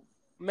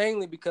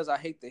mainly because I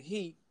hate the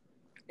Heat,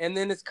 and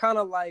then it's kind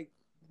of like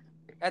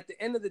at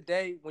the end of the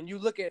day, when you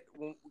look at,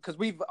 because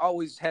we've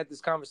always had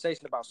this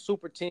conversation about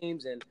super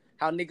teams and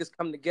how niggas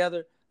come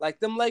together, like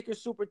them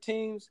Lakers super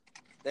teams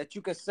that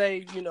you can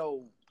say,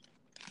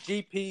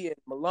 GP and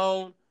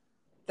Malone,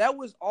 that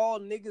was all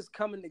niggas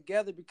coming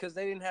together because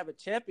they didn't have a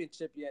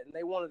championship yet and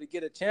they wanted to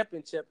get a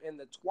championship in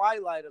the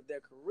twilight of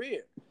their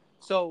career.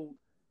 So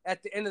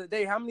at the end of the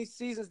day, how many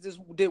seasons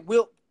did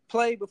Wilt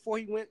play before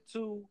he went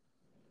to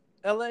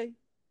LA?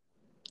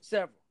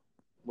 Several.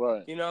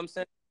 Right. You know what I'm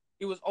saying?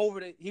 He was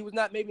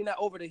maybe not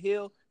over the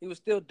hill. He was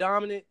still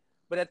dominant,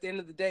 but at the end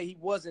of the day, he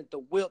wasn't the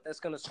Wilt that's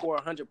going to score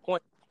 100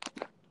 points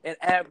and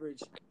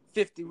average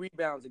 50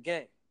 rebounds a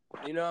game.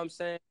 You know what I'm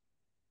saying?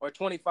 Or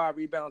 25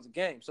 rebounds a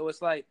game. So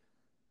it's like,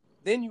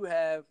 then you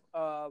have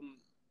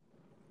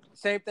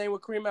same thing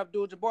with Kareem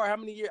Abdul-Jabbar. How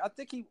many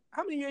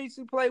years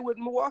he played with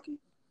Milwaukee?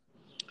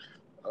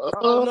 I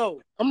don't know.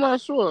 I'm not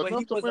sure. But Enough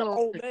he to was an win on.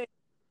 old man.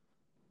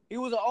 He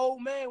was an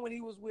old man when he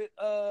was with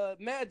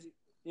Magic.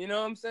 You know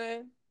what I'm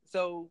saying?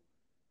 So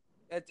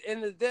at the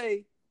end of the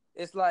day,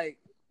 it's like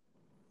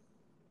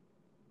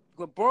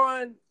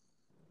LeBron,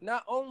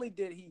 not only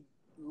did he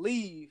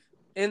leave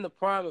in the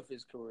prime of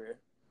his career,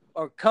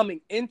 or coming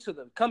into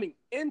the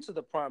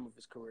prime of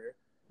his career,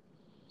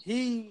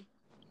 he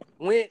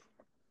went,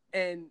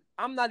 and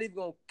I'm not even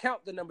gonna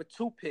count the number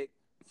 2 pick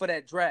for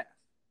that draft.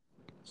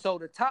 So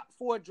the top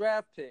 4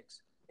 draft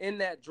picks in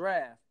that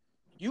draft,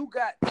 you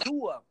got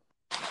 2 of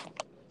them,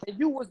 and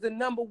you was the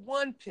number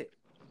 1 pick.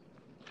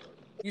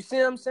 You see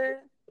what I'm saying?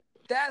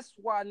 That's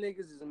why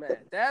niggas is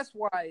mad. That's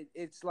why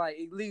it's like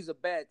it leaves a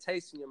bad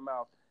taste in your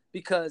mouth,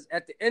 because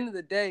at the end of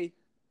the day,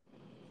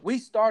 we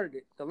started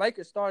it. The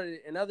Lakers started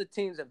it, and other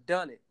teams have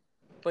done it.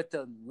 But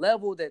the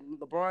level that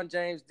LeBron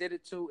James did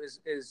it to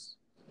is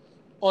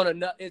on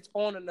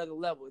another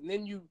level. And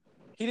then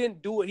he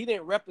didn't do it. He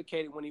didn't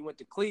replicate it when he went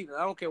to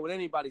Cleveland. I don't care what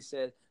anybody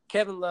says.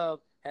 Kevin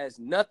Love has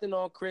nothing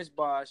on Chris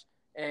Bosh,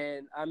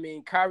 and I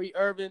mean Kyrie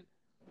Irving.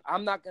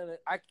 I'm not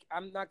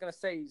gonna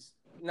say he's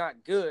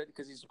not good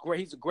because he's great.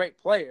 He's a great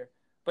player.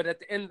 But at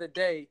the end of the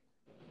day,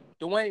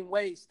 Dwayne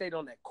Wade stayed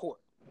on that court.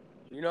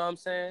 You know what I'm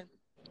saying?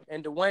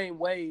 And Dwayne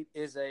Wade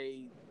is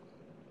a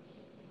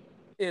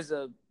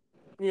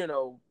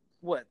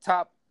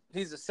top.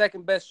 He's the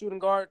second best shooting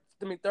guard.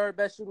 Third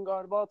best shooting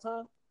guard of all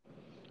time.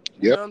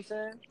 You know Yep. what I'm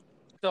saying?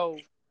 So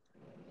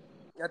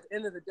at the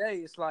end of the day,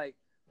 it's like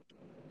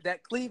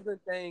that Cleveland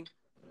thing.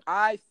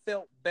 I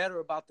felt better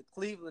about the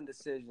Cleveland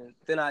decision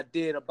than I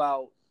did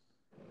about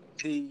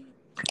the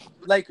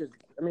Lakers.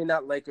 I mean,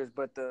 not Lakers,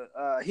 but the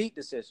Heat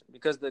decision,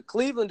 because the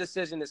Cleveland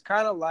decision is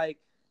kind of like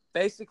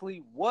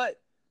basically what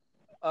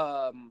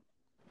all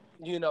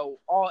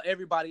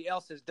everybody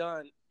else has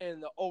done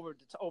in the over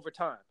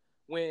time.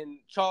 When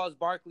Charles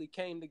Barkley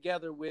came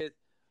together with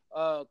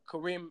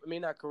Kareem, I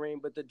mean not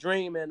Kareem, but the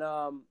Dream and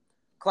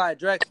Clyde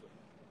Drexler.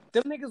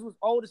 Them niggas was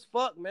old as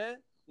fuck, man.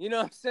 You know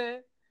what I'm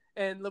saying?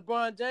 And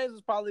LeBron James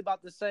was probably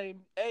about the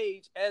same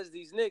age as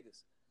these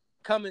niggas,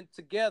 coming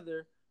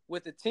together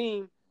with a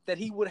team that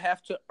he would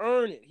have to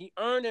earn it. He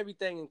earned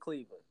everything in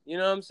Cleveland. You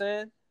know what I'm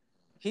saying?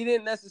 He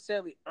didn't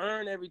necessarily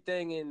earn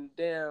everything in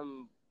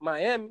damn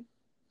Miami,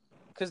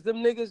 because them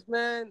niggas,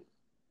 man,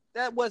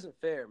 that wasn't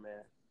fair,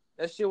 man.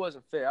 That shit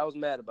wasn't fair. I was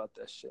mad about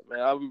that shit,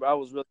 man. I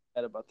was really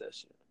mad about that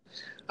shit.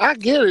 I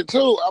get it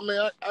too. I mean,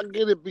 I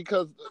get it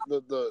because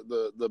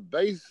the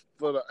base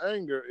for the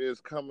anger is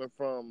coming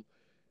from,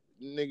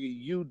 nigga,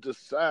 you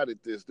decided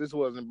this. This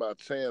wasn't by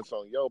chance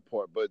on your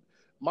part. But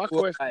my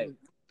Right. question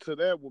to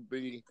that would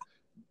be,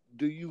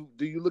 do you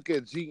look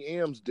at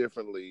GMs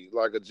differently?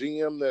 Like a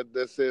GM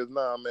that says,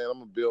 nah, man, I'm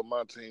gonna build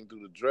my team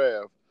through the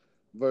draft,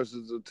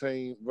 versus a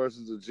team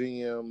versus a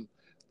GM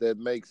that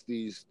makes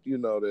these,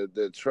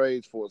 that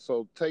trades for it.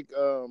 So take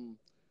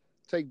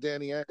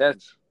Danny That's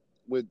Ainge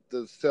with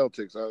the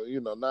Celtics,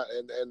 not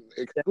and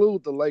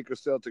exclude the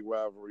Lakers Celtic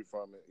rivalry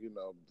from it.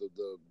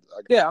 The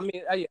I Yeah, I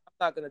mean, I'm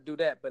not gonna do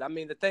that, but I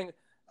mean,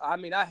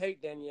 I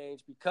hate Danny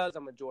Ainge because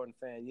I'm a Jordan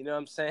fan. You know what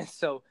I'm saying?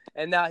 So,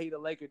 and now he's the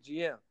Laker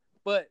GM.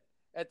 But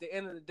at the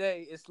end of the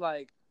day, it's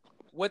like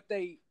what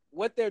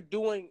they're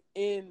doing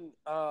in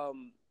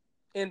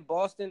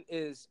Boston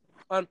is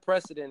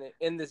unprecedented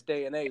in this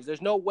day and age.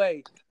 There's no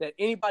way that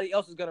anybody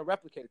else is gonna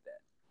replicate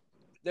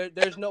that.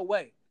 There's no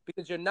way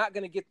because you're not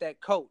gonna get that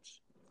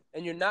coach,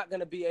 and you're not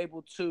gonna be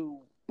able to.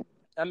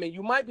 I mean,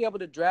 you might be able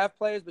to draft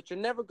players, but you're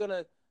never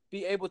gonna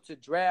be able to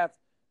draft.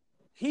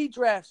 He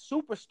drafts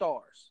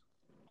superstars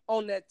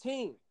on that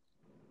team.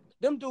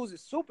 Them dudes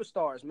is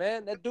superstars,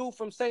 man. That dude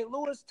from St.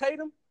 Louis,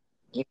 Tatum,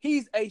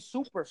 he's a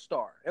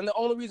superstar. And the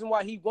only reason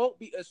why he won't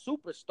be a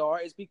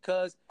superstar is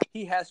because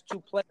he has to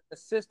play in the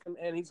system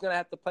and he's gonna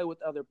have to play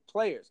with other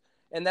players.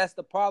 And that's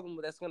the problem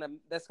that's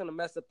gonna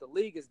mess up the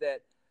league is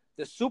that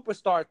the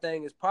superstar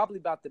thing is probably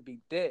about to be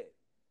dead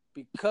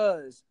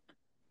because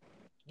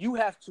you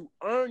have to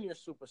earn your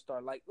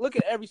superstar. Like, look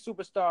at every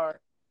superstar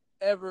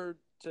ever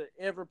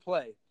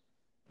play.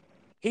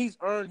 He's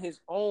earned his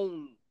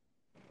own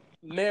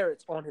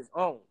merits on his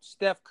own.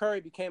 Steph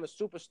Curry became a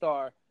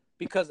superstar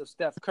because of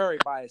Steph Curry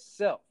by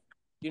himself.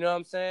 You know what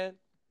I'm saying?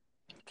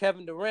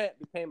 Kevin Durant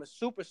became a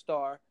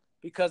superstar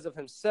because of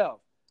himself.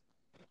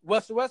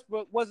 Russell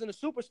Westbrook wasn't a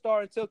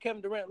superstar until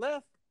Kevin Durant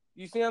left.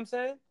 You see what I'm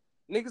saying?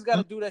 Niggas got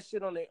to do that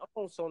shit on their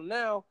own. So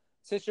now,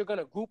 since you're going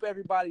to group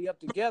everybody up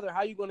together,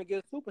 how you going to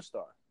get a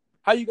superstar?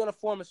 How you going to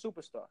form a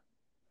superstar?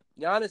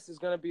 Giannis is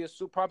going to be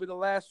probably the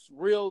last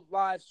real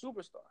live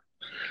superstar.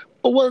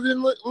 well,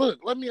 then look,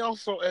 let me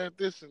also add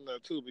this in there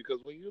too, because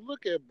when you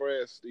look at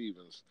Brad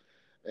Stevens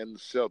and the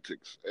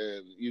Celtics,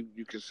 and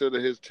you consider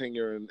his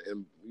tenure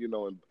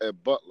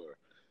at Butler,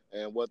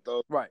 and what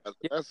those Right.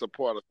 that's a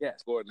part of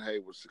Yes. Gordon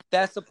Hayward's.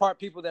 That's the part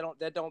people they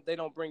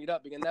don't bring it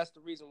up, and that's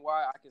the reason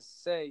why I can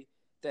say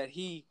that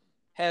he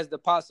has the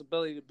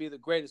possibility to be the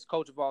greatest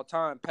coach of all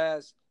time,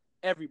 past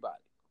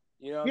everybody.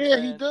 You know what I'm Yeah,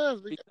 he saying?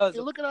 does. Because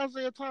Look at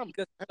Isaiah Thomas.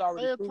 because he's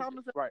already Isaiah proved it.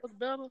 Thomas Right. looked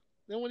better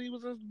than when he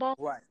was in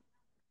Boston. Right.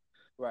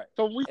 Right.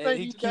 So when we And say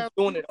he these keeps guys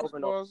doing are it over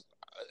and over. superstars,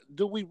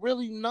 do we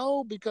really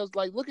know? Because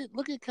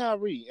look at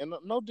Kyrie, and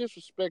no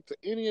disrespect to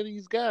any of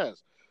these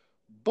guys,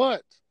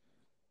 but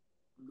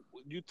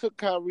you took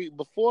Kyrie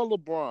before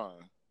LeBron.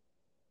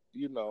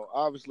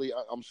 Obviously,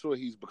 I'm sure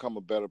he's become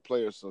a better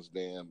player since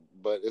then.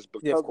 But it's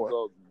Yeah, of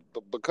course.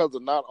 because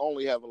of not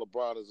only having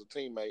LeBron as a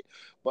teammate,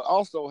 but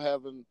also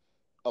having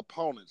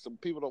opponents. And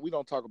we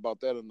don't talk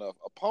about that enough.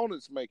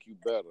 Opponents make you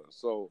better.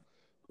 So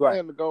Right.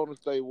 playing the Golden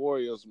State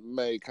Warriors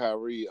made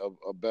Kyrie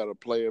a better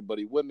player, but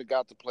he wouldn't have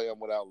got to play him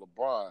without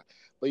LeBron.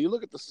 But you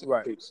look at the Celtics.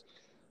 Right.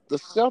 The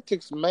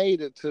Celtics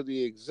made it to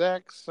the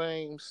exact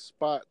same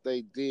spot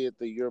they did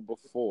the year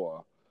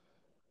before,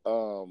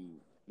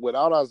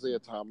 without Isaiah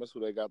Thomas, who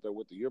they got there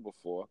with the year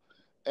before,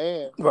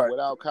 and Right.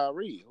 without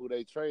Kyrie, who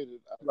they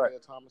traded Right. Isaiah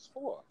Thomas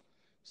for.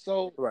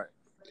 So Right.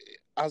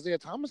 Isaiah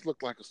Thomas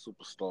looked like a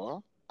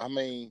superstar. I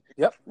mean,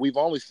 Yep. we've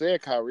only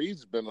said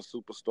Kyrie's been a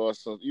superstar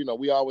since,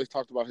 we always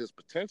talked about his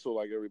potential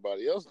like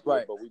everybody else did,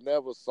 Right. but we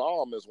never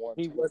saw him as one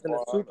He to wasn't a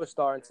LeBron.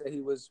 superstar until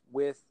he was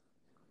with.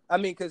 I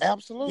mean, because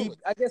Absolutely.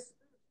 I guess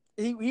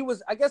he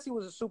was. I guess he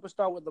was a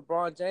superstar with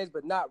LeBron James,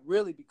 but not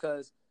really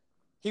because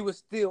he was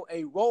still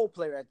a role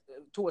player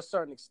to a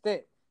certain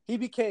extent. He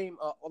became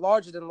a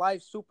larger than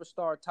life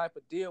superstar type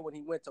of deal when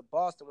he went to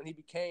Boston, when he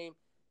became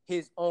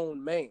his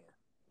own man.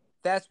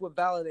 That's what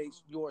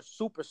validates your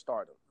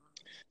superstardom.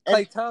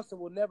 Klay Thompson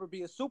will never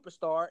be a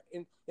superstar.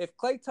 And if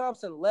Klay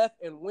Thompson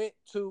left and went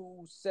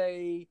to,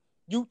 say,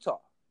 Utah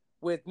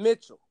with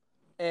Mitchell,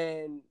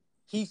 and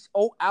he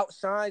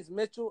outshines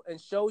Mitchell and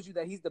shows you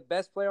that he's the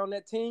best player on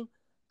that team,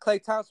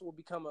 Klay Thompson will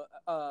become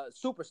a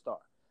superstar.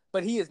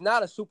 But he is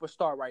not a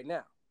superstar right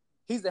now.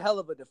 He's a hell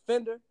of a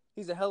defender.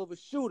 He's a hell of a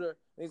shooter.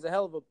 And he's a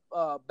hell of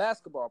a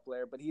basketball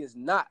player, but he is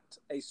not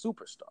a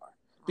superstar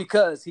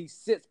because he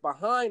sits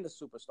behind the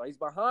superstar. He's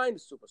behind the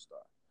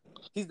superstar.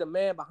 He's the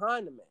man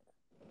behind the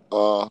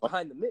man,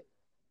 behind the myth.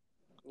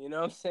 You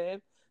know what I'm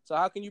saying? So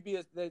how can you be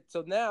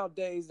so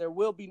nowadays there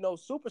will be no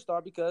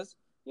superstar because,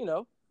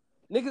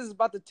 niggas is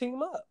about to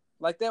team up.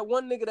 Like that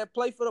one nigga that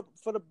played for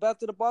the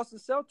Boston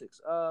Celtics.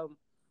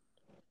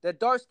 That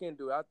dark skinned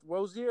dude,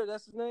 Rozier,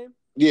 that's his name?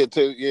 Yeah,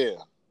 yeah.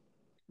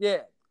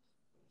 Yeah.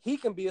 He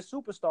can be a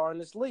superstar in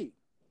this league.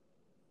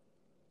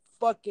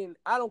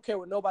 I don't care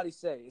what nobody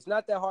say. It's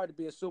not that hard to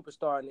be a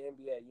superstar in the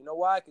NBA. You know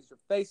why? Because your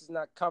face is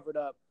not covered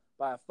up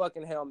by a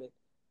fucking helmet.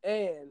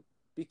 And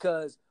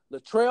because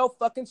Latrell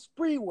fucking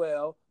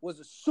Sprewell was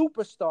a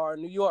superstar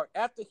in New York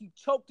after he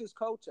choked his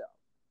coach out.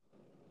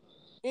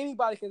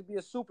 Anybody can be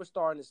a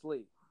superstar in this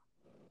league.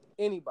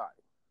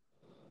 Anybody.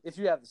 If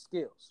you have the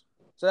skills.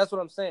 So that's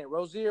what I'm saying.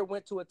 Rozier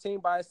went to a team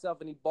by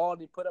himself and he balled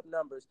and he put up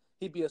numbers.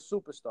 He'd be a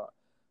superstar.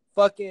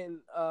 Fucking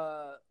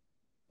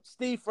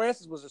Steve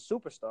Francis was a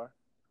superstar.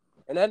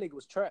 And that nigga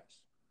was trash.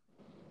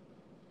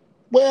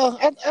 Well,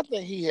 I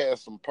think he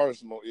has some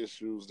personal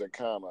issues that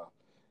kind of,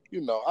 he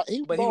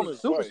But was he on was a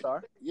his way.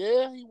 superstar.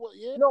 Yeah, he was.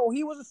 Yeah, No,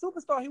 he was a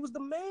superstar. He was the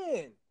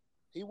man.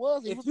 he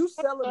was. He If was. you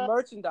selling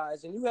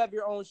merchandise and you have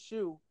your own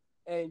shoe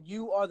and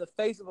you are the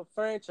face of a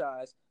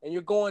franchise and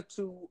you're going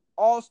to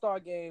all-star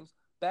games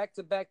back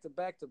to back to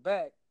back to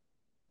back,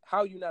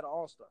 how you not an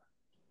all-star?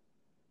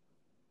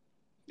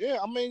 Yeah,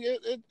 I mean,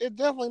 it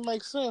definitely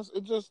makes sense.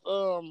 It just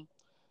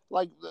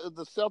like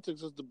the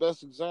Celtics is the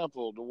best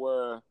example to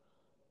where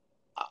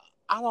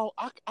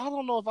I, I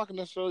don't know if I can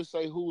necessarily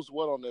say who's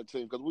what on that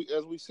team because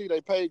as we see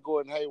they paid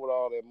Gordon Hayward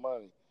all that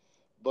money,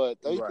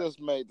 but they Right. just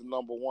made the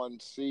number one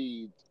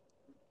seed.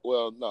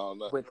 Well, no,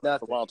 With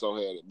nothing. Toronto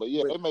had it, but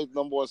yeah, With they made the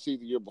number one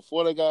seed the year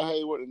before they got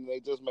Hayward, and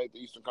they just made the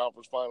Eastern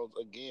Conference Finals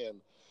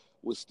again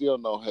with still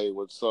no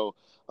Hayward. So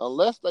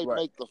unless they right.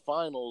 make the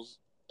finals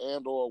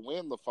and or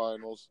win the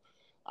finals,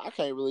 I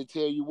can't really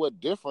tell you what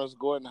difference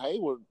Gordon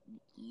Hayward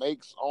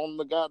makes on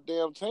the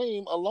goddamn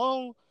team,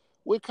 along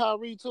with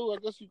Kyrie too. I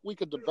guess we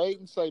could debate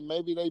and say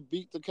maybe they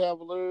beat the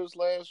Cavaliers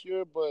last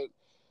year, but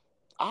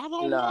I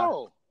don't Nah.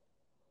 know.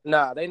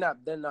 Nah, they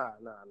not they're nah.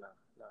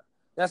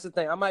 That's the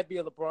thing. I might be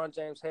a LeBron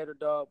James hater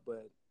dog,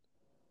 but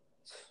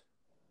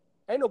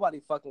ain't nobody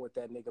fucking with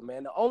that nigga,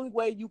 man. The only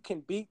way you can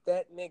beat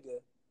that nigga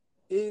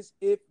is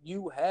if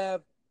you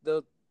have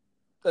the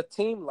a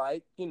team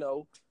like,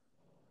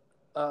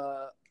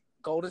 uh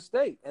Golden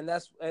State. And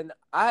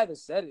I haven't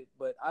said it,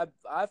 but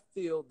I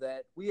feel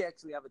that we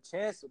actually have a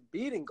chance of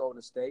beating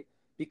Golden State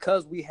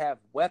because we have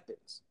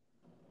weapons.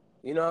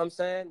 You know what I'm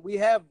saying? We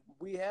have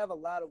a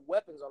lot of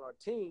weapons on our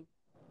team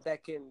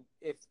that can,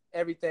 if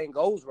everything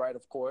goes right,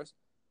 of course,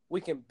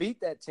 we can beat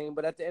that team.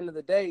 But at the end of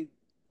the day,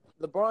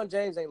 LeBron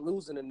James ain't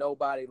losing to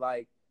nobody.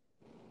 Like,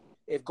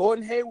 if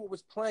Gordon Hayward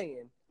was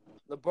playing,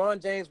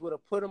 LeBron James would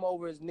have put him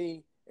over his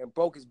knee and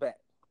broke his back.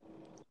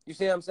 You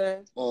see what I'm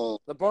saying?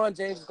 LeBron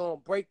James is gonna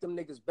break them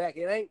niggas back.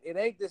 It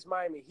ain't this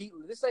Miami Heat.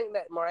 This ain't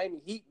that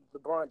Miami Heat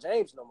LeBron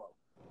James no more.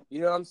 You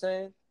know what I'm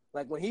saying?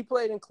 Like when he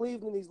played in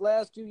Cleveland these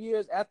last few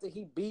years after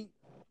he beat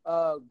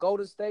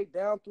Golden State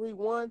down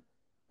 3-1,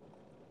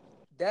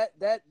 that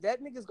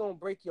nigga's gonna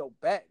break your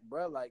back,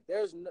 bro. Like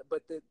there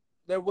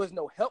was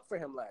no help for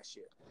him last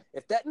year.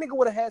 If that nigga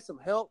would have had some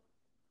help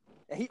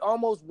and he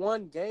almost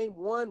won game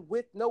one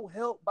with no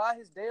help by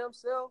his damn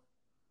self,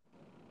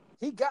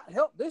 he got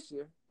help this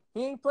year.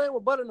 He ain't playing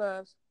with butter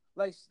knives,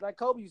 like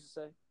Kobe used to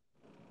say.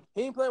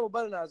 He ain't playing with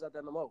butter knives out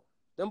there no more.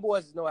 Them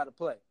boys know how to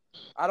play.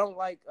 I don't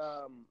like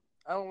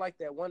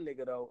that one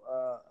nigga though.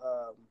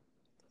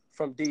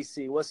 From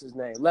DC, what's his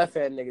name? Left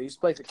hand nigga. He used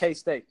to play for K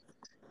State.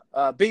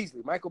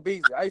 Beasley, Michael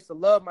Beasley. I used to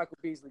love Michael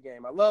Beasley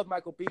game. I love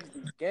Michael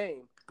Beasley's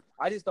game.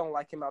 I just don't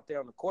like him out there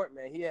on the court,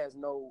 man. He has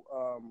no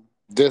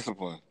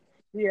Discipline,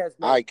 he has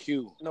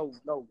IQ.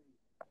 no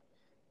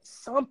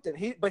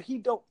something. But he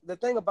don't. The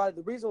thing about it,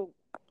 the reason,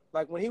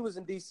 like when he was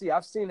in DC,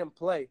 I've seen him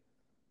play.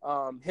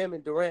 Him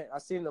and Durant, I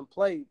seen them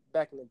play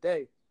back in the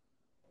day,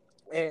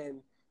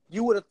 and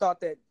you would have thought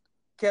that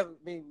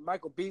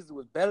Michael Beasley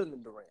was better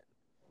than Durant.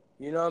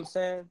 You know what I'm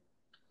saying?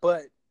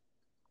 But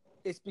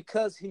it's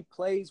because he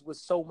plays with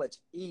so much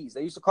ease.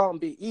 They used to call him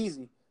Be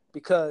Easy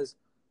because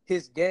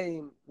his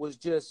game was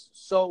just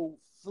so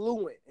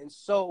fluent and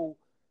so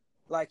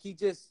like he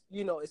just,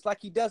 it's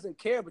like he doesn't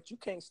care, but you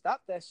can't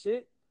stop that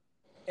shit.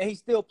 And he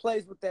still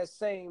plays with that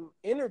same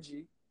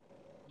energy,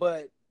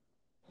 but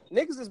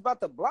niggas is about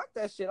to block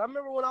that shit. I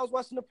remember when I was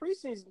watching the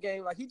preseason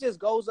game, like he just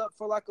goes up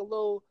for like a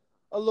little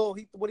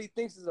what he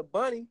thinks is a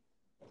bunny.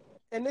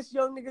 And this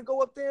young nigga go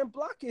up there and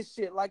block his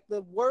shit, like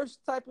the worst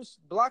type of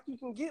block you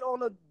can get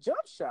on a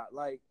jump shot.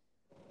 Like,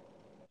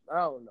 I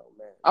don't know,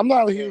 man. I'm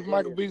not a huge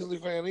Michael Beasley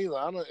fan either.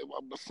 I don't.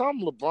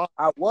 Some LeBron.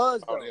 I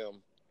was though.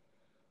 Him.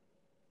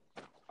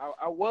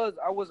 I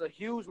was a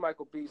huge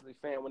Michael Beasley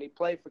fan when he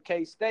played for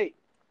K State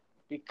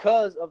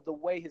because of the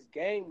way his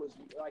game was,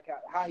 like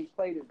how he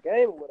played his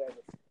game or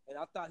whatever. And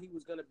I thought he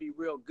was gonna be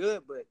real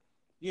good, but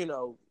you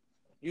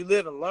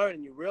live and learn,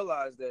 and you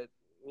realize that.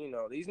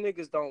 These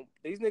niggas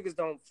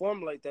don't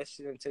formulate that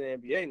shit into the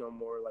NBA no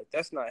more. Like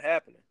that's not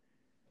happening.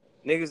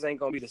 Niggas ain't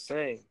gonna be the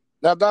same.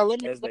 Now, Don,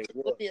 let me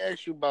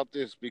ask you about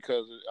this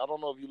because I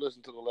don't know if you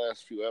listened to the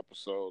last few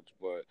episodes,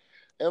 but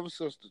ever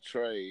since the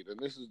trade, and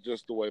this is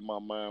just the way my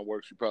mind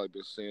works, you've probably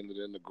been seeing it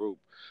in the group.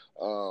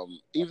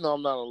 Even though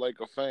I'm not a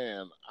Laker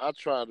fan, I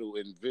try to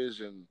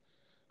envision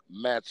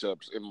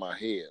matchups in my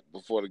head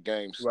before the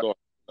game starts.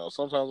 Right.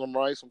 Sometimes I'm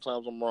right,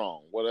 sometimes I'm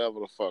wrong, whatever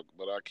the fuck,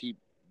 but I keep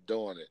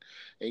doing it.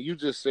 And you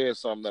just said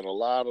something that a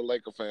lot of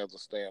Laker fans are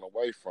staying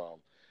away from.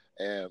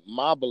 And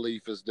my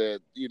belief is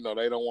that, they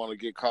don't want to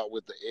get caught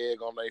with the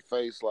egg on their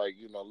face, like,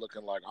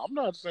 looking like, I'm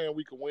not saying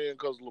we can win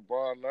because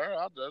LeBron there.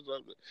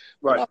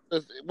 Right.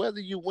 Whether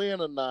you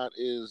win or not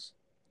is,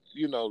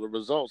 the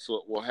results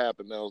will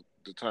happen. They'll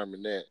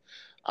determine that.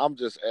 I'm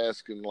just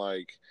asking,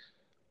 like,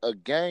 a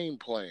game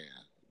plan.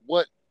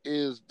 What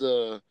is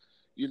the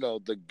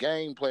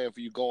game plan for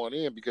you going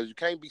in? Because you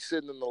can't be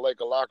sitting in the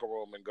Laker locker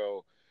room and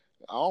go,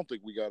 I don't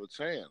think we got a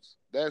chance.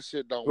 That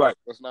shit don't work.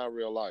 That's not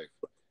real life.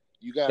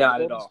 You got Not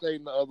at Golden all. State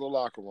in the other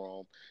locker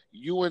room.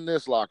 You in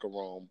this locker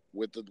room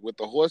with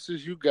the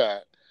horses you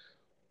got.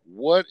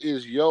 What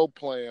is your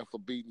plan for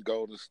beating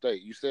Golden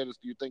State? You said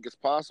you think it's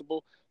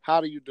possible.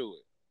 How do you do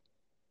it?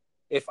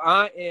 If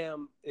I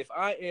am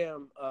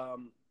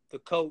the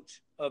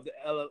coach of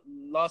the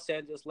Los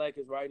Angeles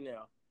Lakers right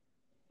now,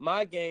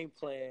 my game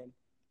plan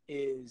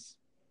is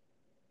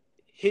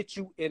hit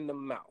you in the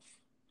mouth.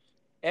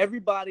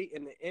 Everybody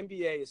in the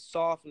NBA is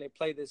soft and they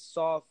play this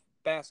soft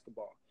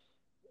basketball.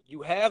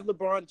 You have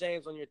LeBron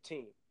James on your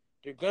team.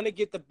 You're gonna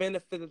get the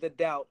benefit of the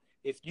doubt.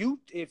 If you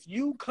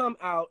come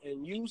out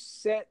and you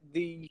set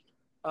the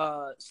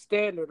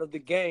standard of the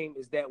game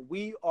is that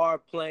we are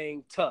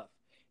playing tough,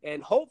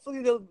 and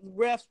hopefully the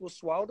refs will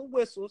swallow the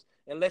whistles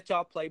and let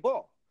y'all play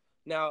ball.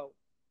 Now,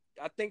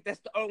 I think that's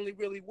the only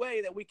really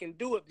way that we can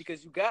do it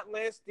because you got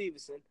Lance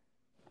Stevenson,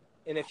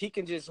 and if he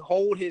can just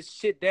hold his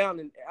shit down,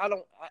 and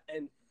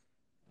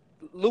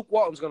Luke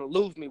Walton's gonna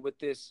lose me with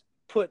this.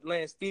 Put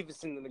Lance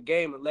Stevenson in the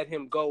game and let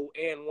him go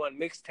and one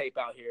mixtape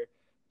out here.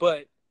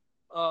 But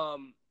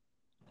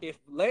if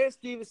Lance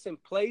Stevenson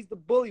plays the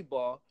bully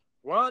ball,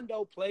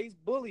 Rondo plays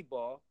bully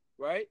ball,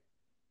 right?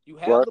 You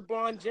have Right.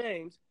 LeBron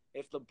James.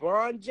 If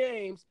LeBron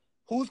James,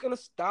 who's gonna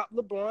stop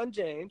LeBron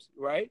James,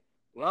 right?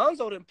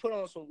 Lonzo didn't put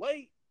on some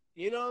weight.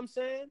 You know what I'm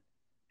saying?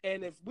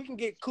 And if we can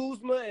get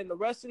Kuzma and the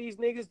rest of these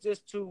niggas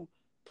just to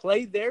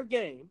play their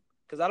game,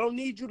 because I don't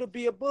need you to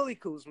be a bully,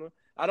 Kuzma.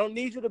 I don't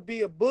need you to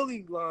be a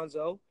bully,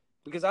 Lonzo,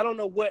 because I don't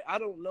know what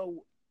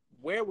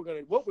what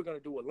we're gonna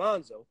do with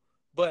Lonzo.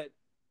 But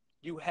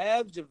you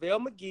have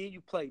JaVale McGee.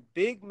 You play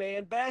big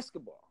man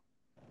basketball,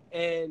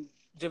 and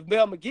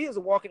JaVale McGee is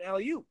a walking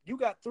alley-oop. You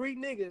got three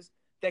niggas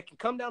that can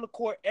come down the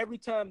court every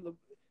time.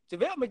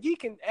 JaVale McGee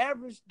can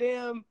average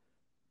damn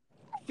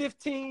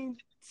 15,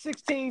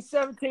 16,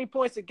 17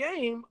 points a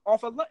game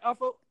off of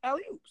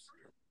alley-oops.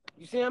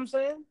 You see what I'm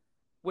saying?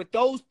 With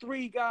those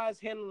three guys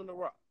handling the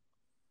rock.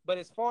 But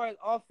as far as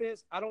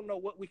offense, I don't know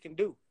what we can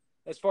do.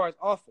 As far as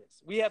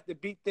offense, we have to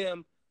beat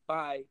them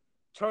by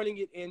turning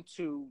it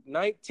into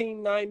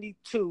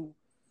 1992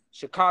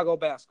 Chicago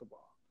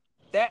basketball.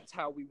 That's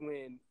how we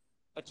win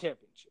a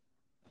championship.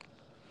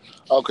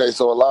 Okay,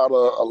 so a lot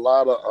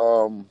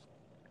of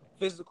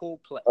Physical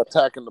play.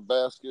 attacking the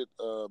basket,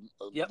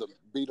 Yep.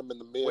 beat them in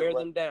the mid Wear range,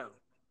 them down.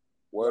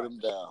 wear Right. them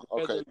down.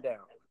 Wear Okay, them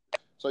down.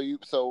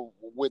 so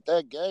with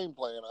that game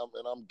plan,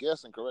 I'm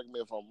guessing. Correct me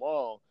if I'm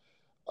wrong.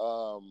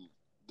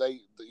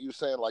 You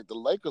saying like the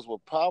Lakers will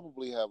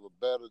probably have a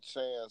better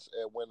chance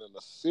at winning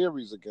a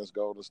series against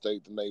Golden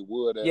State than they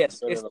would at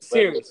Yes, winning it's a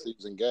regular serious.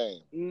 season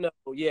game. No,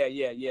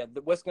 yeah.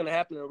 What's gonna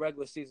happen in a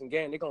regular season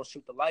game? They're gonna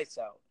shoot the lights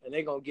out, and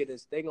they're gonna get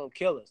us. They're gonna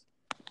kill us.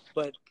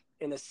 But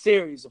in a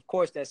series, of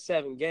course, that's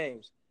 7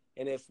 games.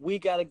 And if we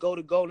gotta go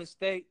to Golden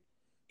State,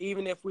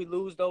 even if we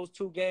lose those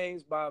 2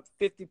 games by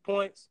 50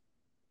 points,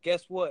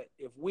 guess what?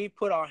 If we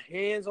put our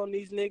hands on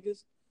these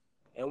niggas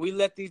and we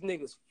let these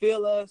niggas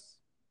feel us,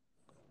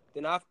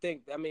 then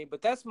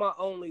but that's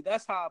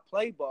how I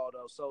play ball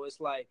though. So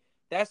it's like,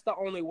 that's the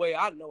only way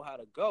I know how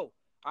to go.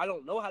 I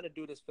don't know how to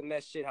do this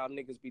finesse shit how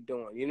niggas be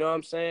doing. You know what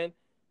I'm saying?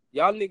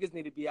 Y'all niggas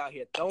need to be out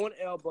here throwing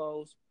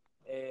elbows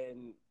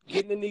and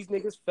getting in these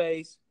niggas'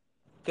 face.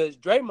 Because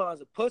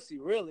Draymond's a pussy,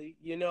 really.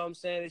 You know what I'm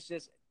saying? It's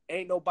just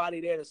ain't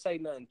nobody there to say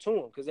nothing to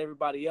him because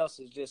everybody else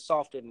is just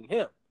softer than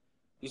him.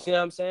 You see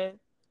what I'm saying?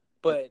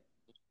 But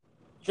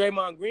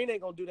Draymond Green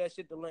ain't going to do that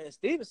shit to Lance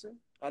Stevenson.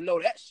 I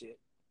know that shit.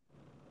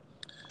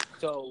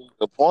 So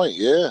Good point.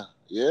 Yeah.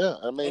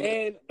 I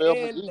mean,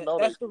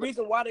 that's the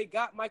reason why they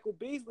got Michael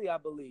Beasley, I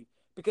believe.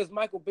 Because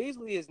Michael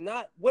Beasley is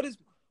not – what does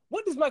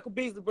Michael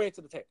Beasley bring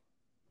to the table?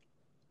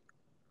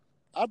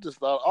 I just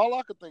thought all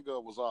I could think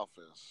of was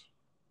offense.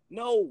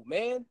 No,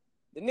 man.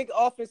 The nigga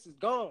offense is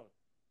gone.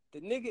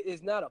 The nigga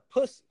is not a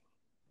pussy.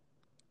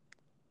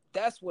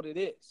 That's what it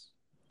is.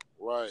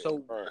 Right.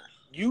 So right.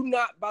 you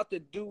not about to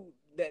do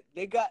that.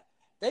 They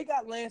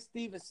got Lance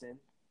Stevenson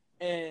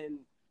and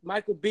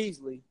Michael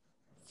Beasley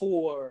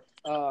for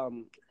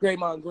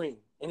Draymond Green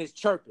and his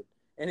chirping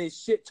and his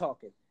shit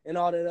talking and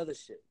all that other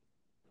shit.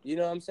 You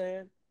know what I'm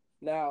saying?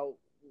 Now,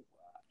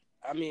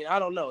 I mean, I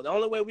don't know. The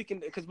only way we can,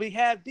 because we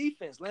have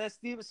defense. Lance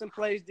Stevenson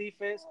plays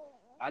defense.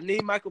 I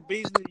need Michael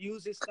Beasley to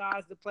use his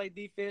size to play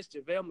defense.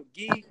 JaVale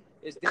McGee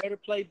is there to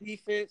play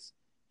defense.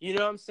 You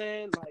know what I'm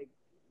saying? Like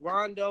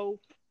Rondo,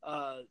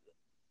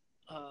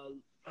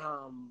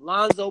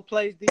 Lonzo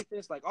plays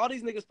defense. Like all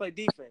these niggas play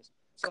defense.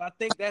 So I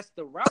think that's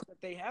the route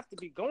that they have to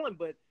be going.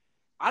 But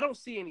I don't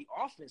see any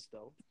offense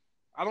though.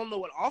 I don't know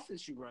what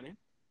offense you're running.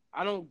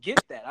 I don't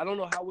get that. I don't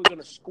know how we're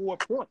gonna score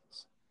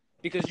points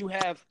because you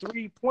have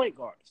 3 point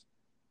guards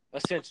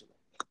essentially,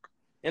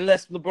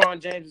 unless LeBron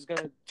James is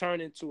gonna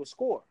turn into a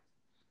scorer.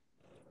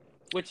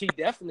 Which he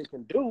definitely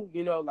can do,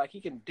 you know, like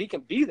he can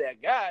be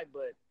that guy,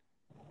 but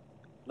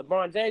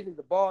LeBron James needs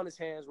the ball in his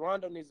hands,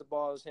 Rondo needs the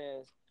ball in his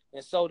hands,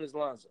 and so does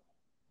Lonzo.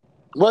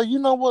 Well, you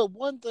know what?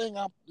 One thing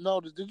I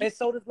noticed, And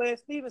so does Lance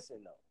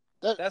Stevenson,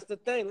 though. That's the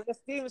thing. Lance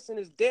Stevenson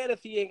is dead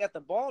if he ain't got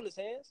the ball in his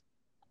hands.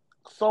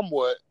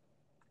 Somewhat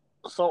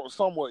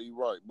you're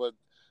right, but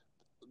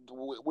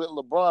with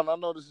LeBron, I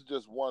know this is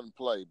just one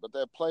play, but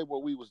that play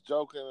where we was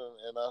joking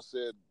and I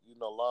said,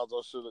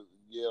 Lonzo should have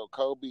yelled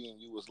Kobe,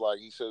 and you was like,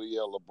 he should have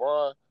yelled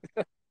LeBron.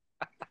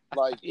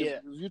 Like, if Yeah.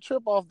 you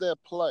trip off that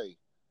play,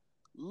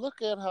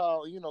 look at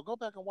how go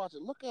back and watch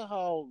it. Look at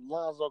how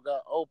Lonzo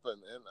got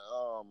open,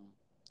 and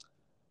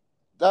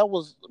that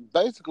was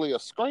basically a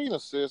screen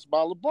assist by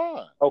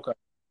LeBron. Okay.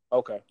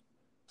 Okay.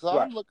 So I'm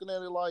Right. looking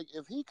at it like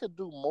if he could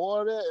do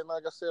more of that, and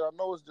like I said, I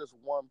know it's just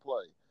one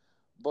play,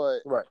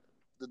 but Right.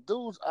 the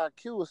dude's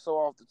IQ is so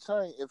off the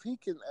chain. If he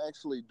can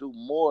actually do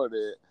more of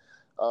that,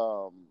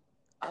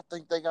 I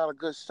think they got a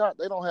good shot.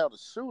 They don't have the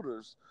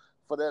shooters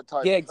for that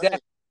type Yeah, of thing.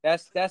 exactly.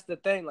 That's the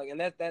thing. Like, and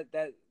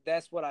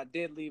that's what I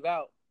did leave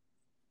out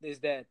is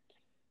that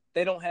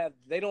we don't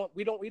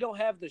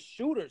have the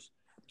shooters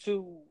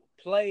to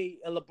play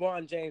a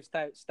LeBron James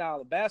type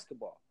style of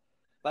basketball.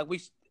 Like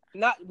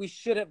we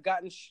should have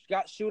got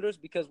shooters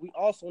because we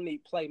also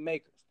need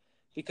playmakers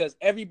because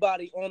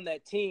everybody on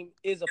that team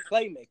is a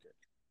playmaker.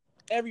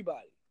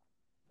 Everybody.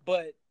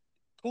 But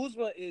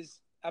Kuzma he's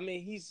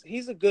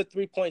a good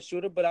 3-point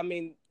shooter, but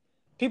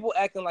people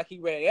acting like he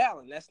Ray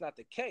Allen. That's not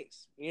the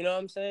case. You know what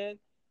I'm saying?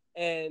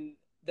 And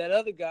that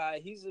other guy,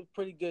 he's a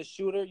pretty good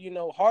shooter.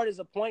 Hart is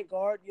a point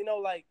guard.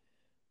 Like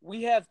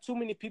we have too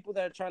many people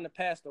that are trying to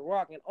pass the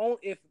rock. And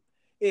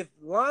if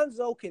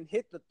Lonzo can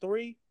hit the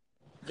three,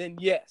 then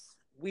yes,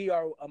 we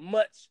are a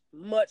much,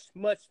 much,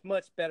 much,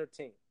 much better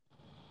team.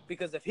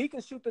 Because if he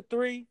can shoot the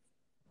three,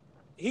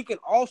 he can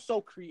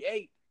also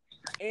create.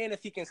 And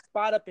if he can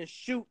spot up and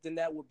shoot, then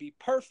that would be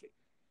perfect.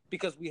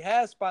 Because we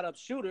have spot up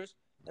shooters,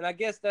 and I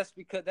guess that's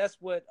because that's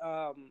what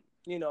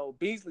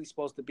Beasley's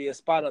supposed to be, a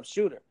spot up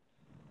shooter.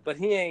 But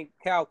he ain't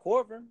Cal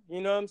Korver, you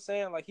know what I'm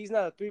saying? Like, he's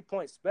not a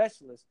 3-point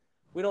specialist.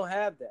 We don't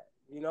have that,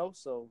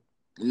 so.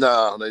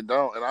 No, they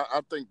don't. And I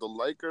think the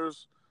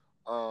Lakers,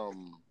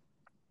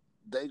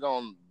 they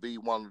going to be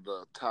one of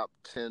the top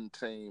 10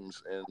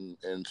 teams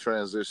in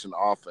transition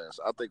offense.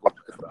 I think when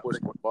they push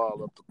the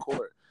ball up the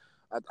court,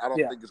 I don't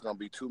think it's going to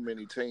be too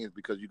many teams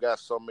because you got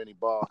so many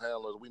ball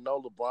handlers. We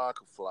know LeBron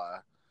can fly.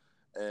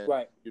 And,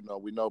 right.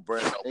 We know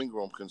Brandon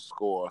Ingram can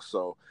score.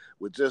 So,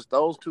 with just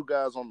those two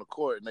guys on the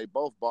court, and they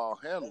both ball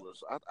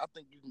handlers, I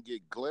think you can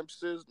get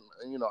glimpses.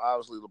 And,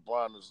 obviously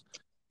LeBron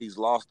he's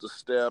lost a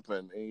step,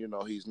 and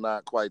he's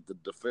not quite the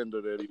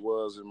defender that he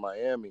was in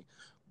Miami.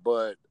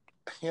 But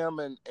him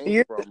and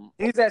Ingram.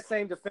 He's that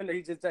same defender.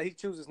 He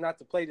chooses not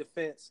to play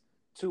defense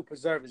to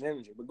preserve his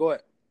energy. But go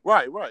ahead.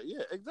 Right,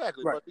 yeah,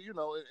 exactly. Right. But,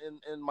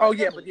 in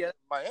Miami, yeah.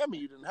 Miami,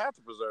 you didn't have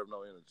to preserve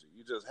no energy.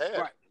 You just had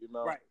right. it,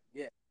 Right.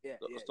 Yeah.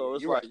 So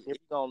it's like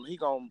he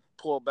gonna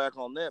pull back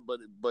on that, but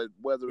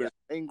whether it's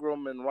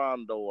Ingram and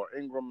Rondo or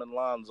Ingram and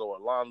Lonzo or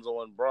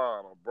Lonzo and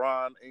Bron or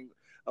Bron,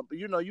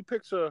 you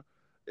picture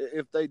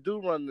if they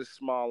do run this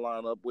small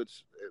lineup,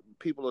 which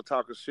people are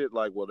talking shit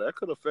like, well, that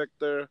could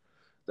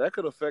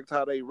affect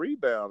how they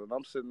rebound, and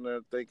I'm sitting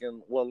there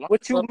thinking, well, Lonzo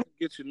can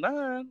get you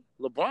 9,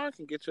 LeBron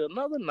can get you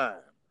another 9.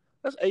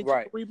 That's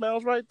 18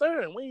 rebounds right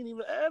there, and we ain't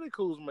even added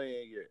Kuzma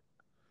in yet.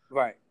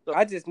 Right. So,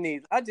 I just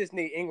need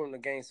Ingram to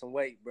gain some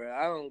weight, bro.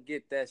 I don't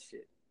get that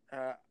shit.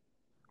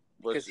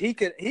 Because he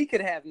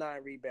could have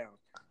 9 rebounds.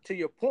 To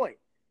your point,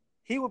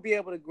 he would be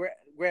able to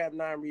grab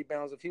 9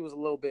 rebounds if he was a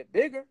little bit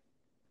bigger.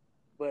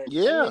 But that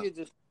nigga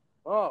just,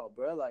 bro,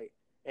 like,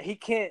 and he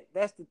can't.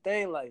 That's the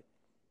thing. Like,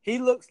 he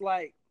looks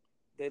like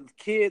the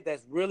kid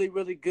that's really,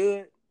 really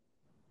good,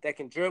 that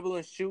can dribble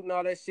and shoot and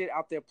all that shit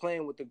out there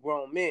playing with the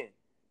grown men.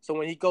 So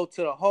when he go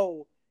to the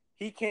hole,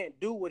 he can't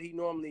do what he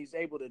normally is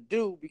able to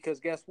do because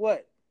guess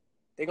what?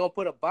 They're going to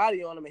put a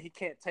body on him and he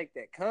can't take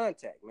that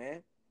contact,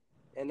 man.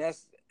 And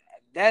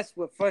that's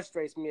what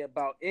frustrates me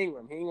about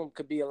Ingram. Ingram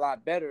could be a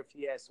lot better if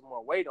he had some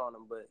more weight on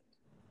him, but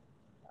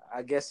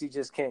I guess he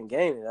just can't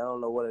gain it. I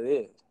don't know what it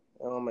is.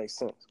 That don't make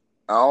sense.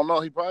 I don't know.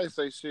 He probably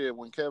say shit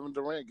when Kevin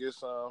Durant gets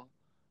some,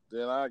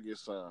 then I get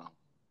some.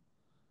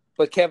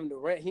 But Kevin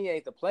Durant, he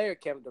ain't the player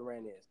Kevin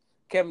Durant is.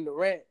 Kevin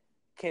Durant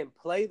can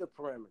play the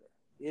perimeter.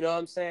 You know what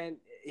I'm saying?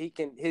 He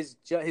can his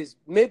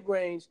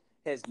mid-range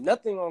has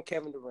nothing on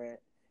Kevin Durant,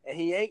 and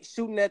he ain't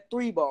shooting that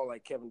 3 ball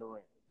like Kevin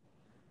Durant.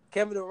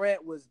 Kevin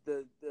Durant was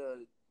the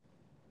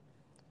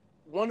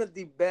one of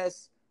the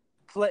best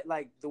play,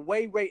 like the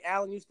way Ray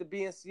Allen used to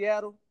be in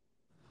Seattle.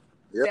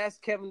 Yep. That's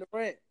Kevin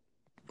Durant.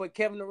 But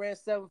Kevin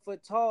Durant's 7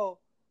 foot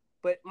tall.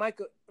 But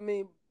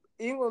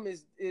Ingram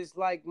is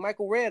like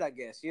Michael Redd, I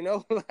guess.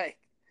 Like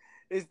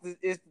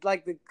it's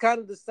like the kind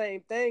of the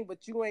same thing,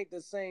 but you ain't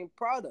the same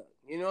product.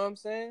 You know what I'm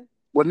saying?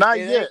 Well, not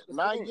yet,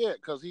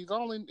 because he's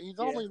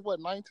only what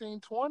 19,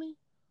 20?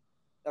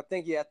 I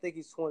think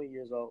he's 20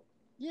 years old.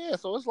 Yeah,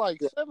 so it's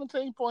like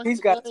 17 points. He's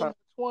got time.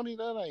 20.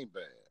 That ain't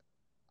bad.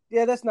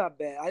 Yeah, that's not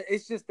bad.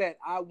 It's just that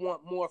I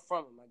want more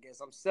from him. I guess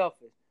I'm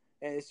selfish,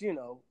 and it's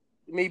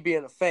me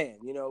being a fan,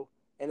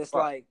 and it's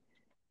like,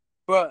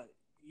 bro,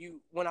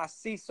 when I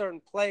see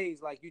certain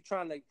plays, like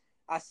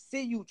I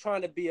see you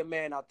trying to be a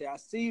man out there. I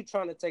see you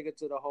trying to take it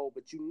to the hole,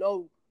 but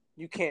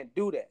you can't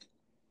do that.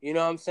 You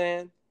know what I'm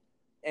saying?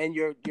 And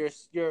you're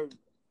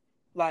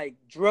like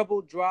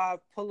dribble, drive,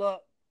 pull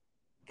up.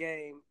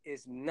 game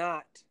is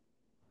not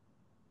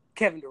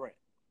Kevin Durant.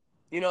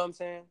 You know what I'm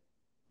saying?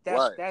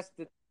 Right. That's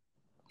the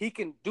he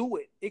can do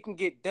it. It can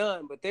get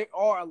done, but there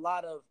are a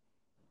lot of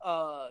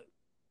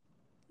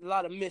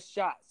missed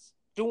shots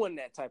doing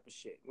that type of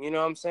shit. You know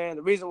what I'm saying?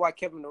 The reason why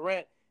Kevin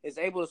Durant is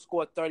able to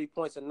score 30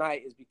 points a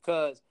night is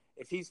because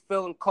if he's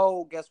feeling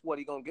cold, guess what?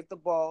 He's going to get the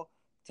ball,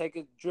 take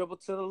a dribble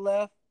to the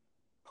left,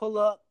 pull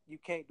up. You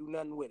can't do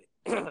nothing with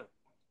it.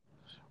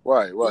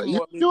 Right.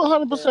 You're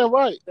 100%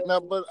 right. Now,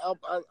 but I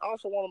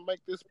also want to make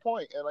this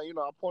point, and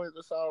I pointed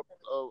this out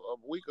a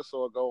week or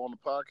so ago on the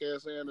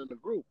podcast and in the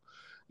group.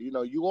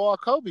 You are a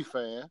Kobe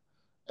fan,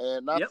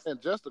 and not saying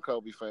just a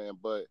Kobe fan,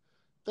 but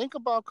think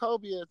about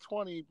Kobe at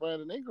 20,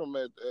 Brandon Ingram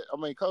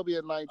Kobe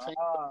at 19.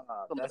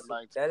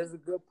 That is a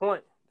good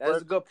point.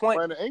 That's a good point.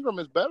 Brandon Ingram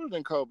is better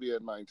than Kobe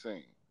at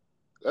 19.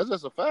 That's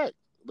just a fact.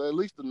 At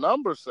least the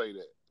numbers say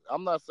that.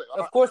 I'm not saying.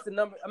 Of course, the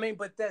number.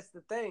 But that's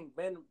the thing.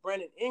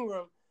 Brandon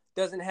Ingram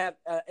doesn't have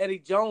Eddie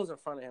Jones in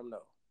front of him,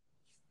 though.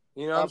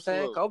 You know what I'm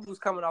saying? Kobe was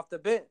coming off the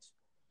bench,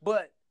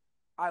 but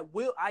I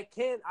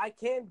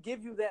can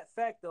give you that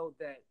fact though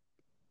that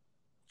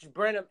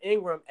Brandon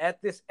Ingram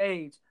at this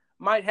age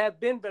might have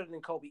been better than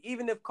Kobe,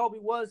 even if Kobe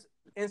was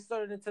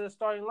inserted into the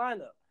starting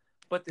lineup.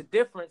 But the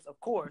difference, of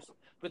course,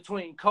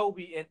 between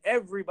Kobe and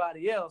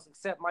everybody else,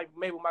 except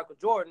maybe Michael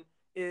Jordan,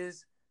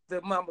 is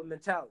the Mamba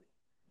mentality.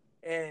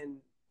 And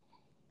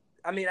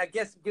I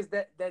guess because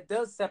that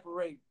does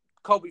separate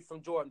Kobe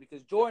from Jordan,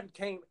 because Jordan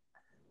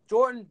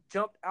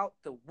jumped out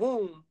the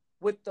womb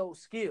with those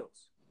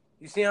skills.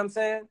 You see what I'm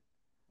saying?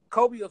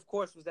 Kobe, of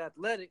course, was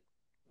athletic,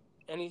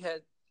 and he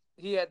had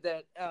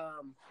that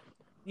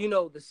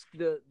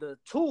the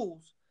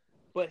tools,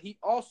 but he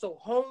also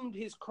honed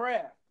his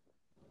craft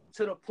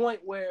to the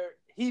point where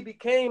he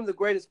became the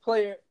greatest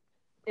player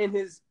at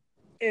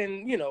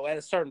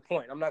a certain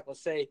point. I'm not gonna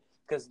say,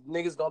 because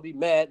niggas gonna be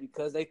mad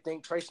because they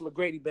think Tracy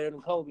McGrady better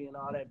than Kobe and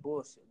all that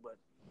bullshit. But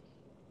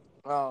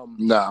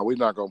nah, we're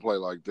not gonna play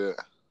like that.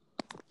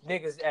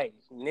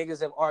 Niggas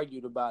have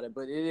argued about it,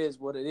 but it is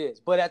what it is.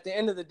 But at the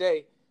end of the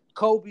day,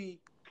 Kobe,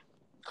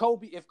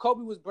 if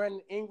Kobe was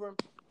Brandon Ingram,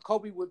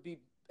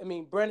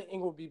 Brandon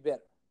Ingram would be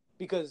better,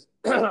 because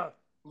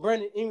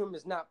Brandon Ingram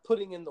is not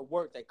putting in the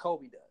work that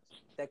Kobe did.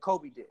 And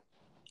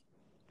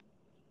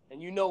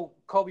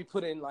Kobe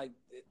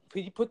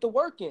he put the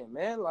work in,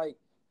 man. Like,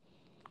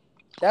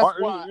 that's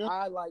why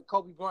I like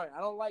Kobe Bryant.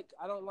 I don't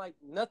like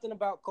nothing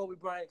about Kobe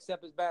Bryant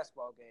except his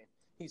basketball game.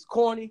 He's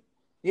corny,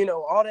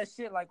 all that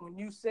shit. Like when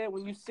you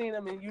seen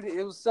him and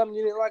it was something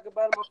you didn't like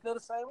about him, I feel the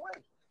same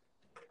way.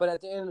 But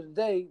at the end of the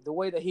day, the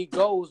way that he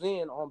goes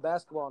in on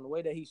basketball and the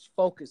way that he's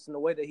focused and the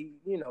way that he,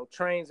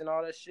 trains and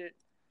all that shit,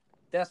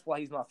 that's why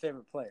he's my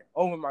favorite player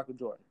over Michael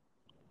Jordan.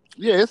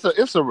 Yeah,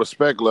 it's a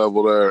respect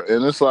level there.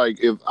 And it's like,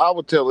 if I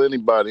would tell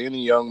anybody,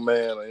 any young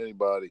man or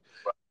anybody,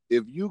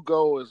 if you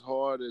go as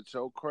hard at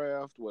your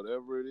craft,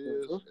 whatever it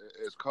is,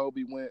 as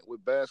Kobe went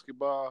with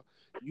basketball,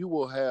 you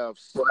will have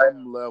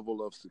some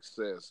level of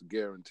success,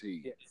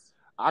 guaranteed. Yes.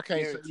 I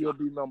can't say you'll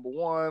be number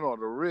one or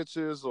the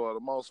richest or the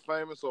most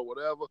famous or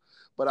whatever,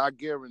 but I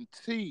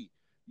guarantee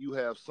you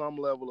have some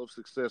level of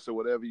success in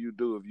whatever you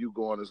do if you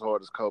going as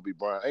hard as Kobe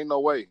Bryant. Ain't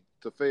no way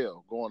to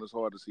fail going as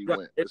hard as he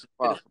went. It's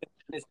impossible.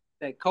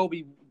 That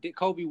Kobe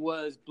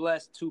was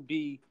blessed to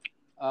be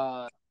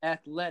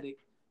athletic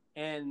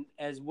and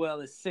as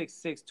well as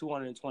 6'6",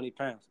 220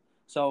 pounds.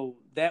 So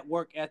that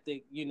work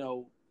ethic,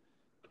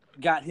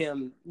 got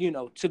him,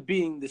 to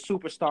being the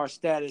superstar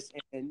status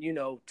and,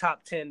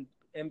 top 10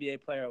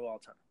 NBA player of all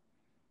time.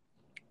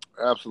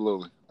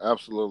 Absolutely.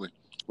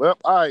 Well,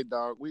 all right,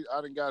 dog.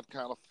 I done got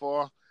kind of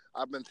far.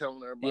 I've been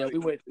telling everybody. Yeah, we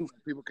went.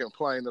 People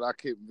complain that I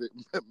can't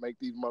make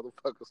these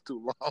motherfuckers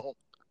too long,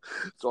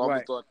 so I'm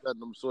gonna start cutting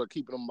them,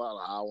 keeping them about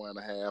an hour and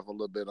a half, a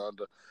little bit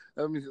under.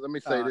 Let me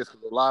say this,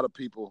 because a lot of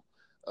people.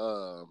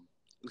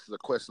 This is a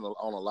question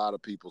on a lot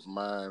of people's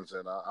minds,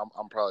 and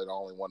I'm probably the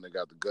only one that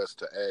got the guts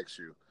to ask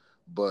you.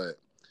 But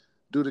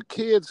do the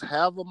kids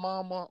have a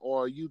mama,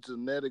 or are you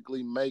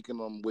genetically making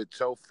them with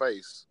your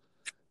face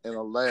in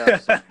a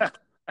lab?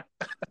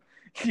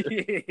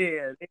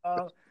 Yeah,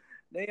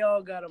 they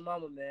all got a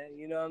mama, man.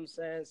 You know what I'm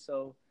saying?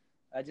 So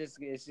I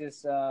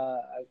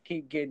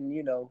keep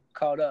getting,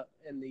 caught up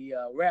in the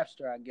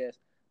rapster, I guess.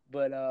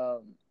 But I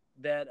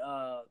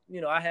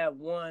have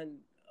one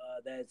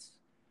that's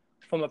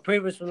from a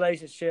previous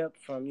relationship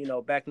from,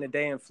 back in the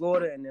day in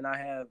Florida. And then I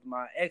have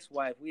my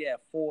ex-wife. We have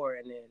 4.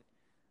 And then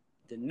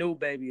the new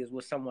baby is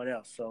with someone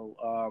else. So,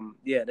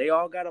 they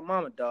all got a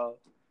mama, dog.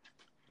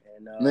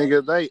 And,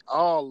 nigga, they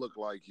all look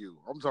like you.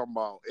 I'm talking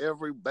about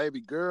every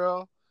baby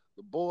girl,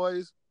 the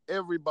boys,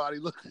 everybody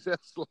looks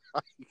just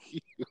like you.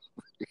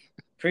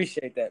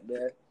 Appreciate that,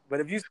 man. But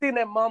if you seen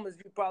their mamas,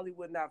 you probably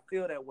would not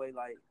feel that way.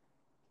 Like,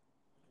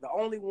 the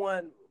only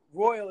one...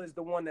 Royal is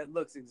the one that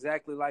looks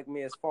exactly like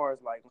me, as far as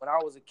like when I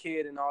was a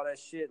kid and all that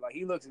shit. Like,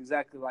 he looks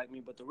exactly like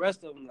me, but the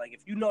rest of them, like,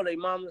 if you know they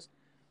mamas,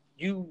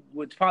 you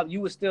would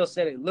still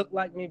say they look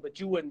like me, but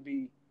you wouldn't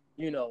be,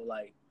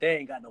 like, they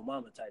ain't got no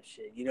mama type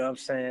shit. You know what I'm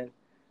saying?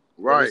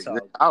 But Right. it's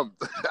all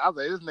I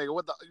say, this nigga,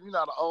 what the, you know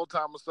how the old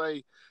timers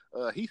say,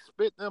 he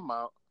spit them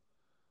out.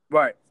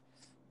 right.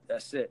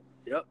 That's it.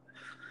 Yep.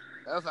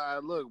 That's how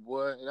it look,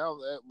 boy.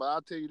 But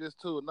I'll tell you this,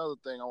 too. Another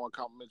thing I want to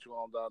compliment you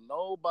on, dog.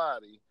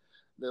 Nobody,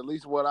 at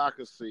least what I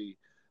could see,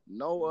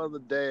 no other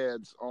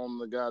dads on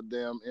the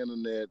goddamn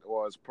internet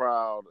are as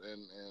proud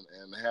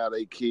and have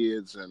their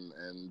kids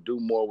and do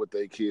more with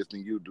their kids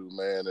than you do,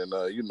 man. And,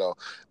 you know,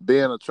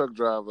 being a truck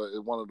driver is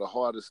one of the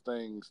hardest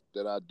things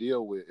that I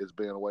deal with is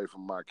being away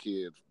from my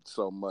kids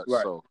so much.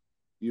 Right. So,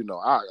 you know,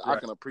 I Right.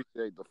 can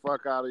appreciate the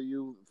fuck out of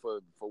you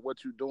for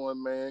what you're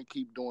doing, man.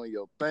 Keep doing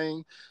your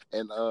thing.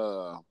 And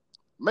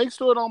make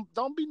sure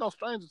don't be no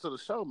stranger to the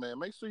show, man.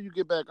 Make sure you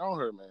get back on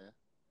her, man.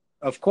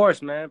 Of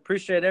course, man.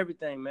 Appreciate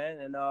everything, man.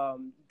 And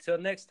until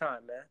next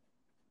time, man.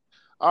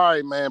 All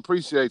right, man.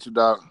 Appreciate you,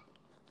 Doc.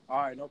 All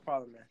right, no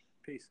problem, man.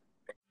 Peace.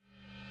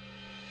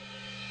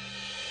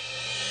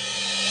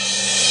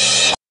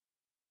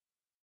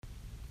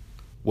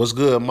 What's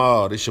good,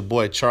 Maul? It's your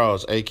boy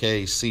Charles,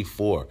 aka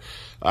C4.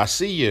 I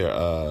see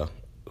your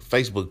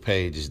Facebook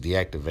page is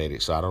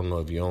deactivated, so I don't know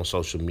if you're on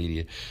social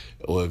media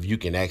or if you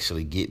can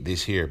actually get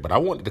this here. But I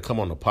wanted to come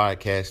on the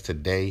podcast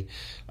today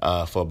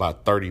for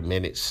about 30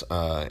 minutes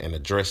and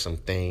address some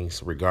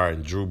things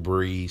regarding Drew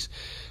Brees,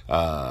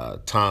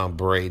 Tom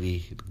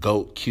Brady,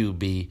 GOAT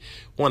QB.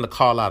 Want to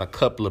call out a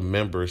couple of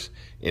members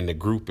in the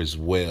group as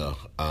well.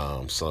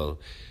 So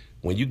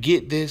when you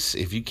get this,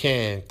 if you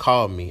can,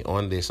 call me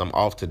on this. I'm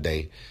off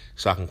today,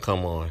 so I can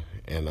come on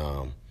and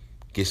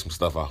get some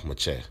stuff off my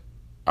chest.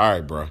 All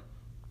right, bro.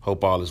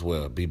 Hope all is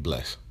well. Be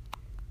blessed.